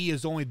 hey, he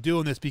is only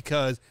doing this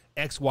because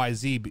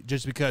XYZ,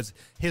 just because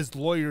his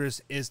lawyer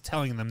is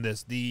telling them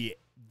this. The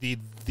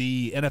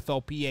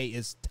NFLPA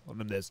is telling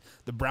them this.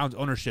 The Browns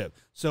ownership.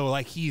 So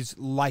he is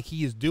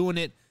doing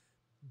it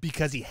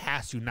because he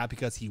has to, not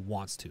because he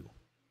wants to.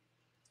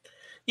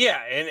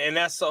 Yeah, and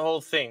that's the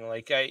whole thing.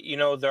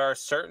 There are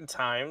certain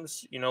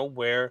times,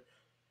 where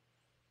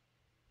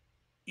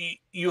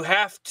you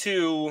have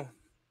to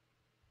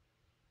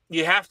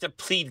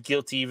plead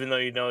guilty even though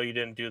you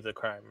didn't do the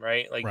crime,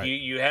 right? Right.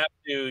 You have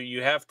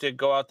to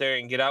go out there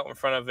and get out in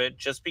front of it,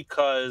 just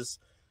because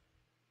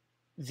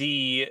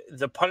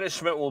the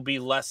punishment will be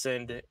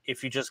lessened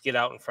if you just get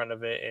out in front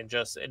of it and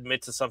just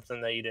admit to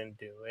something that you didn't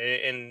do.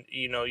 And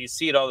you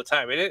see it all the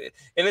time, and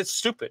it's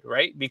stupid,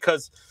 right?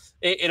 Because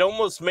it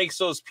almost makes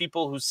those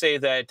people who say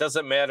that it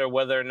doesn't matter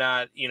whether or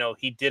not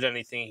he did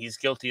anything, he's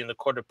guilty in the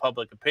court of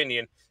public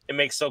opinion. It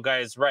makes those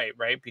guys right,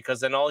 because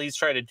then all he's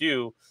trying to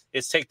do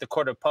is take the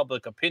court of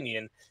public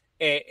opinion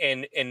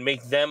and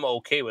make them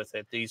okay with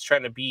it. He's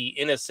trying to be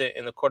innocent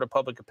in the court of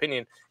public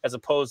opinion as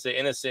opposed to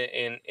innocent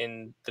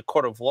in the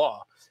court of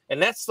law.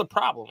 And that's the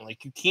problem.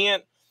 Like,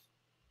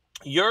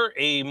 you're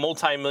a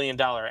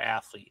multi-million-dollar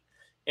athlete.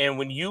 And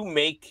when you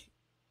make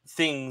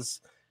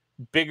things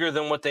bigger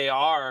than what they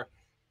are,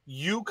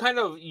 you kind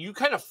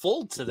of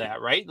fold to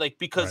that, right? Like,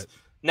 because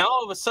now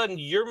all of a sudden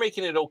you're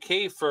making it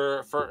okay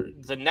for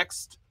the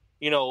next,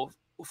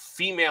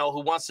 female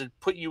who wants to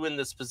put you in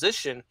this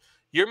position.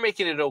 You're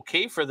making it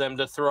okay for them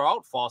to throw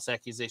out false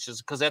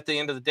accusations, because at the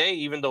end of the day,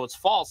 even though it's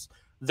false,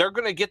 they're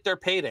going to get their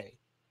payday.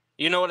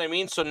 You know what I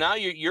mean? So now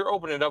you're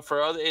opening it up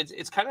for other.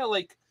 It's kind of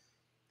like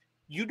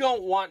you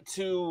don't want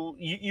to.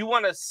 You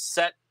want to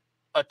set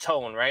a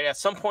tone, right? At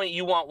some point,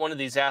 you want one of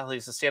these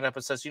athletes to stand up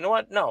and says, "You know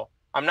what? No,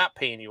 I'm not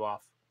paying you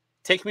off.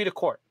 Take me to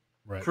court.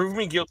 Right. Prove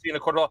me guilty in a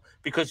court of law,"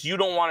 because you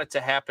don't want it to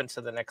happen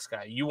to the next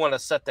guy. You want to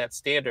set that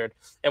standard,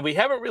 and we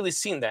haven't really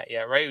seen that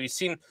yet, right? We've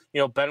seen,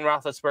 Ben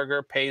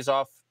Roethlisberger pays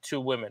off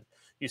 2 women.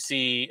 You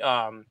see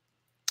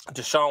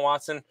DeShaun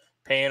Watson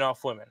paying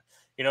off women.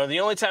 The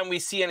only time we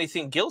see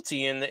anything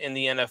guilty in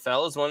the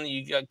NFL is when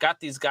you got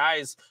these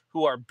guys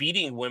who are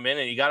beating women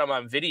and you got them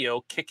on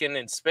video kicking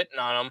and spitting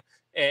on them,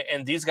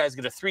 and these guys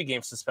get a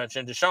 3-game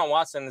suspension. DeShaun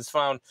Watson has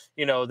found,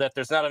 that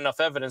there's not enough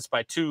evidence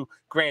by 2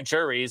 grand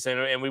juries,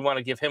 and we want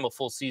to give him a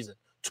full season,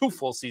 2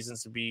 full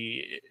seasons to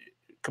be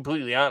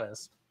completely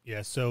honest.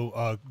 Yeah.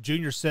 So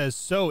Junior says,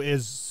 so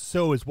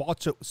is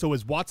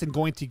Watson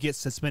going to get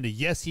suspended?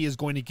 Yes, he is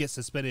going to get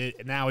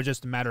suspended. Now it's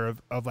just a matter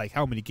of like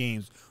how many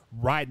games.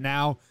 Right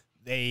now,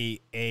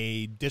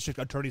 a district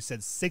attorney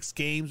said 6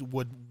 games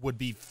would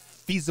be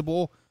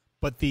feasible,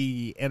 but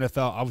the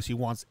NFL obviously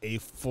wants a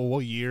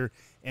full year.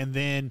 And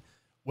then,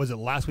 was it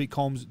last week,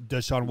 Combs,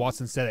 DeShaun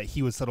Watson said that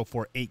he would settle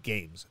for 8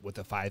 games with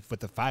the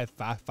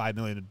 $5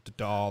 million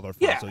fine.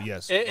 Yeah. So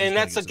yes, and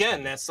that's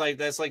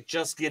that's like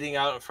just getting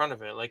out in front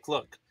of it. Like,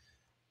 look,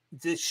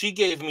 she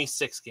gave me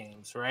 6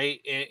 games,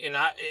 right? And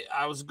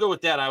I was good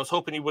with that. I was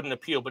hoping he wouldn't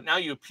appeal, but now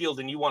you appealed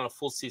and you want a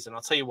full season.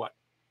 I'll tell you what,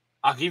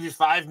 I'll give you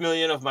 $5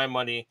 million of my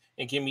money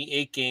and give me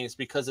 8 games,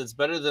 because it's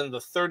better than the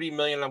 $30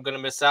 million I'm going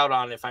to miss out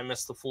on if I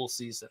miss the full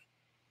season.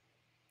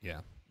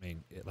 Yeah, I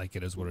mean,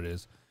 it is what it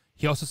is.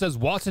 He also says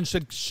Watson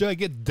should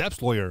get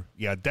Depp's lawyer.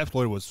 Yeah, Depp's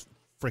lawyer was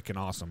freaking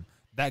awesome.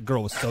 That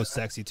girl was so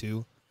sexy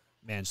too.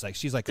 Man,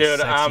 she's like dude, a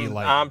sexy,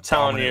 I'm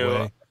telling you,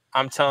 way.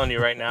 I'm telling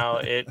you right now,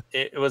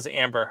 it was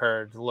Amber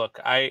Heard. Look,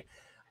 I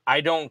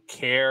don't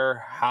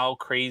care how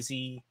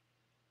crazy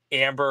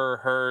Amber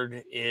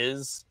Heard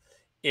is.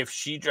 If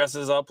she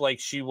dresses up like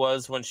she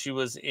was when she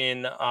was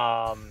in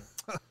where's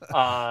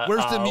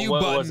the mute button?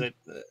 What was it?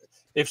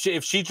 If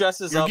she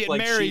dresses up like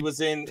married. she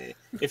was in,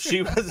 if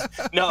she was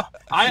no,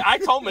 I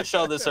told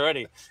Michelle this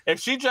already.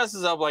 If she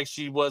dresses up like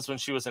she was when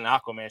she was in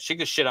Aquaman, she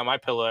could shit on my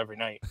pillow every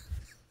night.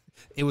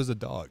 It was a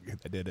dog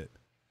that did it.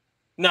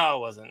 No, it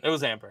wasn't. It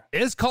was Amber.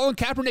 Is Colin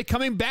Kaepernick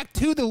coming back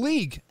to the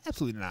league?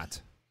 Absolutely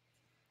not.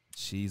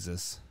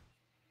 Jesus.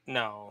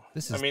 No.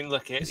 I mean,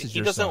 look, he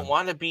doesn't son.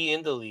 want to be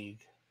in the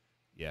league.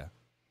 Yeah.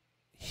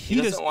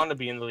 He doesn't want to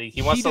be in the league.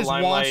 He wants the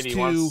limelight.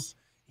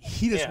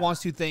 He just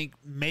wants to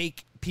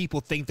make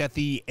people think that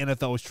the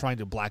NFL is trying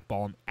to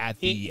blackball him at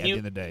the end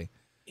of the day.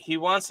 He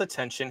wants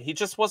attention. He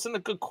just wasn't a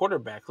good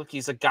quarterback. Look,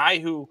 he's a guy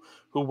who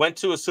went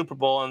to a Super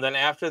Bowl and then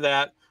after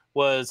that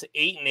was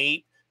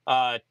 8-8,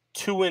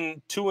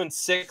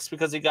 2-6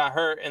 because he got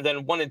hurt, and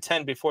then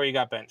 1-10 before he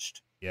got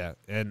benched. Yeah,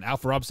 and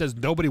Alpha Rob says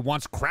nobody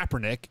wants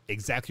Kaepernick.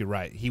 Exactly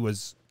right. He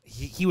was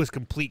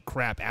complete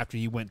crap after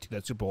he went to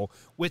that Super Bowl,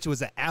 which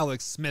was an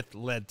Alex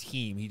Smith-led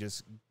team. He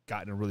just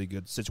got in a really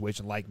good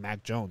situation like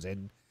Mac Jones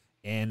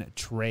and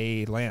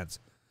Trey Lance.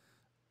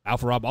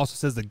 Alpha Rob also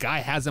says the guy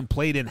hasn't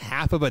played in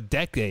half of a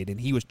decade, and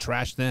he was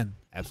trashed then.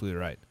 Absolutely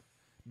right.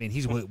 I mean,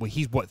 he's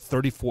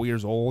 34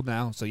 years old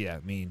now? So, yeah,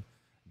 I mean,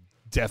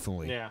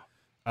 definitely. Yeah.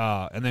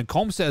 And then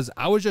Combs says,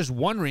 I was just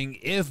wondering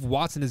if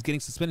Watson is getting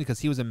suspended because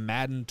he was in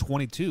Madden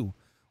 22.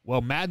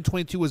 Well, Madden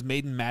 22 was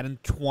made in Madden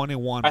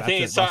 21. I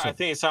think he's talking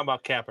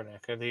about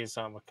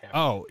Kaepernick.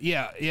 Oh,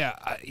 yeah.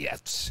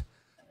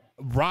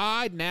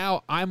 Right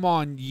now, I'm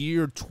on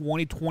year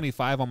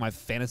 2025 on my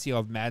fantasy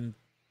of Madden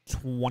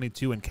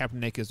 22, and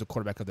Kaepernick is the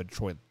quarterback of the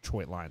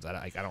Detroit Lions.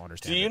 I don't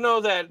understand. Do you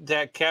know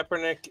that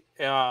Kaepernick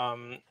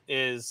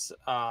is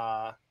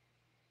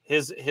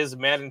his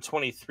Madden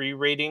 23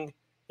 rating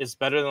is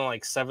better than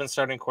like 7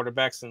 starting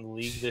quarterbacks in the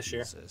league this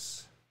year?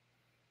 Jesus.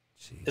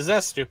 Isn't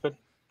that stupid?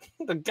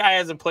 The guy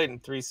hasn't played in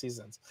 3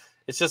 seasons.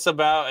 It's just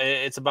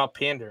about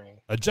pandering.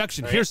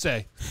 Ejection right?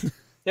 hearsay.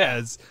 Yeah,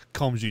 as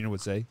Combs Jr.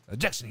 would say.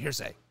 Ejection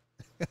hearsay.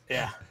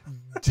 Yeah.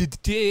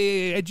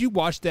 Did you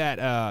watch that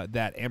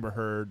Amber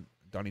Heard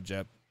Donnie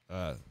Jepp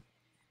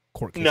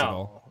court case at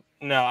all?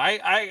 No,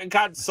 I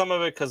got some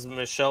of it because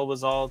Michelle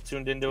was all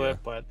tuned into it,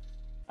 but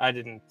I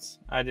didn't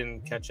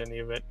catch any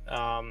of it.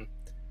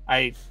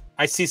 I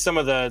see some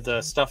of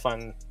the stuff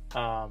on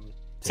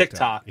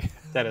TikTok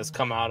that has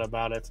come out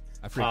about it.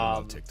 I freaking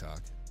love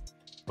TikTok.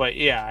 But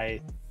yeah,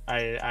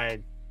 I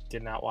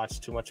did not watch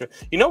too much of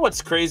it. You know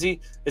what's crazy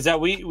is that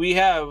we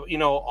have,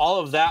 all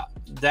of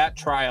that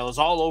trial is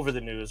all over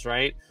the news,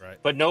 right? Right.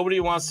 But nobody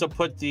wants to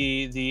put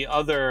the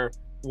other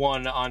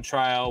one on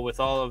trial with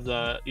all of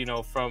the,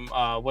 from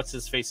what's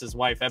his face's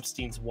wife,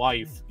 Epstein's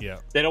wife. Yeah.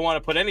 They don't want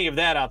to put any of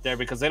that out there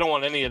because they don't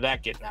want any of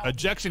that getting out.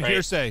 Ejection right?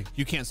 hearsay.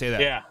 You can't say that.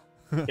 Yeah.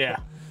 Yeah.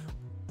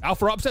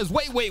 Alpha Rob says,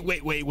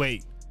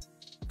 wait.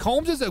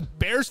 Combs is a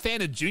Bears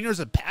fan and Junior's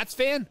a Pats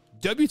fan?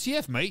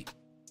 WTF, mate?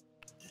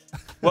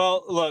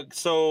 Well, look,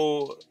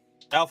 so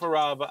Alpha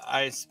Rob,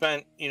 I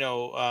spent,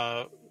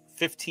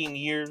 15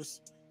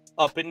 years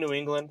up in New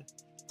England.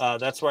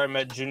 That's where I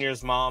met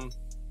Junior's mom.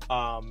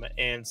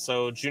 And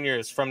so Junior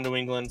is from New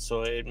England,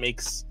 so it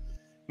makes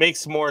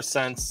more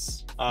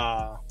sense.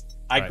 I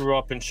grew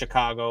up in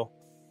Chicago.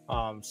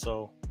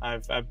 So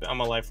I'm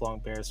a lifelong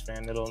Bears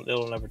fan.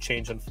 It'll never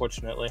change,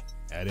 unfortunately.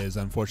 That is,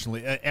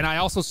 unfortunately. And I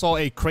also saw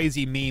a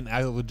crazy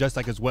meme just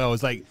like as well.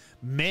 It's like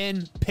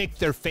men pick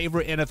their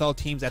favorite NFL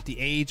teams at the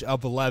age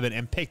of 11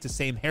 and pick the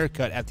same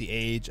haircut at the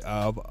age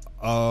of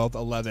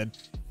 11,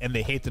 and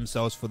they hate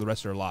themselves for the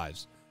rest of their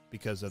lives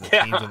because of the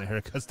teams and the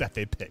haircuts that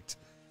they picked.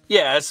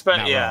 Yeah,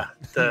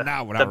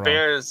 the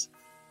Bears.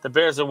 The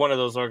Bears are one of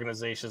those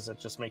organizations that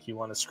just make you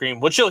want to scream,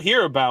 which you'll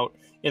hear about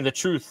in the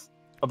Truth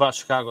about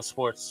Chicago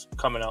sports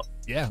coming up.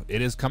 Yeah,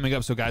 it is coming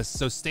up. So, guys,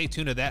 stay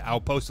tuned to that.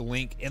 I'll post a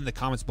link in the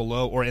comments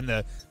below or in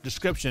the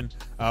description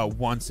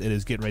once it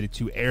is getting ready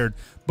to air.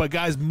 But,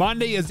 guys,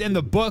 Monday is in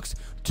the books.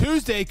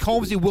 Tuesday,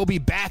 Combsy will be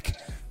back.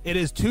 It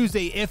is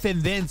Tuesday if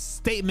and then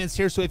statements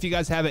here. So if you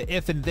guys have an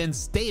if and then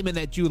statement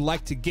that you would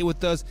like to get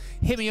with us,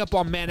 hit me up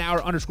on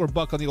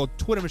manhour_buck on the old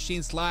Twitter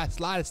machine. Slide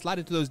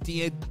into those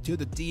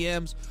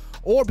DMs,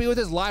 or be with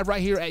us live right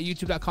here at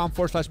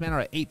youtube.com/manhour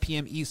at 8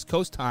 p.m. East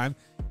Coast time.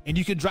 And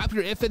you can drop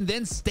your if and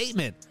then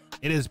statement.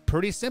 It is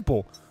pretty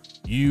simple.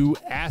 You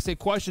ask a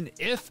question: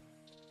 if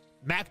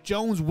Mac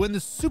Jones win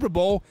the Super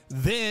Bowl,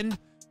 then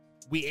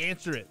we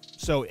answer it.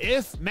 So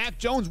if Mac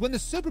Jones win the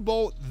Super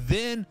Bowl,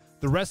 then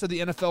the rest of the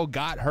NFL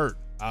got hurt.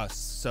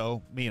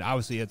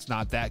 Obviously it's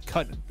not that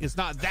cut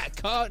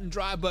and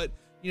dry, but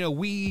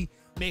we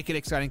make it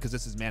exciting because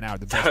this is Man Hour,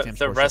 the best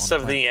the rest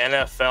of the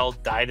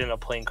NFL died in a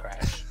plane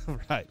crash.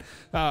 Right.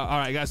 All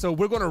right, guys. So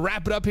we're going to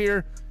wrap it up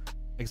here.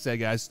 Like I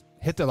said, guys,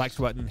 hit the likes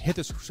button, hit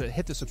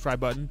the subscribe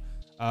button.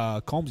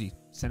 Combsy,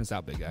 send us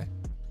out, big guy.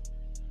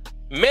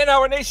 Man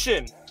Hour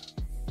Nation,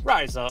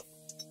 rise up.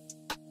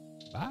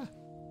 Bye.